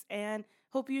notes, and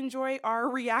hope you enjoy our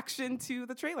reaction to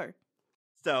the trailer.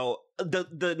 So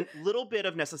the little bit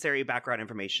of necessary background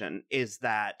information is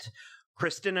that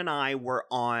Kristen and I were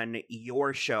on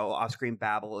your show, Off-Screen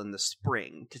Babble, in the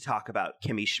spring to talk about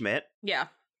Kimmy Schmidt. Yeah.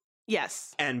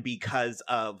 Yes. And because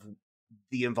of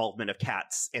the involvement of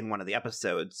Cats in one of the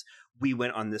episodes, we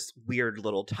went on this weird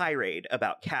little tirade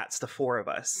about Cats, the four of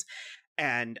us.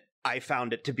 And I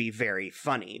found it to be very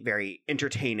funny, very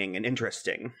entertaining and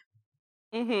interesting.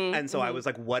 Mm-hmm, And so I was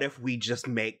like, what if we just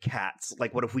make Cats?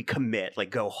 Like, what if we commit, like,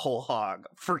 go whole hog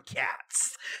for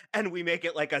Cats? And we make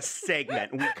it like a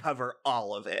segment and we cover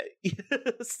all of it.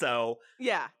 So.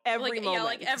 Yeah, every moment. Yeah,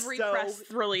 like every press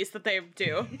release that they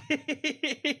do.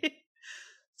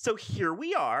 So here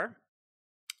we are.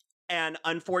 And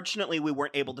unfortunately, we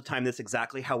weren't able to time this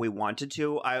exactly how we wanted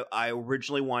to. I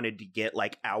originally wanted to get,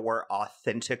 like, our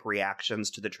authentic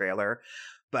reactions to the trailer.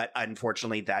 But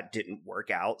unfortunately, that didn't work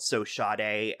out. So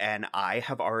Sade and I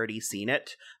have already seen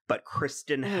it, but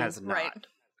Kristen has not. Right.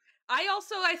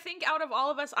 I think out of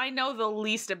all of us, I know the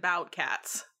least about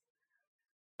Cats.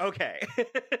 Okay.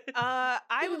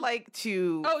 I would like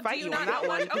to fight you on that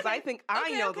one because I think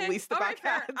I know the least about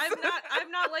Cats.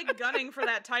 I'm not like gunning for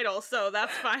that title, so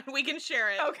that's fine. We can share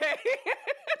it. Okay.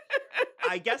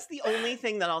 I guess the only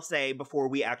thing that I'll say before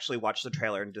we actually watch the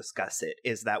trailer and discuss it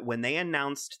is that when they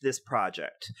announced this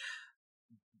project,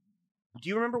 do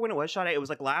you remember when it was, Sade? It was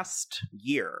like last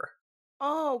year.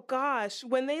 Oh gosh,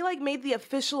 when they like made the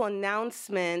official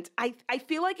announcement, I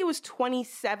feel like it was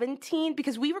 2017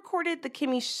 because we recorded the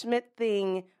Kimmy Schmidt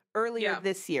thing earlier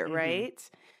this year, right?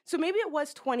 So maybe it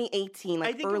was 2018,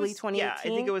 like early 2018. Yeah,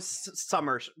 I think it was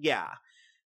summer. Yeah.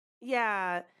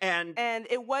 Yeah, and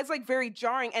it was like very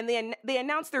jarring, and they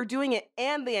announced they're doing it,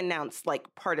 and they announced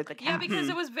like part of the cast. Yeah, because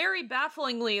it was very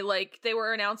bafflingly like they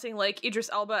were announcing like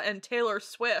Idris Elba and Taylor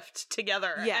Swift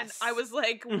together. Yes, and I was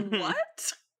like,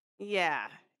 what? Yeah,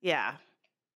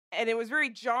 and it was very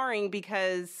jarring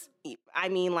because I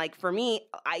mean, like for me,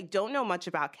 I don't know much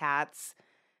about Cats.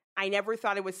 I never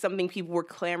thought it was something people were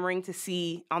clamoring to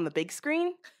see on the big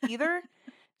screen either.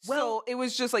 Well, so it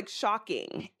was just like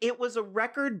shocking. It was a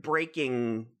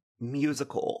record-breaking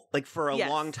musical. Like for a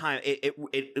long time,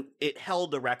 it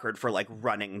held a record for like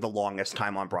running the longest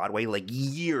time on Broadway. Like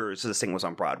years, this thing was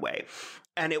on Broadway,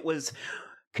 and it was.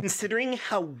 Considering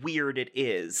how weird it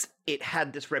is, it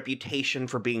had this reputation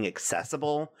for being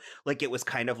accessible. Like it was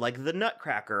kind of like the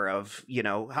Nutcracker of, you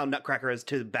know, how Nutcracker is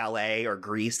to ballet or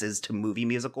Grease is to movie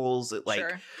musicals.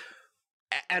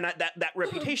 And that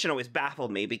reputation always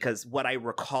baffled me because what I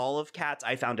recall of Cats,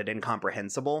 I found it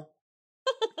incomprehensible.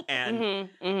 And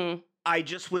I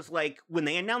just was like, when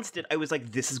they announced it, I was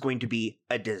like, this is going to be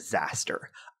a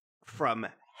disaster. From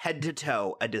head to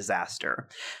toe, a disaster.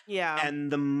 Yeah.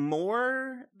 And the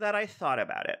more that I thought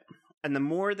about it, and the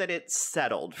more that it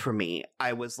settled for me,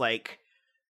 I was like,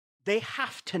 they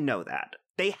have to know that.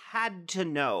 They had to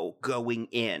know going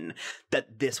in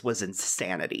that this was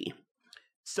insanity.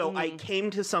 So I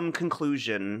came to some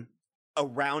conclusion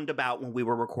around about when we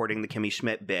were recording the Kimmy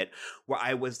Schmidt bit, where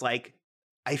I was like,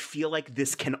 I feel like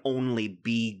this can only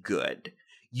be good.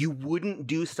 You wouldn't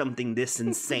do something this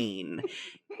insane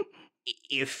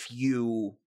if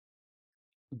you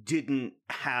didn't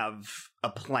have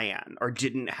a plan or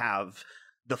didn't have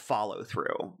the follow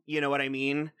through. You know what I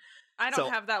mean? I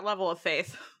don't have that level of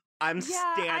faith. I'm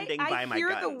standing by my guns. I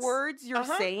hear the words you're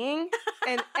saying,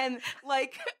 and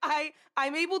like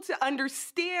I'm able to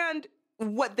understand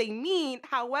what they mean.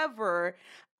 However,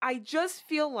 I just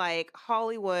feel like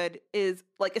Hollywood is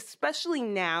like, especially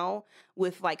now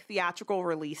with like theatrical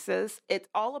releases, it's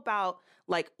all about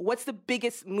like what's the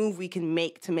biggest move we can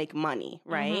make to make money,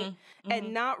 right?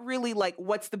 And not really like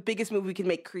what's the biggest move we can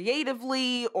make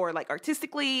creatively or like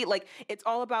artistically. Like it's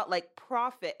all about like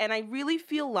profit. And I really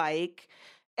feel like,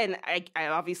 and I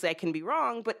obviously I can be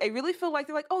wrong, but I really feel like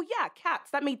they're like, oh yeah, Cats,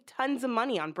 that made tons of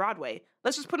money on Broadway.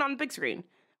 Let's just put it on the big screen.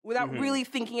 Without really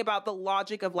thinking about the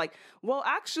logic of like, well,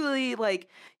 actually, like,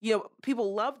 you know,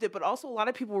 people loved it, but also a lot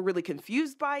of people were really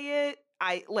confused by it.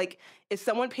 I like, if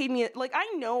someone paid me, like,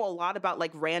 I know a lot about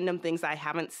like random things I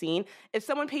haven't seen. If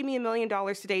someone paid me $1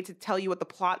 million today to tell you what the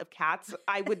plot of Cats,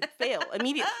 I would fail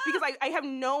immediately because I have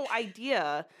no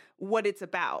idea what it's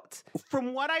about.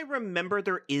 From what I remember,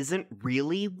 there isn't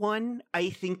really one. I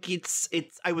think it's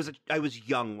I was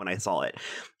young when I saw it,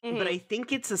 but I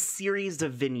think it's a series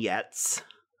of vignettes.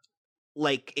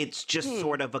 Like, it's just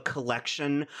sort of a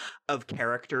collection of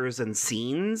characters and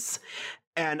scenes.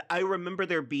 And I remember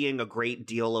there being a great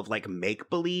deal of like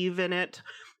make-believe in it.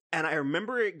 And I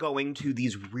remember it going to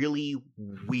these really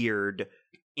weird,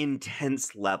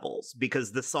 intense levels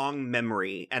because the song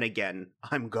Memory, and again,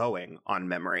 I'm going on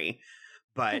Memory,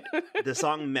 but the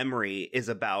song Memory is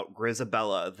about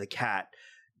Grisabella, the cat,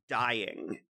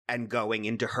 dying and going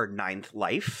into her 9th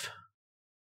life.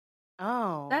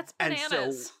 Oh. That's And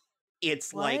bananas. so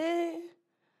it's what? like,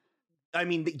 I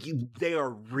mean, they are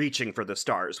reaching for the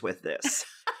stars with this.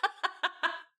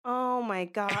 Oh my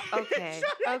god. Okay.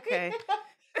 Okay.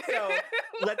 So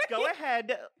let's go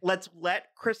ahead. Let's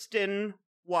let Kristen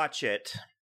watch it.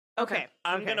 Okay.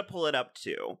 I'm okay. going to pull it up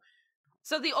too.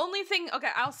 So the only thing, okay,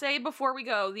 I'll say before we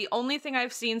go, the only thing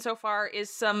I've seen so far is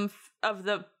some of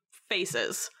the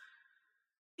faces.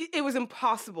 It was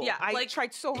impossible. Yeah, I like-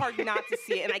 tried so hard not to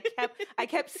see it, and I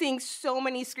kept seeing so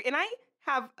many screens. And I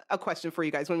have a question for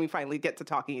you guys when we finally get to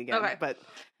talking again. Okay. But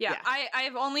Yeah, Yeah.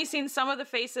 I've only seen some of the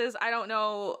faces. I don't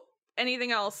know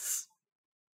anything else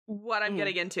what I'm Mhm.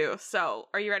 getting into. So,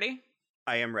 are you ready?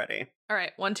 I am ready. All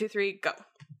right, 1, 2, 3, go.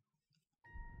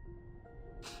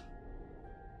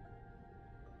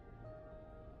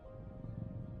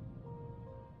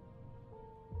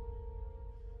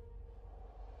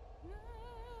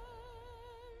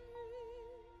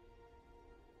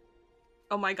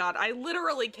 Oh my god, I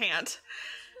literally can't.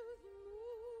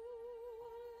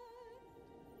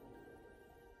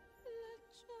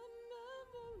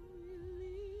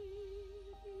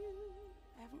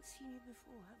 I haven't seen you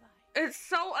before, have I? It's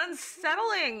so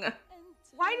unsettling.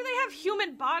 Why do they have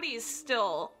human bodies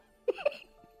still?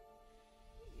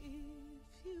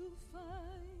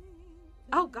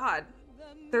 Oh god,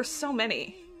 there's so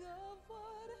many.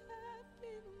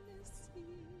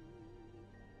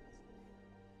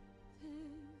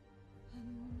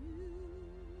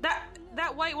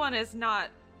 That white one is not.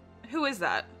 Who is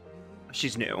that?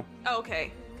 She's new. Oh,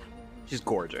 okay. She's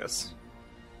gorgeous.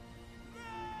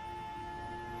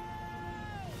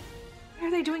 Why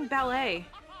are they doing ballet?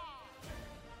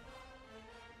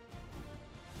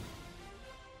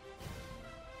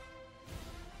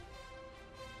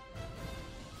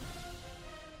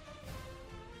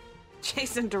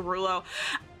 Jason Derulo.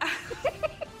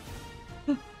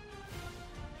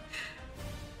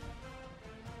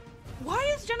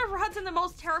 Why is Jennifer Hudson the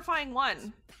most terrifying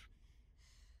one?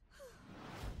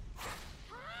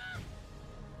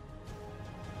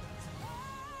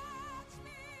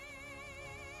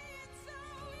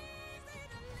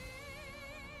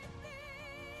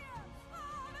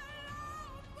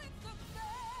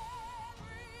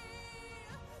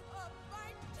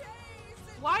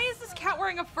 Why is this cat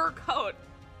wearing a fur coat?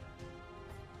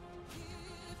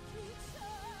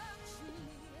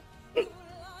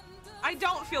 I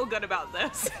don't feel good about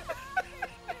this.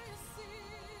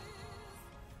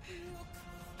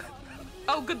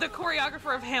 Oh, good. The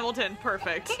choreographer of Hamilton.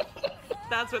 Perfect.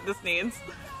 That's what this needs.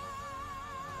 Are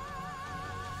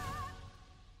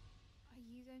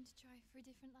you going to try for a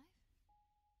different life?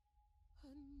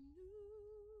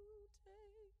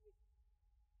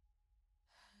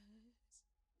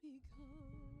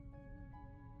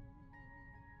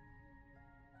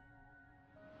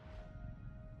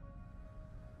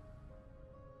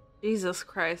 Jesus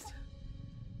Christ.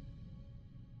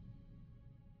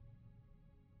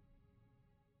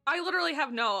 I literally have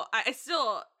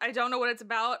I don't know what it's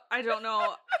about. I don't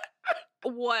know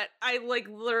what I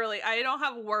don't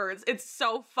have words. It's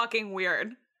so fucking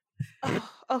weird. Oh,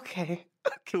 okay.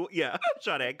 Cool. Yeah.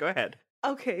 Sade, go ahead.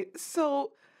 Okay.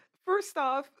 So first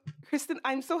off, Kristen,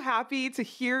 I'm so happy to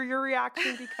hear your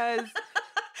reaction because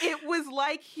it was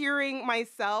like hearing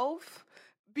myself.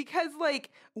 Because, like,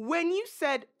 when you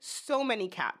said so many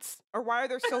cats, or why are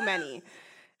there so many?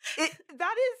 That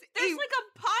is There's like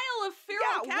a pile of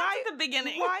feral cats at the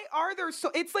beginning. Why are there so?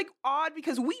 It's like odd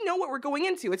because we know what we're going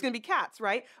into. It's going to be cats,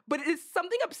 right? But it is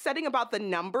something upsetting about the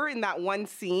number in that one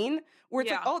scene where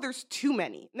it's like, oh, there's too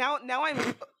many. Now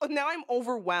I'm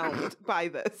overwhelmed by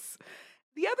this.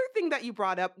 The other thing that you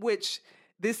brought up, which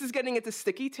this is getting into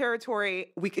sticky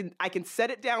territory, I can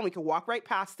set it down. We can walk right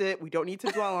past it. We don't need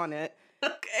to dwell on it.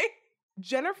 Okay.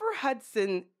 Jennifer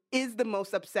Hudson is the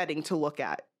most upsetting to look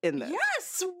at in this.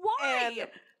 Yes, why?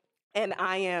 And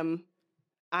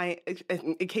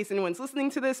in case anyone's listening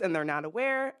to this and they're not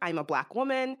aware, I'm a Black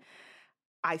woman.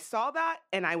 I saw that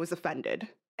and I was offended.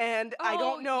 And I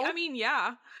don't know. I mean,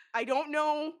 yeah. I don't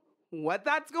know what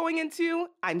that's going into.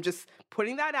 I'm just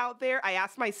putting that out there. I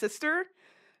asked my sister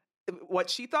what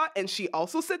she thought, and she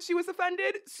also said she was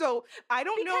offended. So I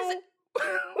don't know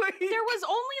Like, There was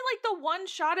only like the one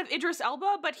shot of Idris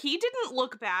Elba, but he didn't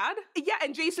look bad. yeah,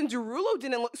 and Jason Derulo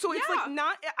didn't look. So it's Yeah. like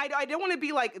not. I don't want to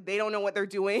be like they don't know what they're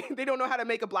doing. They don't know how to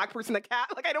make a black person a cat.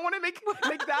 Like I don't want to make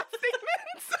that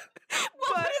statement.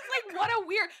 Well, but it's like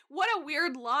what a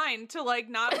weird line to like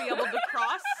not be able to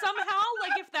cross somehow.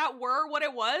 Like if that were what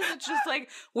it was, it's just like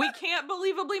we can't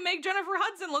believably make Jennifer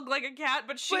Hudson look like a cat,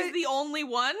 but she's But- the only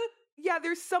one. Yeah,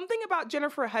 there's something about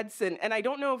Jennifer Hudson, and I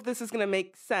don't know if this is going to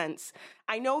make sense.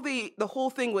 I know the whole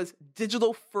thing was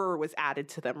digital fur was added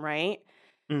to them, right?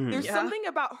 Mhm. There's Yeah. something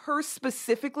about her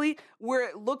specifically where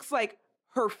it looks like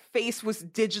her face was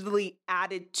digitally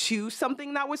added to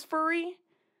something that was furry,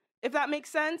 if that makes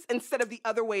sense, instead of the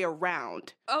other way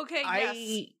around. Okay,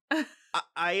 yes.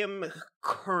 I am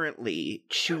currently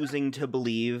choosing to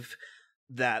believe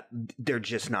that they're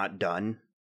just not done.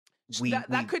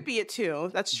 That could be it too.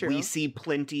 That's true. We see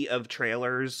plenty of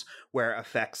trailers where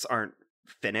effects aren't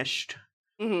finished,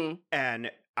 Mhm. and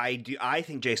I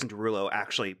think Jason Derulo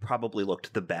actually probably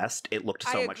looked the best. It looked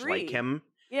so I much agree. like him,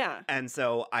 Yeah. and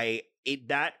so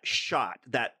that shot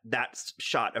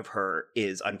of her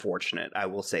is unfortunate. I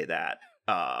will say that.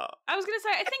 I was gonna say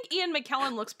I think Ian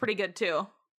McKellen looks pretty good too.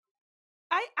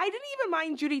 I didn't even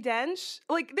mind Judi Dench.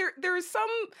 Like there's some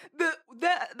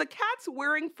the cats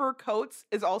wearing fur coats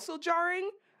is also jarring,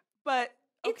 but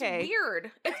okay. It's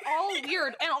weird. It's all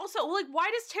weird. And also, like, why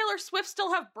does Taylor Swift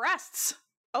still have breasts?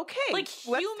 Okay. Like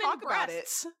let's human talk about it.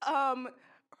 breasts.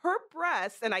 Her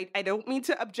breasts, and I don't mean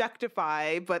to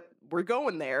objectify, but we're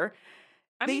going there.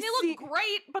 I They mean, they look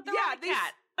great, but they're yeah, not a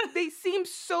cat. they seem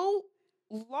so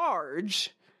large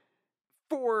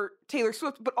for Taylor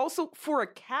Swift, but also for a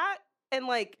cat. And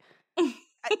like,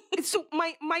 so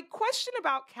my question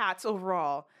about cats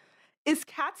overall is: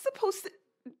 cats supposed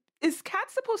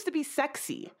to be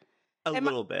sexy? A Am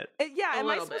little bit. Yeah, A am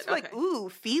I little supposed bit, to be like, ooh,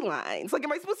 felines? Like,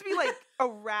 am I supposed to be like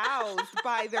aroused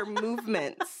by their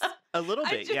movements? A little I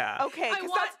bit, just- yeah. Okay, I because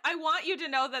want, I want you to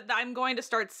know that I'm going to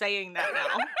start saying that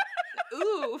now.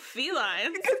 Ooh,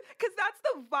 felines. because that's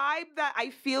the vibe that I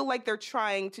feel like they're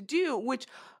trying to do, which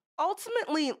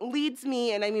ultimately leads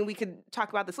me, and I mean, we could talk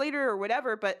about this later or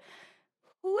whatever, but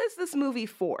who is this movie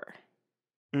for?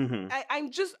 hmm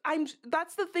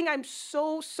That's the thing I'm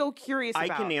so curious I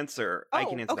about. can answer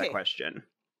Oh, that okay. question.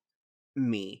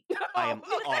 Me. I am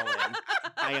Oh. all in.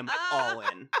 I am all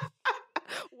in.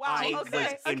 Wow, I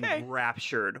okay, was okay.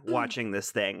 enraptured watching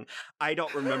this thing. I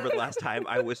don't remember the last time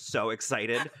I was so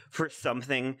excited for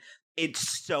something.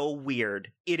 It's so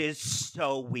weird. It is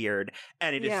so weird.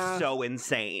 And it is Yeah. so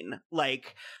insane.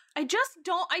 Like, I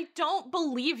don't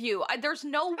believe you. There's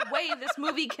no way this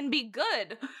movie can be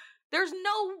good. There's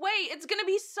no way. It's gonna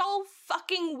be so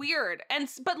fucking weird.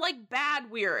 But like bad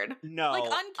weird. no. Like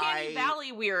Uncanny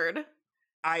Valley weird.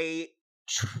 I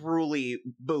truly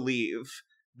believe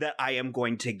that I am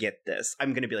going to get this.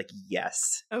 I'm going to be like,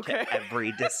 yes, Okay. to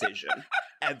every decision.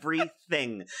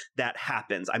 Everything that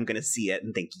happens, I'm going to see it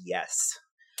and think, yes.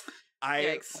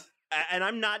 Yikes. And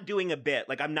I'm not doing a bit.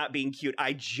 Like, I'm not being cute.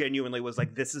 I genuinely was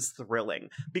like, this is thrilling.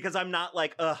 Because I'm not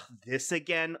like, ugh, this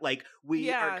again. Like, we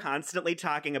Yeah. are constantly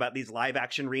talking about these live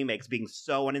action remakes being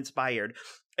so uninspired.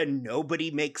 And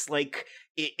nobody makes, like,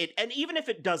 it. And even if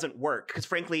it doesn't work, because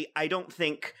frankly, I don't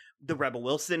think the Rebel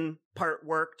Wilson part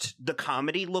worked. The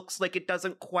comedy looks like it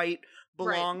doesn't quite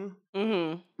belong.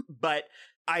 Mm-hmm. But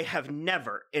I have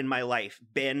never in my life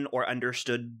been or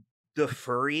understood the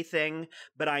furry thing,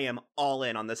 but I am all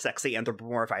in on the sexy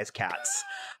anthropomorphized cats.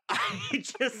 I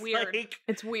just Weird. like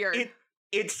It's weird.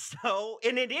 it's so,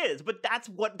 and it is, but that's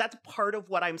part of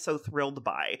what I'm so thrilled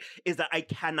by, is that I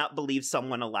cannot believe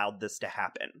someone allowed this to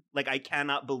happen. Like, I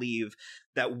cannot believe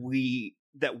that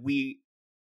we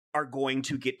are going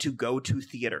to get to go to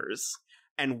theaters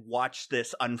and watch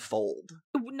this unfold.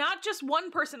 Not just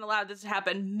one person allowed this to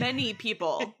happen. Many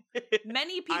people.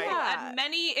 Many people at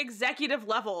many executive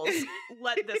levels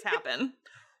let this happen.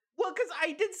 Well, because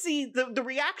I did see the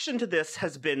reaction to this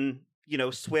has been,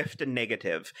 swift and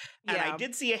negative. And Yeah. I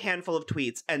did see a handful of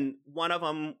tweets, and one of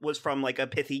them was from like a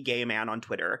pithy gay man on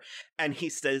Twitter. And he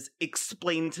says,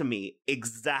 explain to me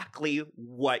exactly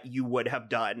what you would have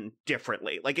done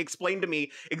differently. Like, explain to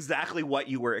me exactly what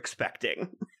you were expecting.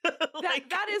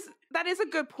 That is a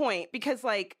good point, because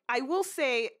like I will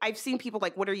say I've seen people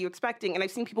like, what are you expecting? And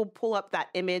I've seen people pull up that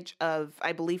image of,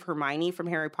 I believe, Hermione from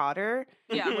Harry Potter,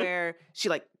 Yeah. where she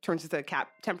like turns into a cat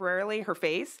temporarily, her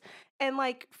face. And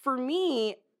like for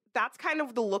me, that's kind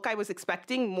of the look I was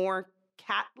expecting, more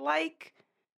cat-like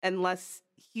and less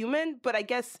human. But I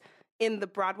guess in the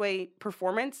Broadway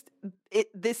performance,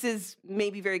 this is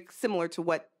maybe very similar to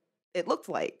what it looked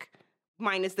like,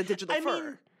 minus the digital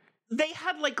fur. They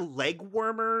had like leg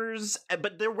warmers,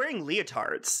 but they're wearing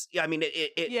leotards. I mean,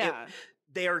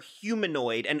 they are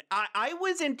humanoid, and I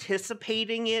was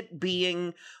anticipating it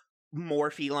being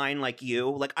more feline like you.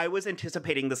 Like, I was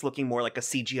anticipating this looking more like a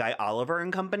CGI Oliver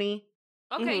and Company.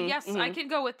 Okay, yes, I can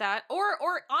go with that. Or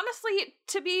honestly,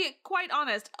 to be quite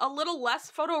honest, a little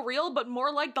less photoreal, but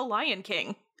more like The Lion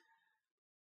King.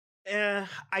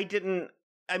 I didn't.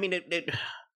 I mean, it. But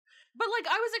like,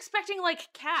 I was expecting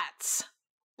like Cats.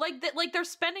 Like that, like they're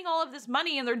spending all of this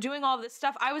money and they're doing all of this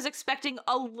stuff. I was expecting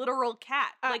a literal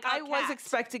cat. Like I was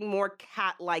expecting more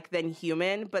cat-like than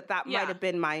human, but that might have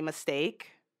been my mistake.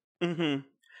 Mm-hmm.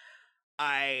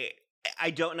 I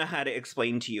don't know how to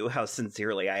explain to you how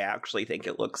sincerely I actually think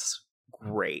it looks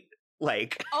great.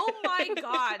 Like, oh my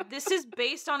god, this is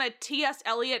based on a T.S.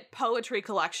 Eliot poetry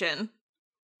collection.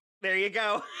 There you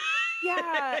go.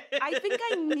 Yeah, I think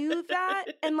I knew that,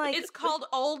 and like it's called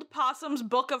Old Possum's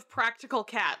Book of Practical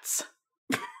Cats.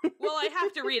 Well, I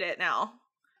have to read it now.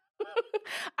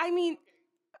 I mean,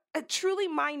 truly,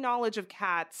 my knowledge of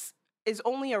cats is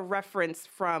only a reference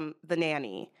from The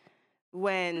Nanny,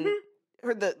 when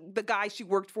the guy she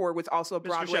worked for was also a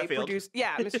Broadway producer.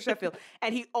 Yeah, Mr. Sheffield,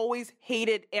 and he always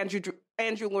hated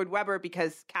Andrew Lloyd Webber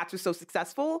because Cats was so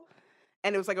successful,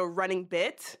 and it was like a running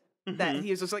bit. That he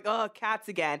was just like, oh, Cats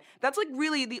again. That's like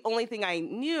really the only thing I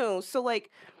knew. So like,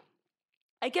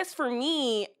 I guess for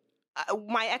me,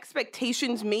 my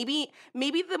expectations, maybe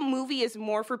the movie is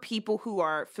more for people who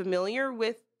are familiar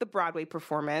with the Broadway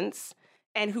performance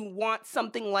and who want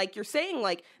something like you're saying,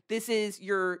 like this is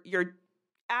you're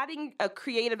adding a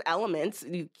creative element.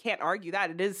 You can't argue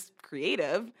that it is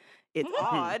creative. It's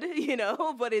odd, you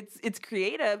know, but it's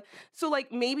creative. So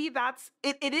like maybe that's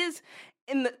it. It is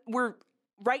we're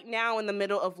right now in the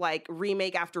middle of like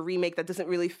remake after remake that doesn't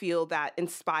really feel that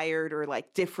inspired or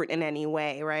like different in any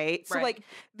way, right? So like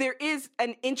there is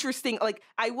an interesting, like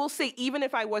I will say, even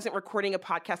if I wasn't recording a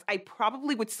podcast, I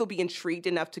probably would still be intrigued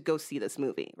enough to go see this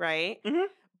movie, right?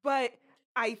 But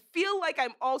I feel like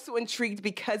I'm also intrigued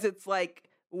because it's like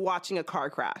watching a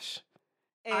car crash.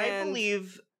 And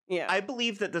I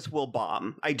believe that this will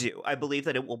bomb. I do. I believe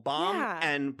that it will bomb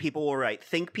and people will write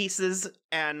think pieces,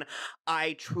 and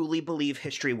I truly believe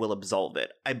history will absolve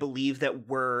it. I believe that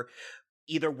we're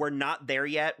not there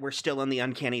yet, we're still in the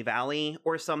uncanny valley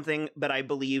or something, but I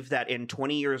believe that in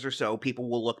 20 years or so, people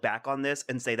will look back on this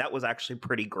and say that was actually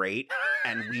pretty great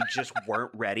and we just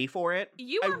weren't ready for it.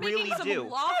 You are making some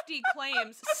lofty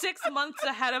claims 6 months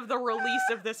ahead of the release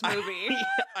of this movie.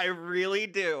 I really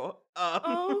do.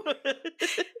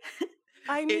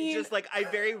 I mean, it's just like I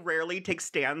very rarely take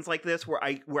stands like this where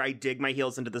I dig my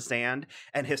heels into the sand,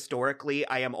 and historically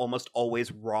I am almost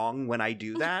always wrong when I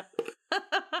do that.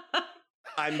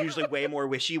 I'm usually way more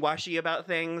wishy-washy about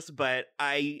things, but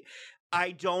I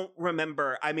don't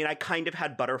remember. I mean, I kind of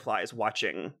had butterflies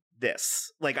watching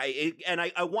this. Like I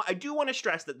do want to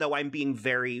stress that though I'm being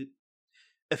very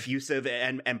effusive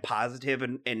and positive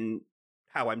in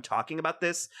how I'm talking about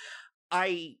this,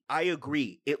 I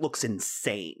agree. It looks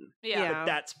insane. Yeah. But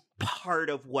that's part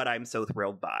of what I'm so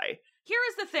thrilled by. Here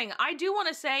is the thing. I do want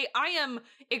to say I am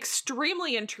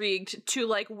extremely intrigued to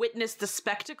like witness the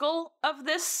spectacle of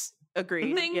this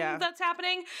thing that's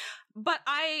happening. But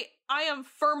I am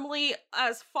firmly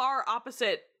as far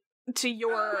opposite to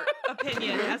your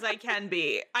opinion as I can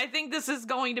be. I think this is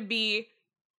going to be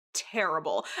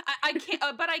terrible. I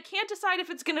can't, but I can't decide if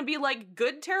it's going to be like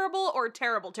good terrible or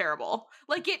terrible terrible.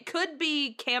 Like it could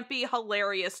be campy,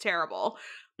 hilarious, terrible.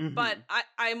 But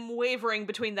I'm wavering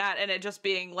between that and it just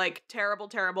being like terrible,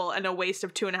 terrible, and a waste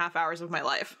of 2.5 hours of my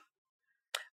life.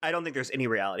 I don't think there's any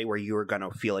reality where you are going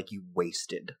to feel like you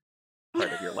wasted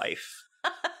part of your life.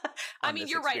 I mean,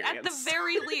 you're right. At the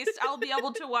very least, I'll be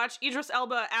able to watch Idris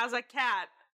Elba as a cat,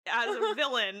 as a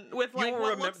villain with like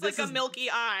what looks like a milky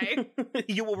eye.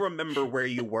 You will remember where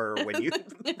you were when you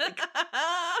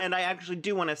and I actually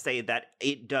do want to say that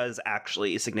it does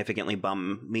actually significantly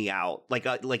bum me out. Like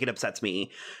it upsets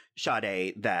me,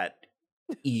 Sade, that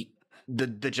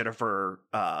the Jennifer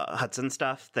Hudson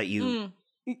stuff that you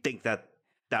think that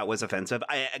was offensive.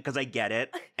 Because I get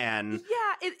it, and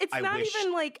it's not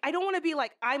even like I don't want to be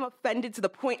like I'm offended to the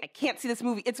point I can't see this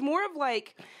movie. It's more of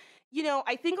like, you know,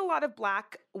 I think a lot of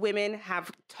Black women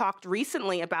have talked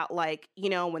recently about like, you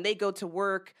know, when they go to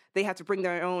work, they have to bring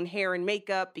their own hair and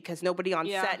makeup because nobody on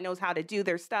set knows how to do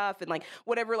their stuff and like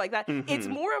whatever like that. It's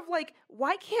more of like,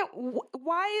 why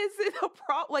is it a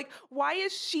problem? Like, why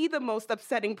is she the most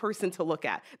upsetting person to look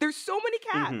at? There's so many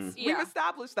cats. We've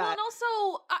established that. Well, and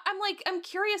also, I'm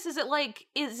curious, is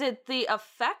it the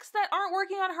effects that aren't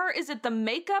working on her? Is it the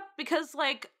makeup? Because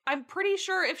like, I'm pretty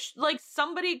sure if like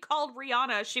somebody called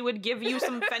Rihanna, she would would give you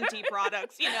some Fenty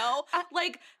products, you know?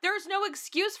 Like, there's no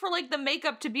excuse for, like, the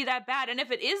makeup to be that bad. And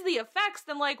if it is the effects,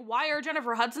 then, like, why are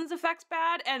Jennifer Hudson's effects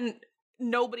bad and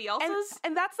nobody else's?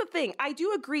 And that's the thing. I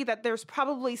do agree that there's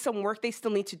probably some work they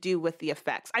still need to do with the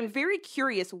effects. I'm very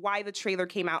curious why the trailer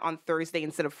came out on Thursday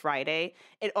instead of Friday.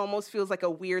 It almost feels like a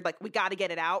weird, like, we got to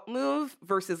get it out move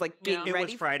versus, like, being It ready.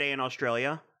 was Friday in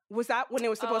Australia. Was that when it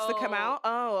was supposed to come out?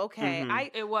 Oh, okay.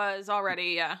 Mhm. It was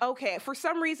already, yeah. Okay, for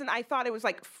some reason I thought it was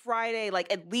like Friday, like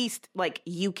at least like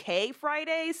UK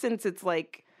Friday, since it's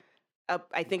like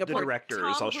I think The director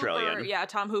is Australian. Hooper, yeah,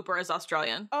 Tom Hooper is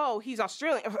Australian. Oh, he's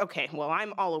Australian. Okay, well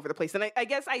I'm all over the place, and I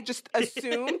guess I just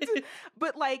assumed,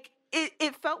 but like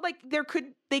it felt like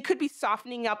they could be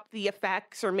softening up the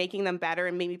effects or making them better,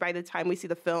 and maybe by the time we see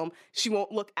the film, she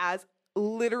won't look as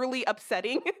literally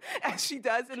upsetting as she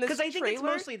does in this Because I think it's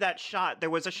trailer. mostly that shot. There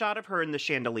was a shot of her in the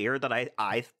chandelier that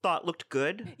I thought looked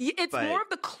good. It's but- more of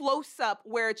the close up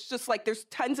where it's just like there's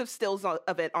tons of stills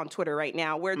of it on Twitter right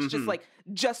now where it's just Mhm. like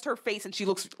just her face and she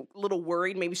looks a little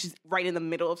worried. Maybe she's right in the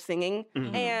middle of singing.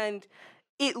 Mhm. And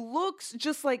it looks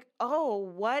just like, oh,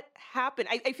 what happened?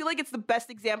 I feel like it's the best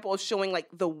example of showing like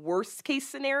the worst case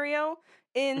scenario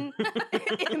in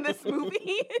in this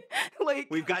movie. Like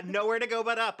We've got nowhere to go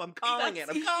but up. I'm calling it.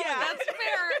 I'm calling yeah. it. That's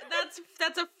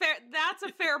fair. That's a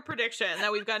fair prediction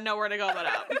that we've got nowhere to go but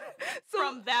up. so,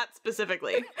 From that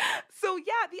specifically. So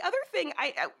yeah, the other thing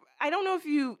I don't know if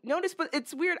you noticed, but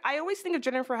it's weird. I always think of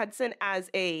Jennifer Hudson as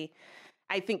I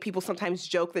think people sometimes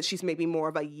joke that she's maybe more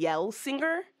of a yell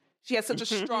singer. She has such a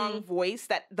strong voice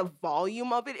that the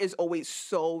volume of it is always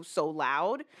so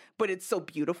loud, but it's so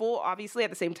beautiful, obviously, at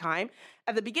the same time.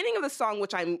 At the beginning of the song,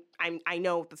 which I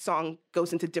know the song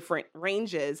goes into different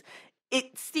ranges,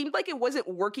 it seemed like it wasn't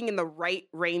working in the right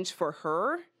range for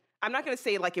her. I'm not going to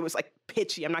say like it was like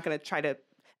pitchy. I'm not going to try to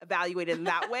evaluate it in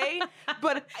that way,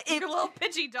 but You're a little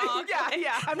pitchy dog.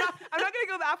 yeah. I'm not gonna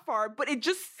go that far, but it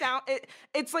just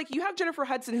it's like you have Jennifer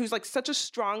Hudson, who's like such a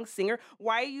strong singer.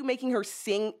 Why are you making her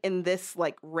sing in this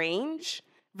like range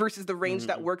versus the range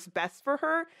that works best for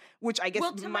her? Which I guess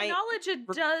Well, to my knowledge, it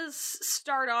does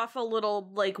start off a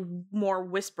little like more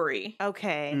whispery,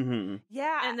 okay, Mhm.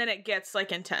 yeah, and then it gets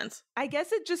like intense. I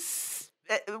guess it just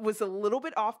it was a little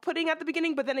bit off-putting at the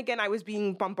beginning, but then again, I was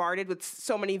being bombarded with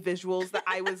so many visuals that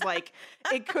I was like,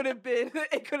 it could have been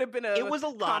a It was a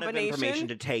lot of combination. information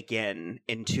to take in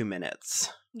 2 minutes.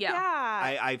 Yeah.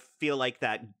 I feel like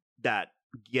that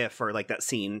gif or like that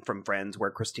scene from Friends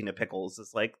where Christina Pickles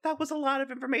is like, that was a lot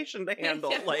of information to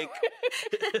handle. Yeah. Like,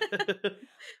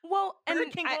 Well,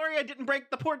 and King Gloria didn't break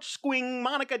the porch swing,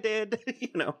 Monica did, you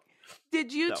know.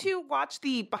 did you So. two watch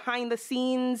the behind the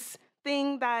scenes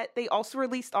thing that they also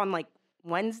released on like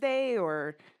Wednesday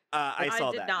or? I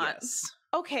saw did that, not. yes.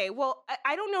 Okay, well,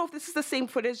 I don't know if this is the same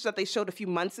footage that they showed a few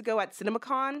months ago at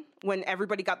CinemaCon when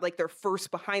everybody got like their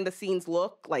first behind the scenes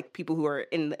look, like people who are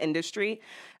in the industry.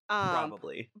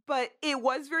 Probably. But it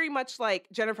was very much like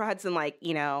Jennifer Hudson, like,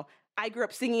 you know, I grew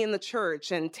up singing in the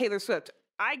church, and Taylor Swift,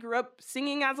 I grew up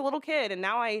singing as a little kid, and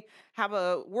now I have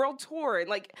a world tour. And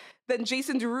like, then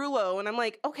Jason Derulo, and I'm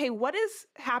like, okay, what is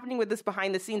happening with this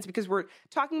behind the scenes? Because we're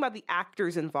talking about the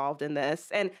actors involved in this.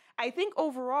 And I think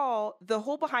overall, the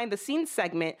whole behind the scenes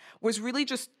segment was really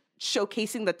just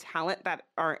showcasing the talent that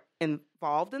are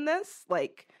involved in this.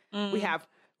 Like, we have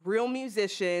real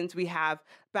musicians, we have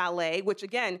ballet, which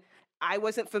again, I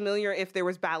wasn't familiar if there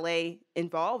was ballet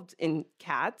involved in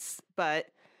Cats, but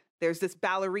there's this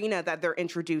ballerina that they're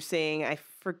introducing. I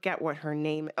forget what her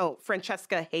name. Oh,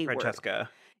 Francesca Hayward. Francesca.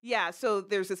 Yeah, so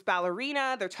there's this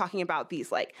ballerina. They're talking about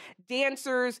these like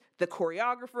dancers. The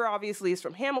choreographer obviously is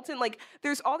from Hamilton. Like,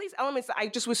 there's all these elements that I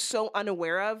just was so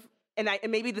unaware of. And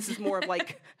maybe this is more of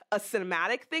like a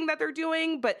cinematic thing that they're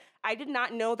doing, but I did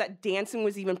not know that dancing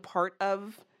was even part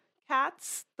of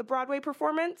Cats, the Broadway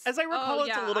performance. As I recall, it's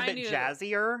yeah, a little I bit knew.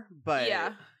 jazzier, but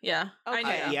yeah. I knew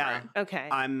Okay. that yeah. part. Okay.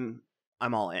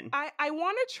 I'm all in. I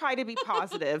want to try to be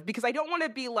positive because I don't want to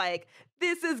be like,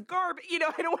 this is garbage. You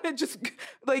know, I don't want to just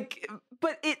like,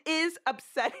 but it is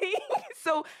upsetting.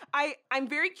 So I'm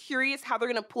very curious how they're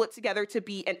going to pull it together to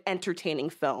be an entertaining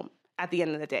film at the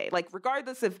end of the day. Like,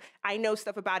 regardless if I know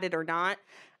stuff about it or not,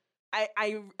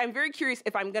 I'm very curious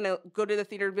if I'm going to go to the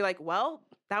theater and be like, well,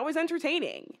 that was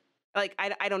entertaining. Like,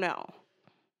 I don't know.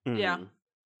 Yeah. Mhm.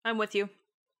 I'm with you.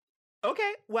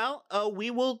 Okay, well, we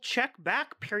will check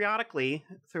back periodically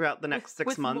throughout the next 6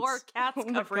 With months. more Cats Oh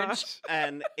my coverage. gosh.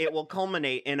 And it will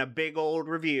culminate in a big old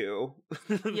review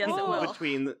Yes, it will.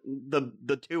 between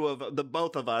the two of the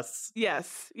both of us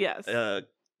Yes.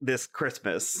 this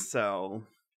Christmas. So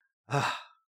I'm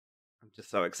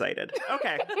just so excited.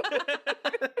 Okay.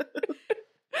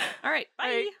 All right. Bye. All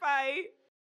right, bye.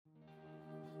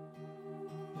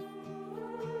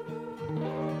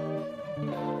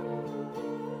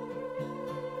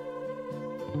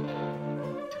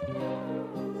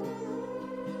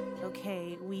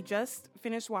 we just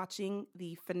finished watching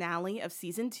the finale of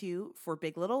season 2 for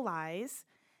Big Little Lies.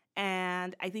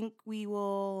 And I think we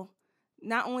will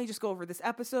not only just go over this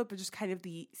episode, but just kind of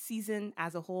the season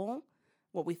as a whole,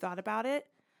 what we thought about it.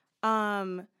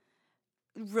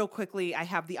 Real quickly, I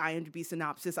have the IMDb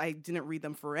synopsis. I didn't read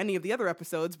them for any of the other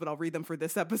episodes, but I'll read them for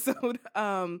this episode.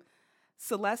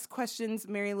 Celeste questions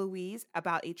Mary Louise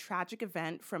about a tragic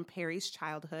event from Perry's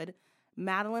childhood.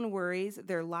 Madeline worries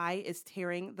their lie is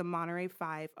tearing the Monterey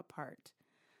Five apart.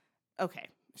 Okay,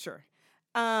 sure.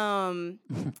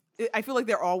 I feel like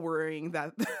they're all worrying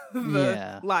that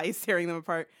the lie is tearing them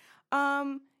apart.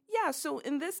 So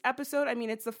in this episode, I mean,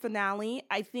 it's the finale.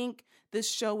 I think this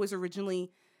show was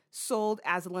originally sold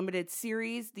as a limited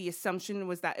series. The assumption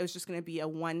was that it was just going to be a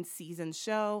 1-season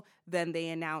show. Then they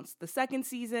announced the second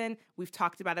season. We've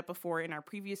talked about it before in our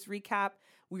previous recap.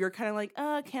 We were kind of like,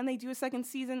 can they do a second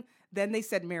season? Then they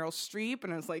said Meryl Streep,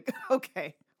 and I was like,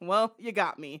 okay, well, you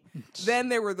got me. Then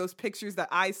there were those pictures that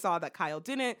I saw that Kyle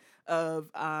didn't, of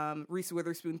Reese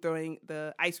Witherspoon throwing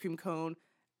the ice cream cone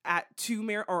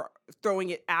throwing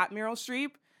it at Meryl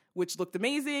Streep, which looked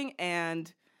amazing,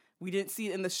 and we didn't see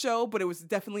it in the show, but it was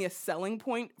definitely a selling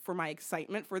point for my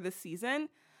excitement for this season.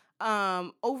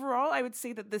 Overall, I would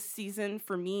say that this season,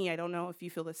 for me, I don't know if you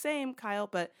feel the same, Kyle,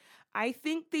 but I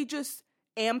think they just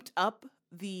amped up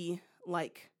the,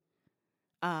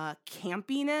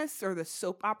 campiness or the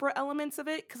soap opera elements of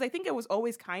it, because I think it was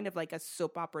always kind of like a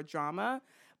soap opera drama,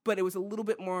 but it was a little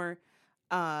bit more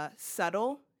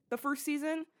subtle the first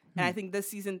season. And I think this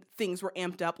season, things were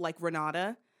amped up, like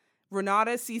Renata.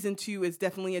 Renata season 2 is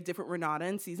definitely a different Renata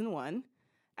in season 1.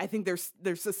 I think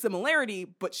there's a similarity,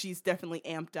 but she's definitely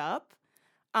amped up.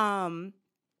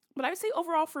 But I would say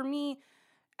overall for me,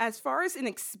 as far as an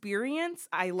experience,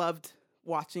 I loved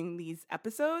watching these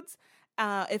episodes.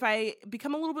 If I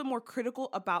become a little bit more critical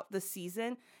about the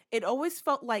season, it always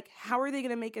felt like, how are they going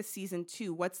to make a season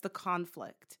 2? What's the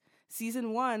conflict?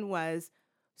 Season 1 was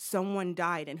someone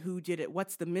died, and who did it?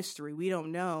 What's the mystery? We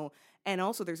don't know. And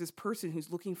also there's this person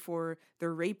who's looking for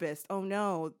their rapist. Oh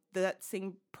no, that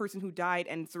same person who died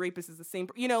and the rapist is the same.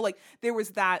 There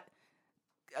was that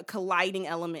colliding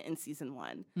element in season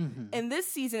 1. Mm-hmm. And this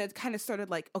season, it kind of started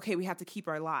like, okay, we have to keep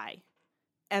our lie.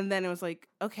 And then it was like,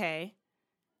 okay.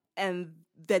 And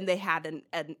then they had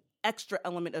an extra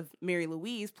element of Mary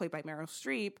Louise, played by Meryl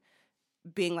Streep,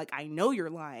 being like, I know you're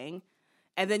lying.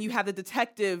 And then you have the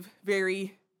detective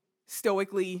very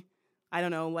stoically, I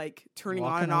don't know, like turning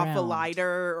Walking on and off the around.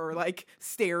 lighter or like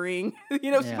staring.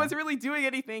 She wasn't really doing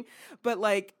anything. But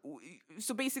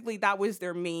so basically that was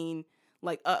their main,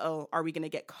 are we going to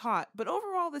get caught? But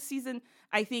overall this season,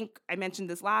 I think I mentioned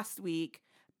this last week,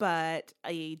 but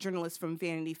a journalist from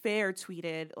Vanity Fair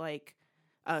tweeted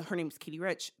her name's Katie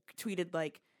Rich, tweeted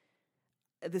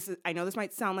I know this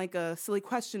might sound like a silly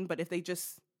question, but if they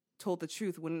just told the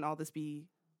truth, wouldn't all this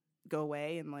go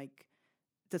away? And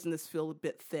doesn't this feel a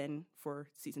bit thin for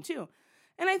season 2?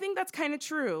 And I think that's kind of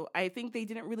true. I think they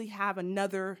didn't really have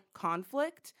another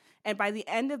conflict. And by the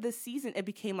end of this season, it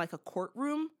became like a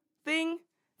courtroom thing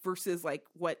versus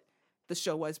what the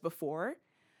show was before.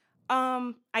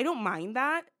 I don't mind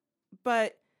that,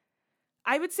 but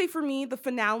I would say for me, the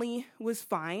finale was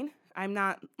fine. I'm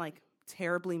not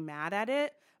terribly mad at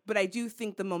it, but I do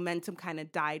think the momentum kind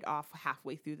of died off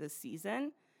halfway through this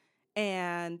season.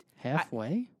 And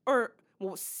halfway?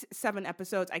 7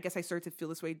 episodes. I guess I started to feel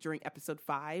this way during episode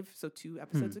 5, so 2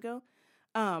 episodes ago.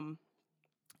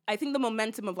 I think the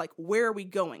momentum of where are we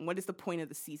going? What is the point of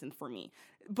the season for me?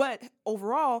 But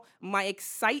overall, my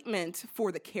excitement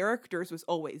for the characters was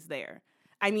always there.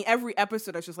 I mean, every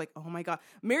episode I was just like, oh my God.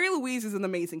 Mary Louise is an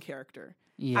amazing character.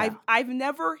 Yeah. I've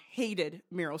never hated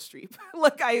Meryl Streep.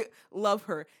 I love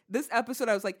her. This episode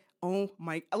I was like, oh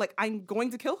my, I'm going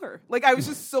to kill her. I was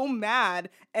just so mad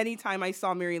anytime I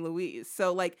saw Mary Louise.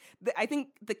 So I think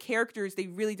the characters, they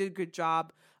really did a good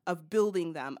job of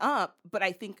building them up. But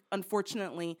I think,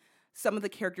 unfortunately, some of the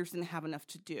characters didn't have enough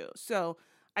to do. So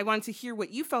I wanted to hear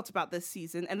what you felt about this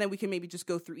season, and then we can maybe just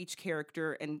go through each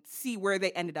character and see where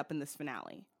they ended up in this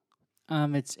finale.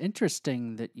 It's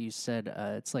interesting that you said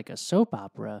it's like a soap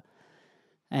opera,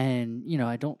 and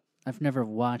I've never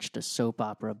watched a soap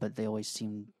opera, but they always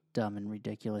seem dumb and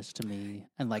ridiculous to me,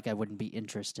 and I wouldn't be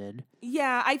interested.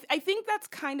 Yeah, I think that's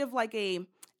kind of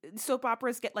soap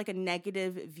operas get a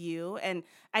negative view, and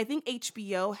I think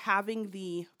HBO having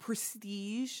the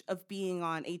prestige of being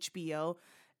on HBO,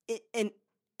 it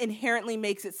inherently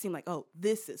makes it seem like, oh,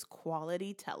 this is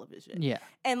quality television. Yeah,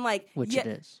 and which it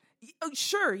is.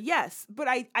 Sure, yes. But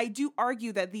I do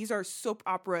argue that these are soap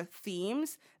opera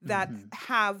themes that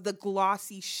have the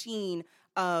glossy sheen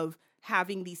of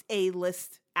having these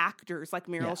A-list actors like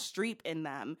Meryl Yeah. Streep in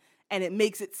them, and it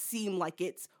makes it seem like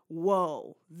it's,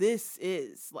 whoa, this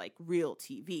is like real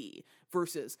TV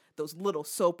versus those little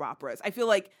soap operas. I feel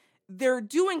like they're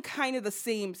doing kind of the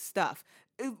same stuff.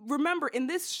 Remember, in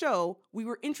this show, we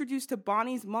were introduced to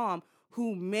Bonnie's mom,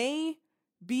 who may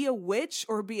be a witch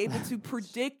or be able to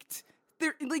predict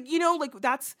there, like, you know, like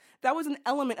that was an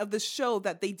element of the show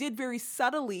that they did very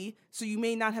subtly, so you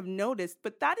may not have noticed,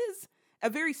 but that is a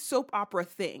very soap opera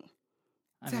thing.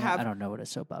 I to mean, have- I don't know what a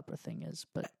soap opera thing is,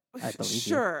 but I believe you.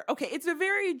 Sure. Okay, it's a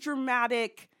very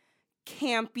dramatic,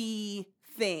 campy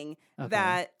thing Okay.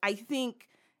 that I think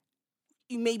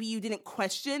maybe you didn't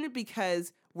question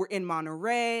because we're in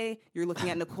Monterey, you're looking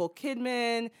at Nicole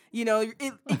Kidman, you know,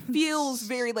 it feels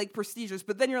very like prestigious,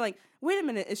 but then you're like, wait a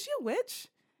minute, is she a witch?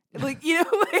 Like, you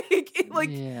know,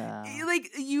 Yeah. like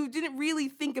you didn't really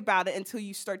think about it until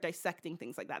you start dissecting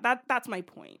things like that. That's my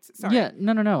point. Sorry. Yeah,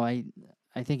 no.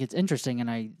 I think it's interesting, and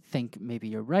I think maybe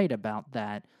you're right about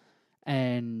that.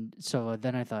 And so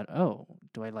then I thought, oh,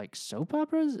 do I like soap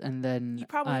operas? And then You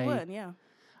probably would, yeah.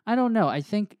 I don't know. I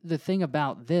think the thing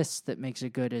about this that makes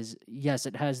it good is, yes,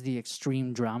 it has the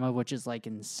extreme drama, which is like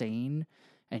insane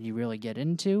and you really get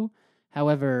into.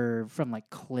 However, from like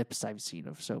clips I've seen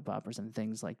of soap operas and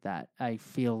things like that, I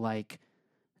feel like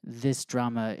this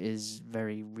drama is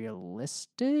very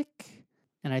realistic.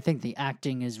 And I think the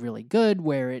acting is really good,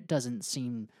 where it doesn't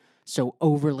seem so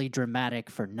overly dramatic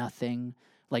for nothing.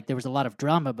 Like there was a lot of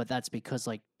drama, but that's because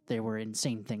like there were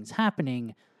insane things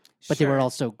happening. But they were Sure.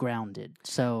 also grounded.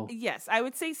 So Yes, I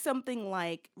would say something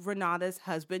like Renata's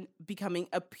husband becoming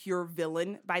a pure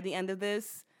villain by the end of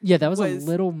this. yeah, that was a was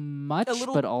little much,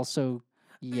 little- but also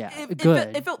It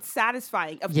good. It felt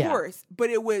satisfying, of Yeah. course,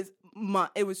 but it was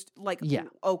like, Yeah.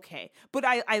 okay. But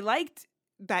I liked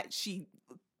that she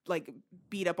like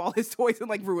beat up all his toys and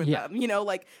like ruined Yeah. them. You know,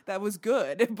 like that was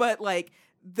good. But like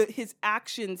his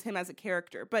actions, him as a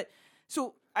character. But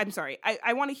so I'm sorry.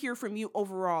 I want to hear from you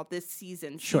overall this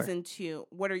season, Sure. season 2.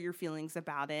 What are your feelings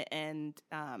about it? And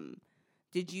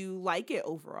did you like it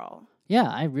overall? Yeah,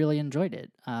 I really enjoyed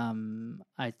it.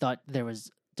 I thought there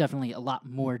was definitely a lot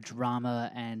more drama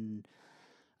and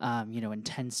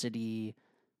intensity.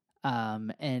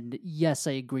 And yes,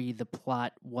 I agree the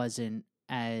plot wasn't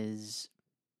as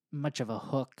much of a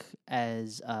hook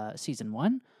as season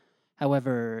 1.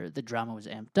 However, the drama was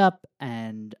amped up,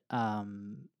 and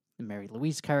the Mary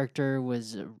Louise character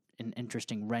was an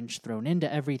interesting wrench thrown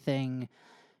into everything,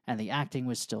 and the acting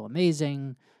was still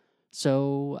amazing.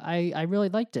 So I really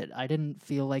liked it. I didn't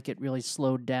feel like it really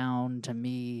slowed down to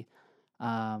me.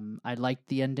 I liked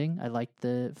the ending. I liked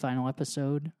the final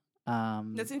episode.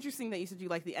 That's interesting that you said you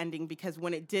liked the ending, because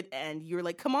when it did end, you were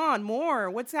like, come on,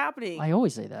 more. What's happening? I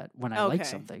always say that when I like Okay.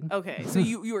 something. Okay, so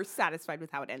you were satisfied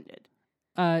with how it ended.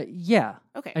 Yeah.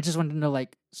 Okay. I just wanted to know,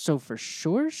 like, so for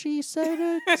sure she said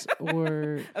it,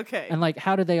 or Okay. and like,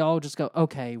 how did they all just go?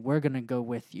 Okay, we're gonna go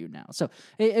with you now. So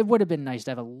it would have been nice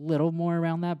to have a little more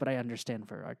around that, but I understand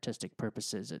for artistic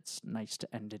purposes, it's nice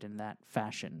to end it in that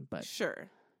fashion. But Sure.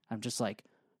 I'm just like,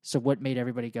 so what made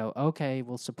everybody go? Okay,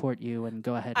 we'll support you and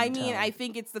go ahead. I And mean, tell. I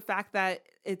think it's the fact that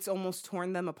it's almost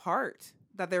torn them apart,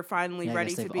 that they're finally Yeah, I ready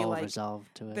guess to they've be all like,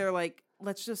 resolved to it. they're like,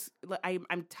 let's just, I'm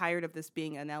tired of this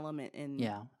being an element in.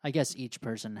 Yeah, I guess each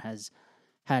person has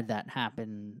had that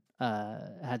happen,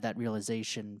 had that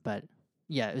realization, but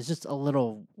yeah, it was just a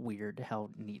little weird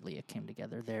how neatly it came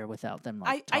together there without them.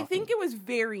 Like, I think talking. it was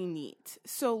very neat.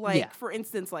 So, like, Yeah. for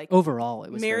instance, like, overall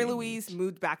it was Mary very Louise neat.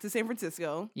 moved back to San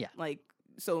Francisco. Yeah. Like,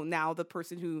 so now the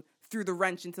person who threw the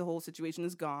wrench into the whole situation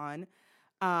is gone.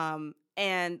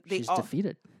 And She's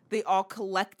defeated. they all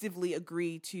collectively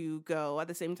agree to go at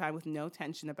the same time with no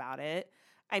tension about it.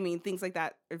 I mean, things like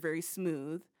that are very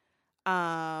smooth.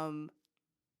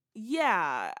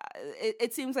 Yeah,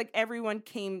 it seems like everyone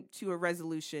came to a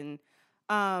resolution.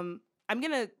 I'm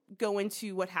going to go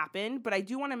into what happened, but I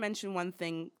do want to mention one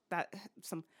thing, that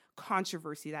some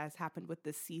controversy that has happened with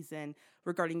this season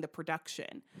regarding the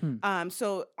production.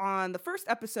 So on the first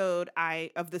episode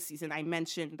of this season, I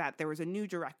mentioned that there was a new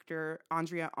director,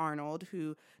 Andrea Arnold,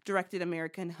 who directed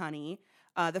American Honey.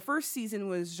 The first season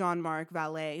was Jean-Marc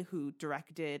Vallée, who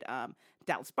directed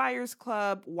Dallas Buyers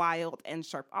Club, Wild, and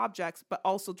Sharp Objects, but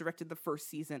also directed the first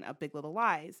season of Big Little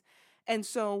Lies. And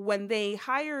so when they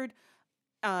hired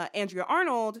Andrea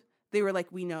Arnold, they were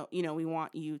like, we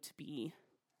want you to be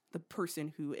the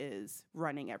person who is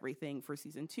running everything for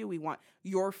season 2. We want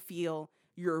your feel,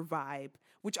 your vibe,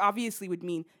 which obviously would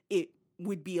mean it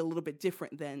would be a little bit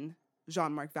different than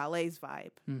Jean-Marc Vallée's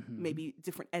vibe, maybe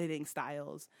different editing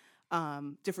styles,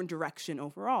 different direction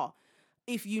overall.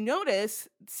 If you notice,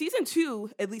 season 2,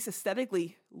 at least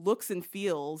aesthetically, looks and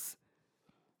feels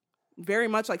very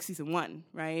much like season 1,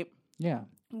 right? Yeah.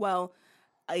 Well,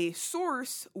 a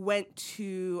source went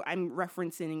to, I'm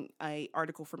referencing an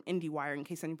article from IndieWire in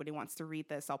case anybody wants to read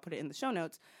this. I'll put it in the show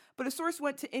notes. But a source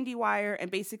went to IndieWire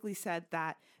and basically said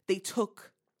that they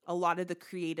took a lot of the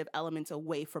creative elements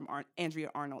away from Andrea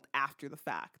Arnold after the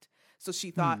fact. So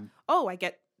she thought, oh, I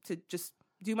get to just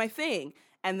do my thing.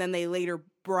 And then they later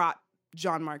brought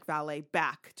Jean-Marc Vallée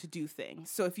back to do things.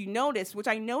 So if you notice, which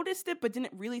I noticed it but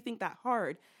didn't really think that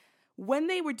hard, when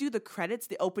they would do the credits,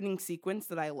 the opening sequence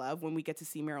that I love, when we get to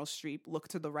see Meryl Streep look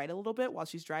to the right a little bit while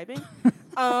she's driving,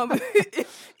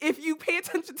 if you pay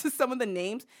attention to some of the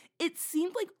names, it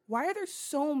seemed like, why are there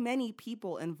so many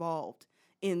people involved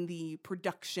in the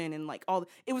production and like all?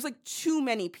 It was like too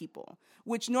many people,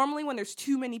 which normally when there's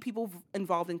too many people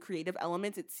involved in creative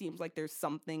elements, it seems like there's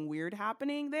something weird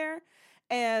happening there.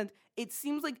 And it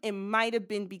seems like it might have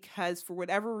been because for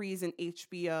whatever reason,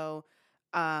 HBO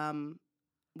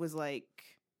was like,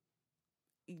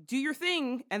 do your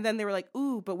thing. And then they were like,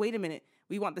 ooh, but wait a minute.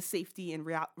 We want the safety and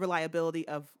reliability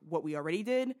of what we already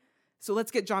did. So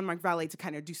let's get Jean-Marc Vallée to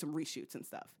kind of do some reshoots and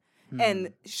stuff.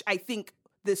 And I think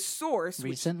this source...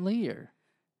 Recently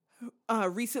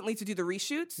recently to do the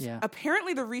reshoots? Yeah.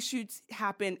 Apparently the reshoots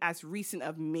happened as recent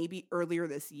of maybe earlier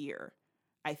this year,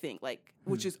 I think, like,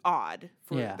 which is odd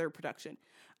for their production.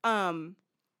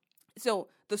 So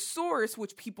the source,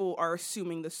 which people are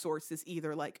assuming the source is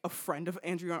either like a friend of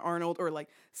Andrea Arnold or like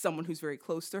someone who's very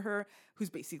close to her, who's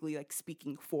basically like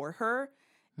speaking for her.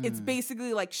 It's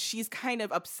basically like she's kind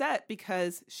of upset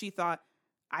because she thought,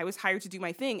 I was hired to do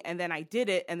my thing and then I did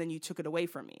it and then you took it away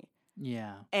from me.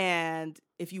 Yeah. And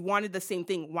if you wanted the same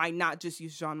thing, why not just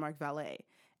use Jean-Marc Vallée?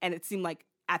 And it seemed like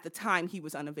at the time he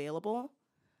was unavailable.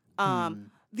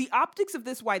 The optics of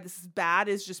this, why this is bad,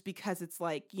 is just because it's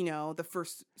like, you know, the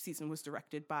first season was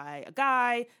directed by a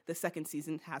guy. The second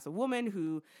season has a woman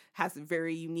who has a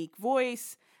very unique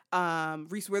voice.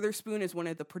 Reese Witherspoon is one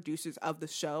of the producers of the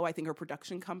show. I think her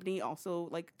production company also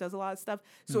like does a lot of stuff.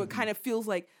 So it kind of feels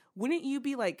like, wouldn't you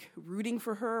be like rooting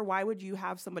for her? Why would you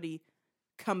have somebody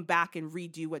come back and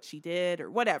redo what she did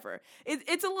or whatever?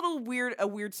 It's a little weird, a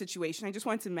weird situation. I just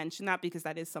wanted to mention that because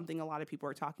that is something a lot of people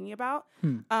are talking about.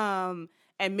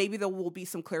 And maybe there will be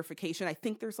some clarification. I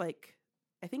think there's like,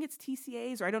 I think it's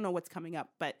TCAs or I don't know what's coming up,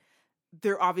 but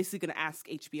they're obviously going to ask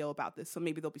HBO about this. So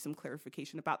maybe there'll be some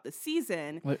clarification about this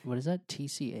season. What is that?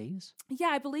 TCAs? Yeah,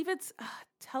 I believe it's,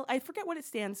 I forget what it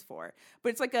stands for, but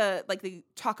it's like they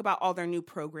talk about all their new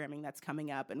programming that's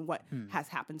coming up and what has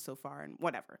happened so far and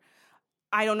whatever.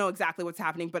 I don't know exactly what's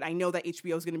happening, but I know that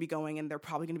HBO is going to be going and they're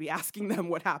probably going to be asking them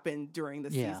what happened during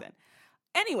the season.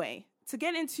 Anyway, to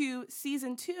get into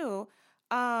season 2,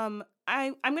 I'm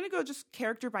going to go just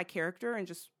character by character and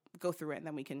just go through it and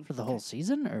then we can... For the whole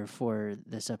season or for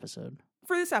this episode?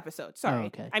 For this episode, sorry. Oh,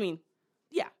 okay. I mean,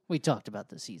 yeah. We talked about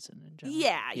the season in general.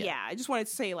 Yeah. I just wanted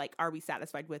to say, like, are we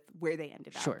satisfied with where they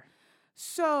ended up? Sure.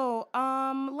 So,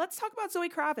 let's talk about Zoe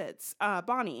Kravitz,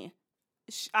 Bonnie.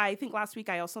 I think last week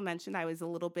I also mentioned I was a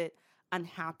little bit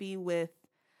unhappy with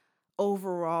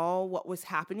overall what was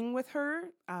happening with her.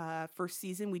 First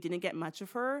season, we didn't get much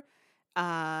of her.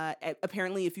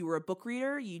 Apparently, if you were a book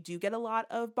reader, you do get a lot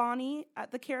of Bonnie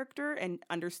at the character and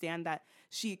understand that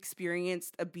she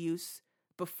experienced abuse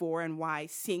before and why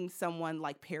seeing someone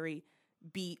like Perry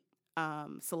beat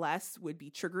Celeste would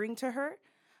be triggering to her.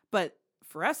 But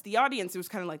for us, the audience, it was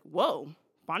kind of like, whoa,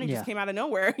 Bonnie just came out of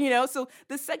nowhere, you know? So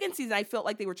the second season, I felt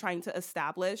like they were trying to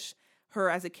establish her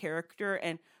as a character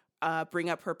and bring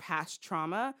up her past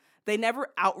trauma. They never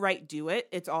outright do it.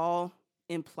 It's all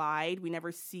implied. We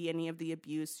never see any of the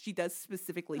abuse. She does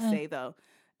specifically say, though,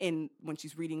 when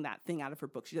she's reading that thing out of her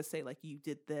book, she does say, like, you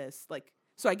did this. Like,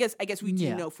 so I guess we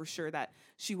do know for sure that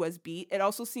she was beat. It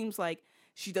also seems like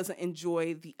she doesn't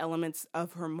enjoy the elements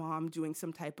of her mom doing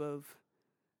some type of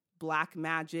black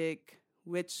magic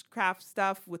witchcraft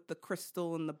stuff with the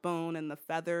crystal and the bone and the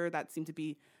feather. That seemed to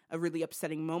be a really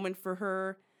upsetting moment for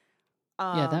her.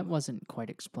 That wasn't quite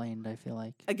explained, I feel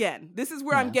like. Again, this is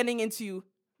where I'm getting into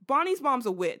Bonnie's mom's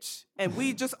a witch, and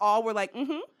we just all were like,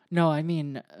 mm-hmm. No, I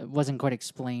mean, it wasn't quite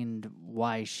explained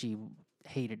why she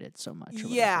hated it so much.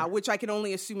 Yeah, which I can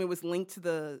only assume it was linked to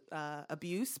the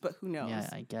abuse, but who knows? Yeah,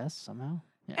 I guess, somehow.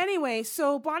 Yeah. Anyway,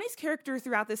 so Bonnie's character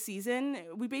throughout this season,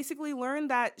 we basically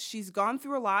learned that she's gone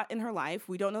through a lot in her life.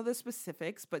 We don't know the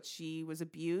specifics, but she was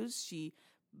abused. She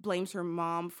blames her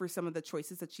mom for some of the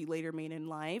choices that she later made in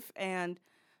life, and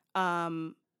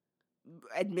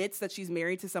admits that she's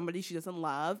married to somebody she doesn't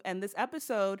love. And this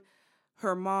episode,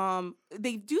 her mom,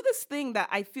 they do this thing that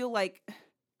I feel like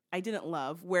I didn't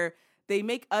love, where they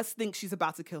make us think she's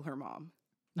about to kill her mom.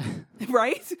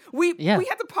 right? We Yeah.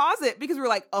 had to pause it because we were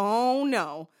like, oh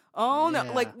no,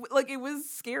 Yeah. like it was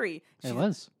scary. It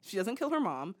was. She doesn't kill her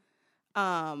mom,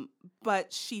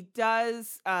 but she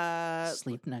does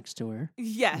Sleep next to her.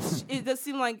 Yes, it does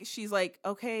seem like she's like,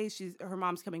 okay, her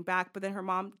mom's coming back, but then her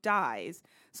mom dies.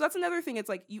 So that's another thing. It's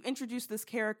like you introduce this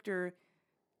character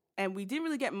and we didn't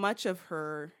really get much of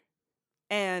her.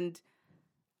 And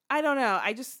I don't know.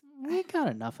 We got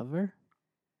enough of her.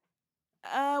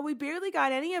 We barely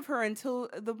got any of her until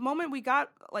the moment we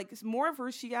got like more of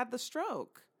her, she had the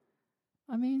stroke.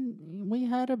 I mean, we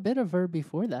had a bit of her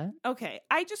before that. Okay,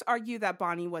 I just argue that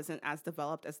Bonnie wasn't as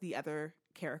developed as the other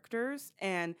characters,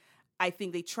 and I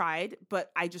think they tried, but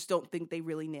I just don't think they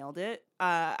really nailed it.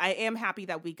 I am happy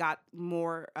that we got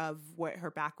more of what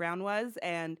her background was,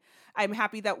 and I'm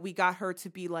happy that we got her to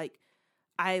be like,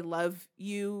 I love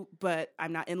you, but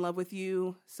I'm not in love with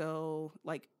you. So,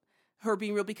 like, her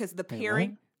being real because the Wait,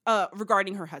 pairing,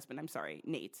 regarding her husband, I'm sorry,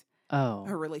 Nate, Oh.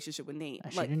 her relationship with Nate.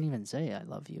 She Like, didn't even say I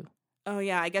love you. oh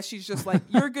yeah, I guess she's just like,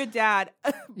 you're a good dad,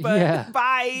 but Yeah.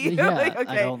 bye. Yeah, Like,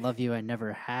 okay. I don't love you. I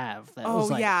never have. That Oh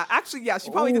was like, yeah, actually, yeah, she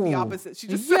probably did the oh, opposite. She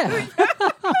just yeah.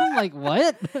 I'm like,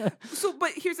 what? So,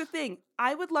 but here's the thing: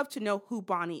 I would love to know who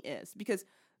Bonnie is because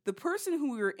the person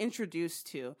who we were introduced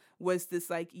to was this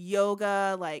like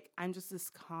yoga, like I'm just this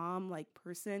calm like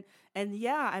person, and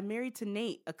yeah, I'm married to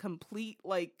Nate, a complete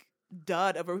like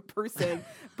dud of a person,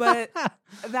 but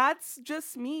that's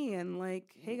just me. And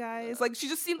like, hey guys, like she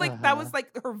just seemed like that was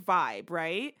like her vibe,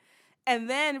 right? And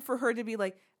then for her to be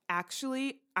like,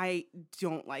 actually, I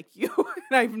don't like you,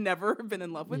 and I've never been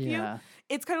in love with you.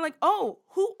 It's kind of like, oh,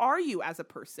 who are you as a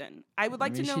person? I would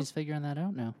like Maybe to know. She's figuring that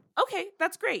out now. Okay,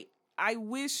 that's great. I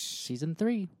wish. Season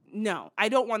 3. No, I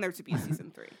don't want there to be a season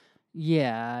 3.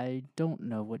 Yeah, I don't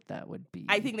know what that would be.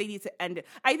 I think they need to end it.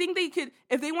 I think they could,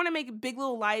 if they want to make Big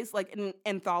Little Lies like an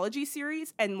anthology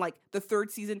series, and like the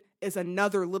third season is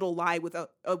another Little Lie with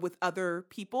other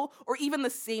people, or even the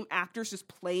same actors just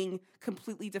playing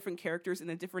completely different characters in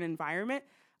a different environment,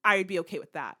 I'd be okay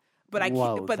with that. But I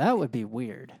Whoa, can't. But that would be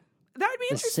weird. that would be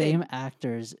The interesting. same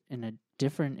actors in a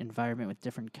different environment with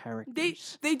different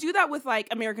characters. They do that with like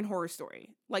American Horror Story.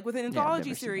 Like with an anthology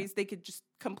never seen series, they could just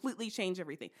completely change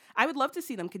everything. I would love to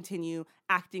see them continue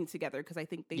acting together because I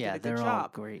think they did a good they're all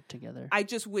job. great together. I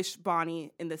just wish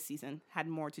Bonnie in this season had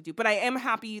more to do. But I am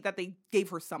happy that they gave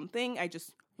her something. I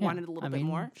just wanted a little bit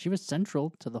more. She was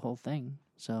central to the whole thing,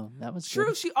 so that was True.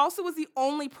 good. She also was the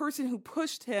only person who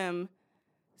pushed him.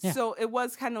 Yeah. So it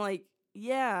was kind of like,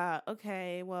 yeah,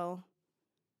 okay, well,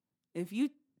 if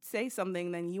you say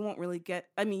something, then you won't really get.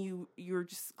 I mean, you're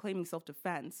just claiming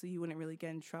self-defense, so you wouldn't really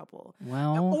get in trouble.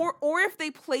 Well, Or if they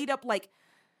played up like,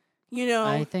 you know,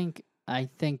 I think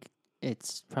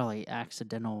it's probably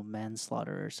accidental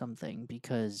manslaughter or something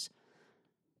because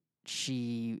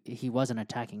he wasn't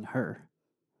attacking her,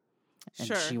 and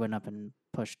Sure. she went up and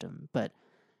pushed him. But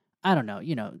I don't know.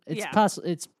 You know, it's Yeah.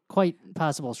 It's quite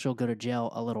possible she'll go to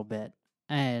jail a little bit,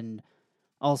 and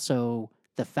also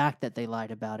the fact that they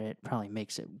lied about it probably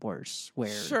makes it worse. Where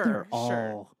Sure, they're all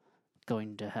sure.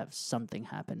 going to have something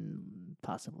happen,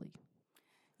 possibly.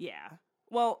 yeah.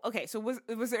 Well, okay. So was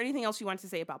there anything else you wanted to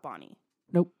say about Bonnie?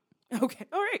 Nope. Okay.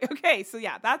 All right. Okay. So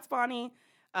yeah, that's Bonnie.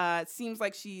 It seems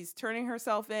like she's turning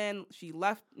herself in. She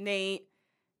left Nate,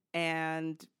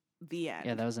 and the end.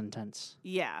 Yeah, that was intense.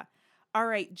 Yeah. All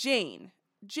right, Jane.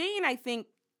 Jane, I think,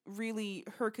 really,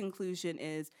 her conclusion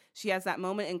is she has that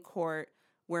moment in court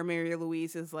where Mary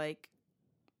Louise is like,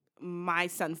 my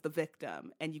son's the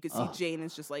victim. And you can see Ugh. Jane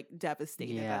is just like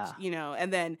devastated. Yeah. You know,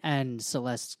 and then. And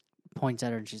Celeste points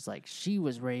at her and she's like, she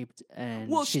was raped. And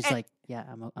Well, she's and- like, yeah,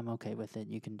 I'm okay with it.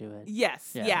 You can do it.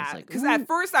 Yes, Yeah, yeah. it's like, Because ooh. at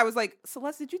first I was like,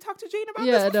 Celeste, did you talk to Jane about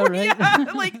Yeah, I this know, before? right?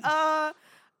 Yeah,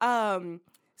 like,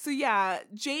 so yeah,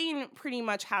 Jane pretty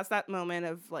much has that moment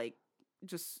of like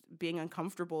just being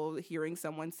uncomfortable hearing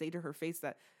someone say to her face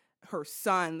that her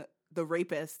son, the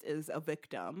rapist, is a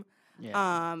victim.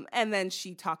 Yeah. And then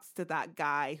she talks to that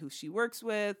guy who she works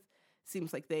with.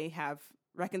 Seems like they have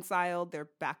reconciled. They're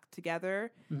back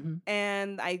together. Mm-hmm.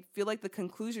 And I feel like the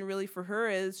conclusion really for her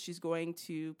is she's going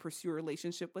to pursue a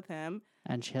relationship with him.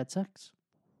 And she had sex.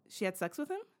 She had sex with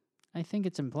him? I think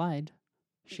it's implied.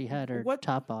 She had her What-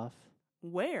 top off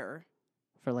Where?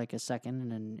 for like a second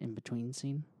in an in-between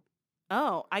scene.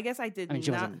 Oh, I guess I did I mean,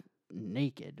 she not. wasn't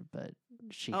naked, but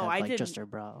she Oh, had I like just didn't- her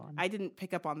bra on. I didn't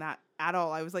pick up on that at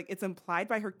all. I was like, it's implied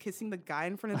by her kissing the guy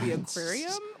in front of the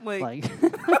aquarium? Like, like,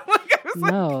 oh my God, was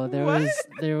No, like, there what?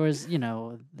 was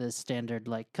the standard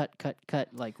like cut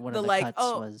like one The, of the like, cuts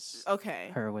oh, was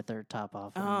Okay. her with her top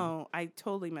off. and- Oh, I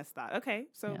totally missed that. Okay,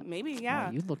 so Yeah. maybe, Well,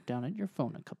 yeah. you looked down at your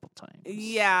phone a couple times.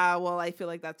 Yeah, well, I feel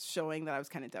like that's showing that I was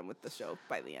kind of done with the show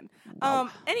by the end. Wow.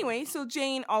 Anyway, so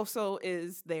Jane also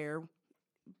is there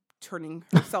turning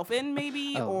herself in,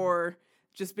 maybe, Oh. or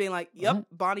just being like, yep,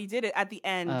 What? Bonnie did it at the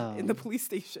end in the Oh. police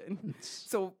station.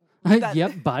 So,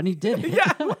 Yep, Bonnie did it.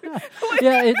 Yeah,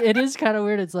 yeah, it is kind of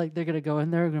weird. It's like they're gonna go in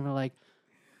there and gonna be like,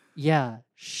 yeah,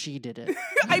 she did it.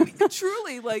 I mean,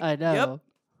 truly, like, I know.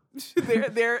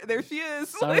 yep, there she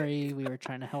is. Like, Sorry, we were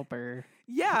trying to help her.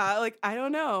 yeah, like, I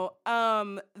don't know.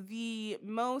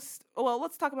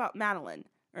 Let's talk about Madeline.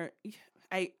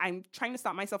 I'm trying to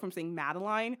stop myself from saying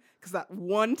Madeline because that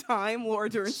one time Laura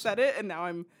Dern said it, and now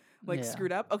I'm like Yeah.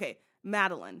 screwed up. Okay,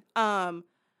 Madeline.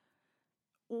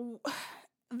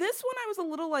 This one I was a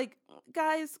little like,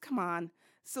 guys, come on.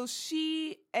 So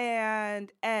she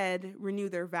and Ed renew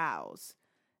their vows,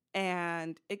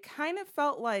 and it kind of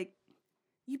felt like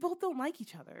you both don't like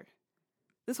each other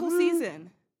this whole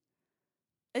season.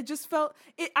 It just felt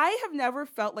I have never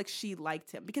felt like she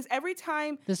liked him, because every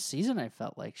time, This season, I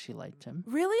felt like she liked him.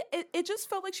 really, it just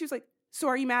felt like she was like, so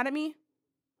are you mad at me?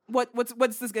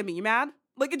 What's this gonna be? You mad?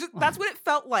 Like, that's what it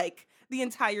felt like the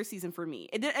entire season for me.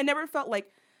 It never felt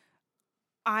like,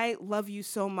 I love you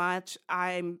so much,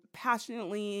 I'm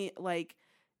passionately like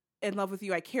in love with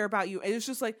you, I care about you. And it's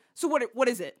just like, so what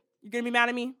is it? You're gonna be mad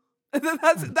at me?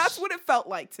 That's what it felt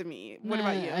like to me. What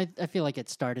about you? I feel like it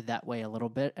started that way a little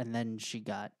bit, and then she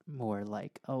got more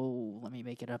like, oh, let me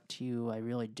make it up to you. I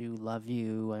really do love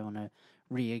you. I want to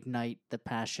reignite the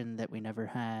passion that we never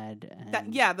had.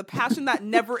 And The passion that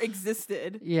never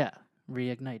existed. yeah,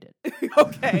 reignite it.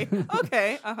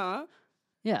 Okay. Uh-huh.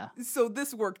 Yeah. So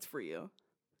this worked for you.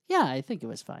 Yeah, I think it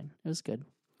was fine. It was good.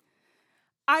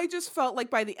 I just felt like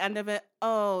by the end of it,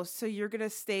 oh, so you're gonna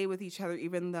stay with each other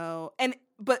even though,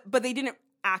 but they didn't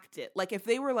act it. Like, if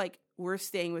they were like, we're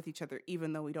staying with each other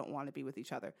even though we don't want to be with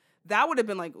each other, that would have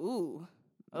been like, ooh,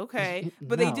 okay.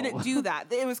 But they didn't No. do that.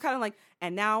 It was kind of like,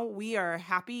 and now we are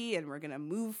happy and we're gonna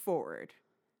move forward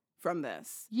from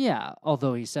this. Yeah,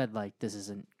 although he said like this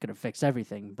isn't gonna fix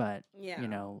everything, but Yeah.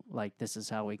 like this is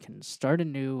how we can start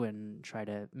anew and try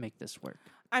to make this work.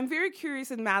 I'm very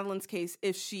curious in Madeline's case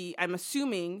if I'm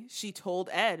assuming she told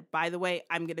Ed, by the way,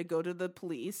 I'm going to go to the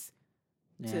police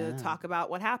to Yeah. talk about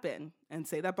what happened and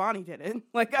say that Bonnie did it.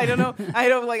 Like, I don't know.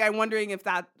 I'm wondering if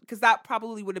because that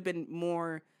probably would have been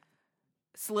more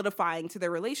solidifying to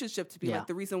their relationship, to be Yeah. like,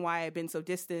 the reason why I've been so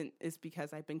distant is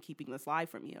because I've been keeping this lie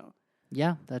from you.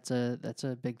 Yeah, that's a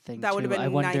big thing. That would have too. been I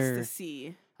wonder, nice to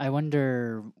see. I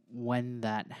wonder when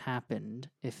that happened.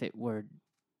 If it would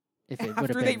have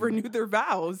After been they renewed their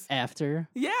vows. after.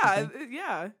 Yeah,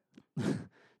 yeah.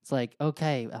 It's like,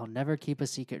 okay, I'll never keep a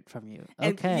secret from you.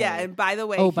 And, Okay. yeah, and by the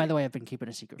way... oh, by the way, I've been keeping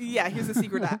a secret from you. Yeah, here's a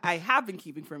secret that I have been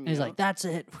keeping from you. And he's like, that's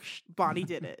it. Bonnie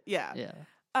did it. Yeah.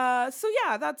 Yeah. So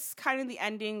yeah, that's kind of the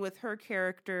ending with her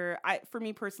character. For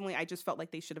me personally, I just felt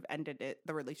like they should have ended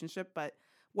the relationship, but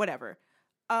whatever.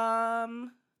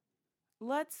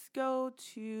 Let's go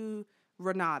to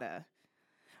Renata.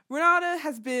 Renata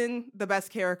has been the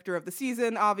best character of the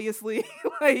season, obviously.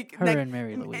 Like, Her and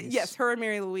Mary Louise. Yes, her and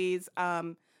Mary Louise.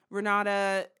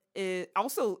 Renata is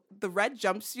also the red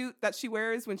jumpsuit that she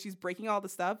wears when she's breaking all the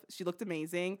stuff. She looked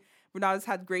amazing. Renata's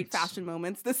had great fashion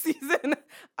moments this season.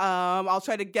 I'll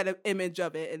try to get an image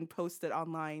of it and post it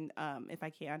online if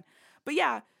I can. But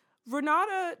yeah,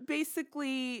 Renata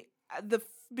basically, the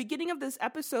beginning of this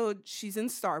episode, she's in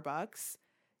Starbucks,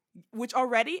 which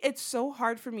already, it's so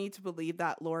hard for me to believe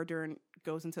that Laura Dern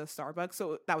goes into a Starbucks.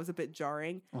 So that was a bit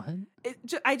jarring. What?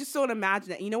 I just don't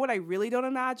imagine it. You know what I really don't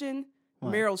imagine?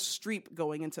 What? Meryl Streep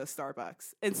going into a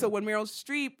Starbucks. And so when Meryl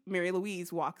Streep, Mary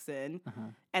Louise walks in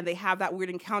and they have that weird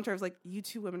encounter, I was like, you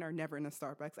two women are never in a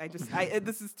Starbucks.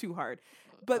 This is too hard.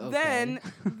 But Okay.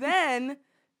 then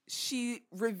she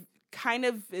kind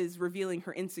of is revealing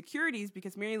her insecurities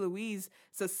because Mary Louise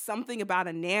says something about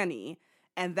a nanny,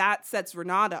 and that sets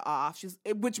Renata off.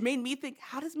 Which made me think,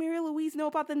 how does Mary Louise know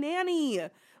about the nanny?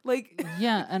 Like,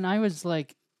 Yeah, and I was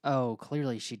like, oh,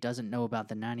 clearly she doesn't know about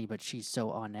the nanny, but she's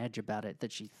so on edge about it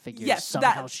that she figures Yes,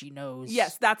 somehow she knows.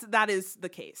 yes, that is the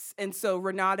case. And so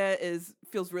Renata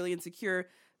feels really insecure,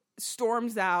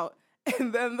 storms out,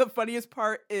 and then the funniest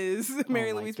part is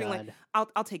Mary my Louise being like, God.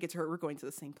 I'll take it to her. We're going to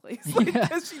the same place. Like, Yeah.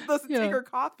 because she doesn't Yeah. take her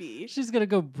coffee. She's gonna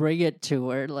go bring it to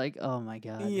her. Like, oh my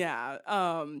God. Yeah.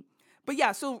 But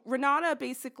yeah, so Renata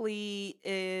basically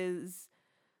is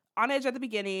on edge at the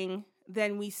beginning.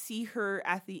 Then we see her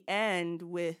at the end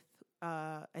with,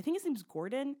 I think his name's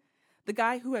Gordon. the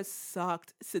guy who has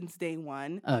sucked since day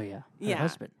one. Oh yeah, her Yeah.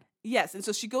 husband. Yes, and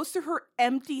so she goes to her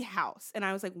empty house, and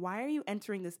I was like, "Why are you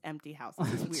entering this empty house?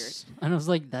 This is weird." And I was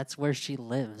like, that's where she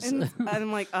lives. And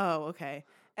I'm like, "Oh, okay."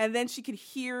 And then she could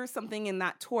hear something in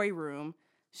that toy room.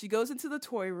 She goes into the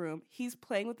toy room. He's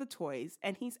playing with the toys,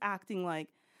 and he's acting like,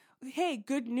 "Hey,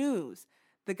 good news!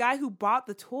 The guy who bought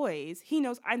the toys, he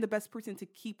knows I'm the best person to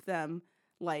keep them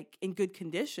like in good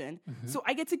condition, so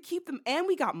I get to keep them, and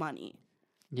we got money."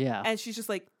 Yeah. And she's just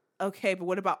like, "Okay, but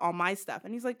what about all my stuff?"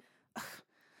 And he's like, "Ugh,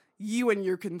 you and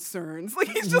your concerns." Like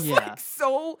he's just Yeah. like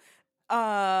so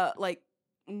like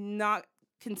not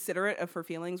considerate of her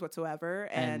feelings whatsoever.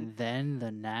 And then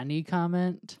the nanny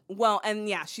comment. Well, and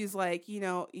yeah, she's like,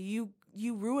 you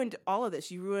ruined all of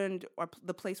this. You ruined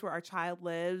the place where our child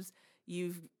lives.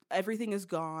 Everything is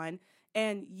gone,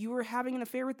 and you were having an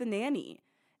affair with the nanny,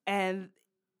 and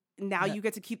now Yeah. you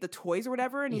get to keep the toys or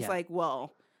whatever. And he's Yeah. like,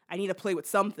 well, I need to play with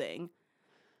something.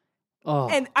 Oh,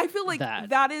 And I feel like that.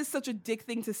 that is such a dick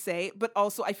thing to say, but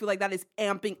also I feel like that is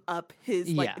amping up his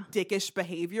like Yeah. dickish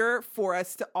behavior for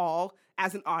us to all,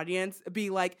 as an audience, be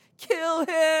like, kill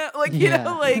him, like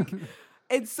Yeah. like.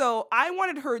 And so I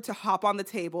wanted her to hop on the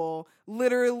table,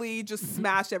 literally just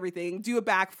smash everything, do a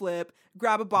backflip,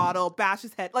 grab a bottle, bash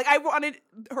his head. Like I wanted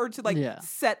her to like Yeah.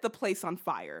 set the place on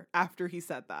fire after he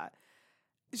said that.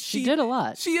 she did a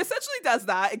lot. She essentially does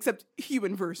that, except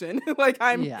human version. Like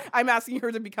I'm Yeah. asking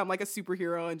her to become like a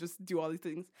superhero and just do all these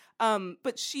things.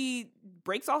 But she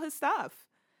breaks all his stuff,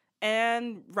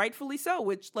 and rightfully so.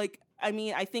 Which, like, I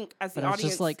mean, I think as the But I was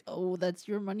audience, just like, oh, that's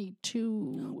your money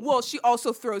too. well, she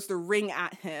also throws the ring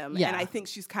at him, Yeah. and I think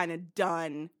she's kind of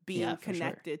done being Yeah, for sure.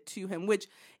 connected to him, which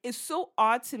is so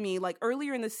odd to me. Like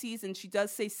earlier in the season, she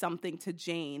does say something to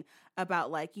Jane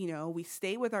about like, we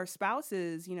stay with our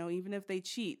spouses, even if they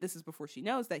cheat. This is before she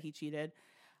knows that he cheated.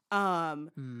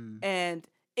 Hmm. And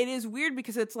it is weird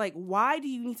because it's like, why do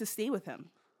you need to stay with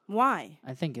him? Why?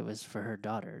 I think it was for her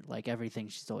daughter. Like everything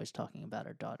she's always talking about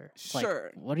her daughter. It's like,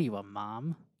 Sure. what are you, a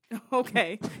mom?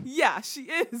 Okay. Yeah, she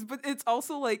is. But it's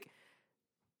also like,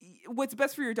 what's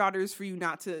best for your daughter is for you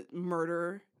not to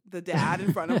murder the dad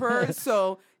in front of her.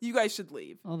 So you guys should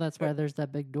leave. Well, that's why there's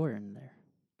that big door in there.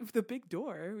 The big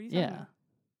door? What are you talking Yeah. about?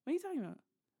 What are you talking about?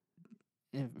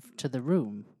 To the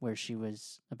room where she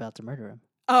was about to murder him.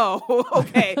 Oh,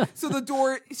 okay. So the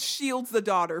door shields the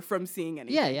daughter from seeing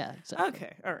anything. Yeah. Exactly.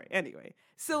 Okay. All right. Anyway,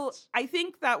 so I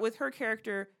think that with her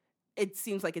character, it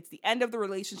seems like it's the end of the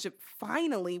relationship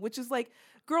finally, which is like,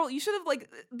 girl, you should have like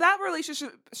that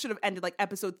relationship should have ended like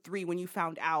episode 3 when you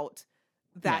found out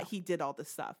that Yeah. he did all this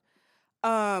stuff.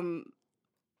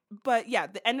 But yeah,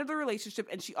 the end of the relationship,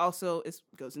 and she also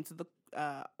goes into the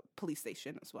police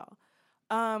station as well.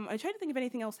 I'm trying to think if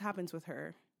anything else happens with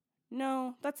her.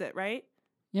 No, that's it, right?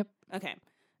 Yep. Okay.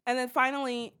 And then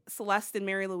finally, Celeste and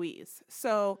Mary Louise.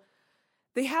 So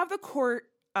they have the court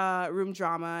room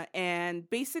drama, and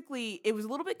basically it was a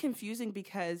little bit confusing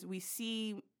because we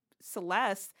see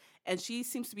Celeste and she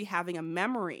seems to be having a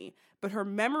memory, but her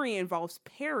memory involves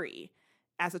Perry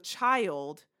as a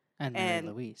child. And Mary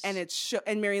Louise. And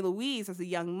and Mary Louise as a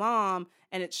young mom,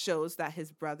 and it shows that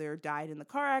his brother died in the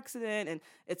car accident, and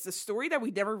it's a story that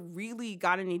we never really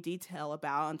got any detail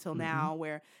about until now,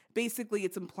 where basically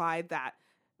it's implied that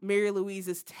Mary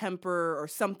Louise's temper or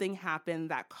something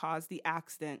happened that caused the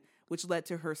accident, which led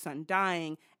to her son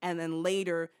dying, and then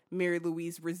later Mary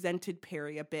Louise resented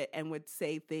Perry a bit and would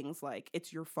say things like,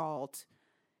 "It's your fault,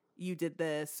 you did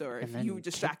this," or And "If then you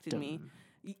distracted kicked me,"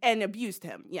 him. and abused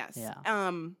him. Yes.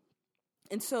 Yeah.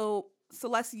 And so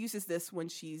Celeste uses this when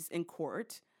she's in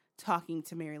court talking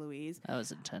to Mary Louise. That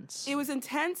was intense. It was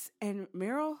intense, and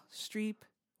Meryl Streep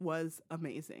was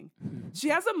amazing. She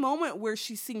has a moment where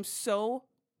she seems so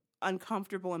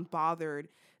uncomfortable and bothered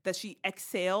that she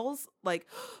exhales like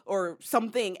or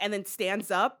something and then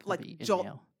stands up like Maybe jolt.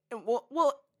 inhale.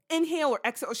 Well, inhale or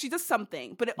exhale. Or she does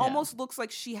something, but it Yeah. almost looks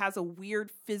like she has a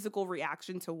weird physical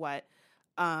reaction to what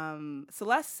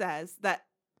Celeste says that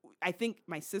I think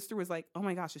my sister was like, "Oh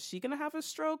my gosh, is she gonna have a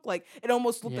stroke?" Like it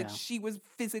almost looked like Yeah. she was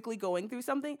physically going through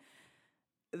something.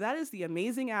 That is the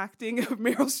amazing acting of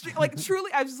Meryl Streep. Like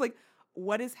truly, I was just like,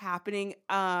 "What is happening?"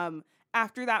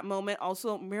 After that moment,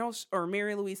 also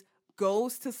Mary Louise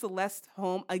goes to Celeste's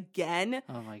home again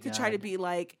Oh my to god. try to be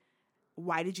like,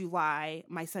 "Why did you lie?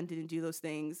 My son didn't do those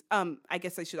things." I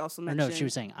guess I should also Or mention. no, she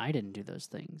was saying I didn't do those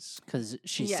things because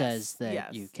she Yes, says that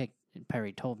yes. you kicked.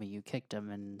 Perry told me you kicked him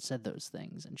and said those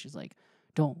things, and she's like,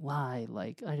 "Don't lie,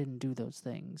 like I didn't do those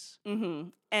things." Mm-hmm.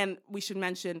 And we should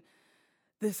mention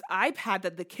this iPad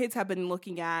that the kids have been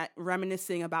looking at,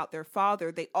 reminiscing about their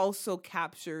father. They also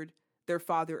captured their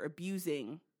father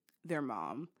abusing their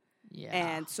mom. Yeah.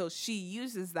 And so she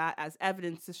uses that as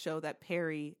evidence to show that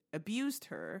Perry abused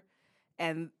her,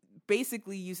 and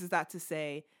basically uses that to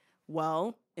say,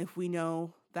 well, if we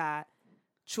know that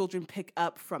children pick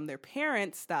up from their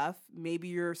parents' stuff, maybe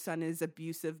your son is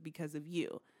abusive because of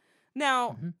you.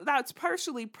 Now, that's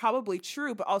partially probably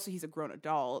true, but also he's a grown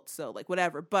adult, so like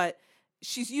whatever. But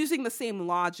she's using the same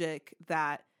logic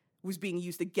that was being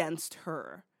used against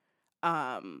her.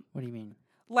 What do you mean?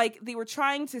 Like they were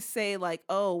trying to say like,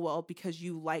 oh, well, because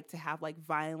you like to have like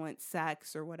violent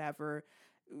sex or whatever,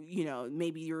 you know,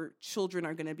 maybe your children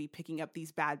are going to be picking up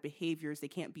these bad behaviors. They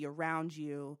can't be around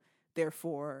you.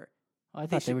 Therefore, I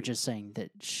thought they were just saying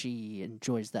that she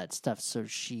enjoys that stuff, so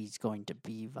she's going to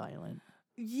be violent.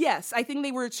 yes, I think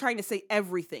they were trying to say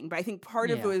everything, but I think part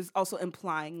of it Yeah. was also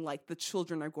implying like the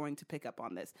children are going to pick up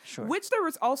on this. Sure. Which there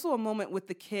was also a moment with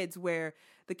the kids where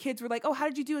the kids were like, "Oh, how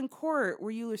did you do in court? Were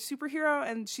you a superhero?"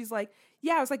 And she's like,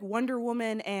 "Yeah, I was like Wonder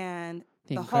Woman and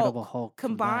The the Incredible Hulk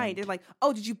combined." And like,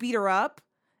 "Oh, did you beat her up?"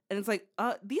 And it's like,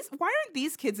 why aren't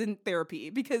these kids in therapy?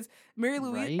 Because Mary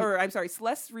Louise, Right? or I'm sorry,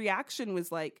 Celeste's reaction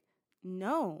was like,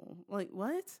 "No, like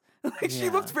what?" Like she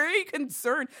Yeah. looked very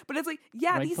concerned, but it's like,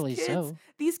 yeah, Rightfully so.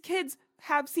 these kids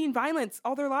have seen violence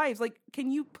all their lives. Like, can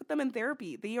you put them in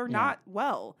therapy? They are Yeah. not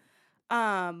well.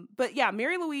 But yeah,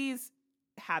 Mary Louise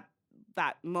had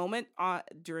that moment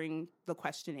during the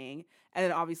questioning, and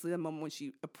then obviously the moment when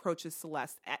she approaches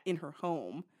Celeste in her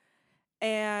home,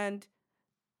 and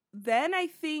then I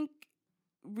think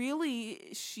really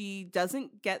she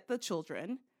doesn't get the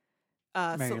children.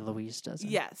 Mary So- Louise doesn't.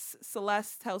 Yes,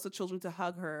 Celeste tells the children to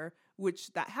hug her,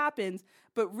 which that happens,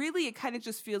 but really it kind of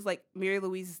just feels like Mary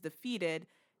Louise is defeated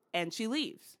and she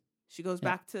leaves. She goes Yeah.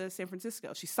 back to San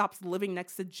Francisco. She stops living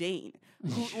next to Jane,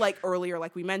 who, like earlier,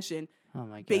 like we mentioned, Oh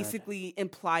my god. basically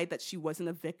implied that she wasn't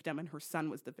a victim and her son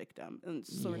was the victim. And it's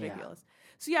just so Yeah. ridiculous.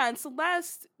 So yeah, and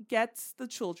Celeste gets the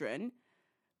children,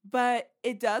 but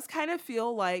it does kind of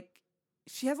feel like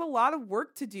she has a lot of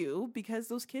work to do because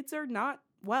those kids are not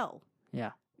well.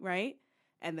 Yeah. Right?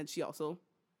 And then she also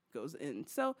goes in.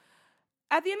 So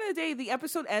at the end of the day, the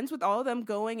episode ends with all of them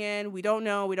going in. We don't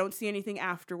know. We don't see anything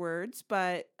afterwards,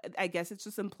 but I guess it's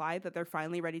just implied that they're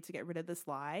finally ready to get rid of this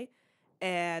lie.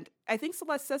 And I think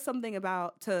Celeste says something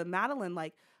to Madeline,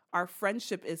 like, our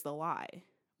friendship is the lie,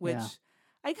 which Yeah.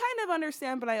 I kind of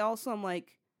understand, but I also am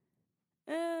like,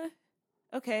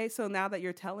 okay, so now that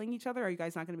you're telling each other, are you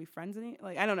guys not going to be friends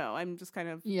Like, I don't know. I'm just kind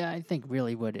of, Yeah, I think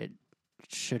really what it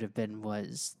should have been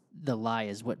was the lie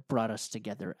is what brought us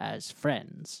together as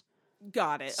friends.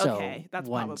 got it. So Okay, that's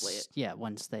probably it. Yeah,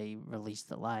 once they release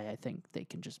the lie, I think they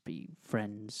can just be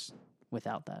friends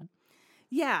without that.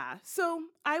 Yeah. So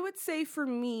I would say for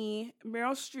me,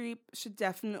 Meryl Streep should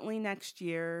definitely next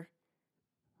year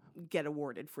get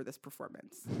awarded for this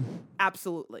performance.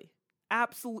 Absolutely.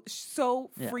 Absolutely.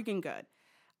 So Yeah. freaking good.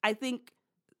 I think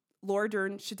Laura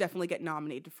Dern should definitely get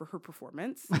nominated for her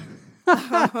performance.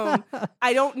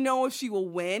 I don't know if she will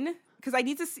win because I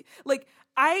need to see, like,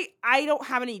 I don't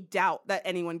have any doubt that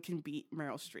anyone can beat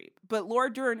Meryl Streep. But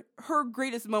Laura Dern, her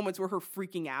greatest moments were her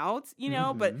freaking out,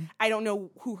 but Mhm. I don't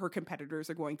know who her competitors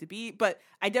are going to be. But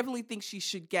I definitely think she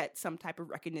should get some type of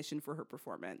recognition for her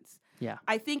performance. Yeah.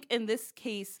 I think in this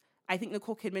case, I think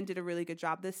Nicole Kidman did a really good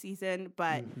job this season,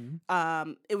 but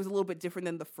Mhm. it was a little bit different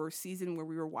than the first season where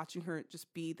we were watching her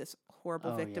just be this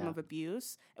horrible Oh, victim yeah. of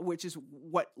abuse, which is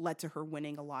what led to her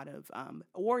winning a lot of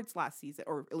awards last season,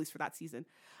 or at least for that season.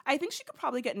 I think she could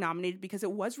probably get nominated because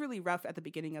it was really rough at the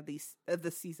beginning of this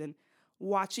season,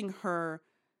 watching her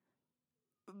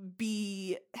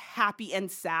be happy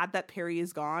and sad that Perry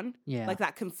is gone. Yeah. Like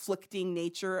that conflicting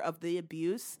nature of the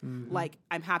abuse. Mhm. Like,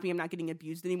 I'm happy I'm not getting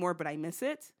abused anymore, but I miss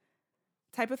it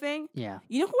type of thing. Yeah.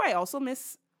 You know who I also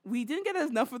miss? We didn't get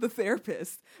enough of the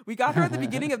therapist. We got her at the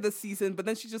beginning of the season, but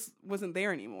then she just wasn't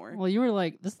there anymore. Well, you were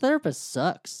like, this therapist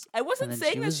sucks. I wasn't then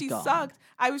saying she that was she gone. sucked.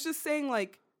 I was just saying,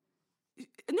 like,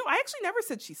 no, I actually never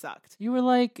said she sucked. You were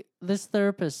like, this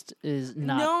therapist is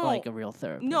not No. like a real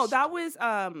therapist. No, that was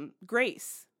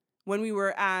Grace when we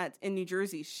were in New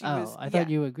Jersey. She was. I thought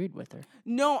you agreed with her.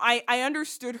 No, I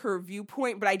understood her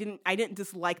viewpoint, but I didn't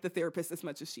dislike the therapist as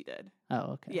much as she did.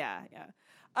 Oh, okay. Yeah.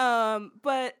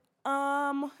 But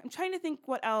I'm trying to think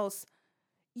what else.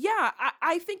 Yeah,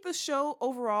 I think the show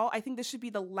overall, I think this should be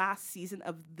the last season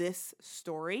of this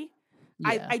story.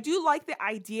 Yeah. I do like the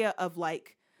idea of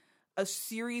like a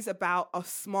series about a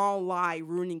small lie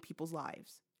ruining people's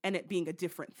lives and it being a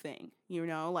different thing,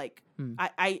 like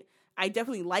I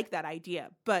definitely like that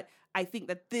idea, but I think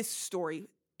that this story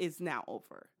is now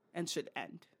over and should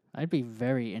end. I'd be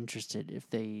very interested if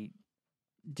they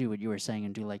do what you were saying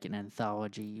and do like an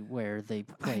anthology where they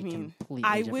play I mean, completely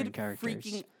I different would characters.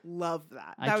 freaking love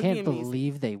that. I That would be can't amazing.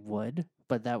 believe they would,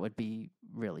 but that would be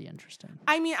really interesting.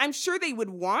 I mean, I'm sure they would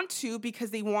want to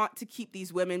because they want to keep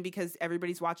these women because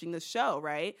everybody's watching this show,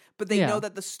 right? But they Yeah. know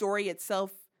that the story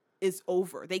itself is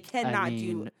over. They cannot I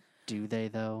mean, do. do they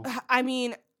though? I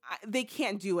mean, they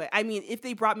can't do it. I mean, if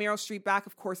they brought Meryl Streep back,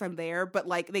 of course I'm there. But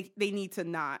like, they need to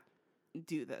not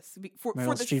do this for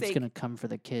Meryl the Streep's sake. gonna come for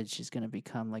the kids. She's gonna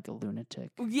become like a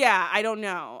lunatic. Yeah, I don't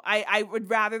know. I would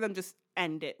rather them just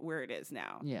end it where it is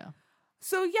now. Yeah.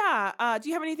 So yeah, do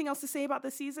you have anything else to say about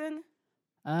this season?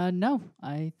 No,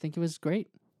 I think it was great.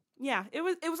 Yeah, it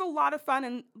was a lot of fun,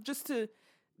 and just to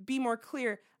be more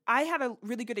clear, I had a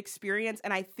really good experience,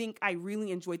 and I think I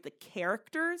really enjoyed the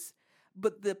characters,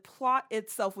 but the plot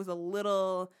itself was a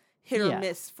little hit or Yeah.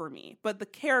 miss for me. But the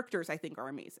characters I think are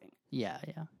amazing. Yeah,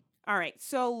 yeah. All right,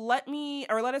 so let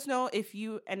us know if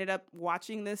you ended up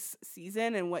watching this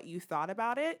season and what you thought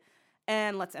about it,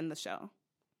 and let's end the show.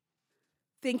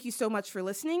 Thank you so much for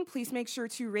listening. Please make sure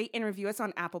to rate and review us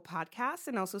on Apple Podcasts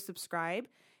and also subscribe.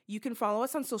 You can follow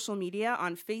us on social media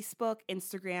on Facebook,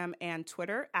 Instagram, and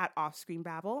Twitter at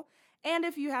OffScreenBabble. And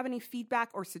if you have any feedback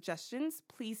or suggestions,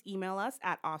 please email us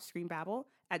at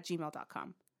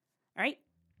offscreenbabble@gmail.com. All right,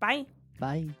 bye.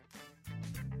 Bye.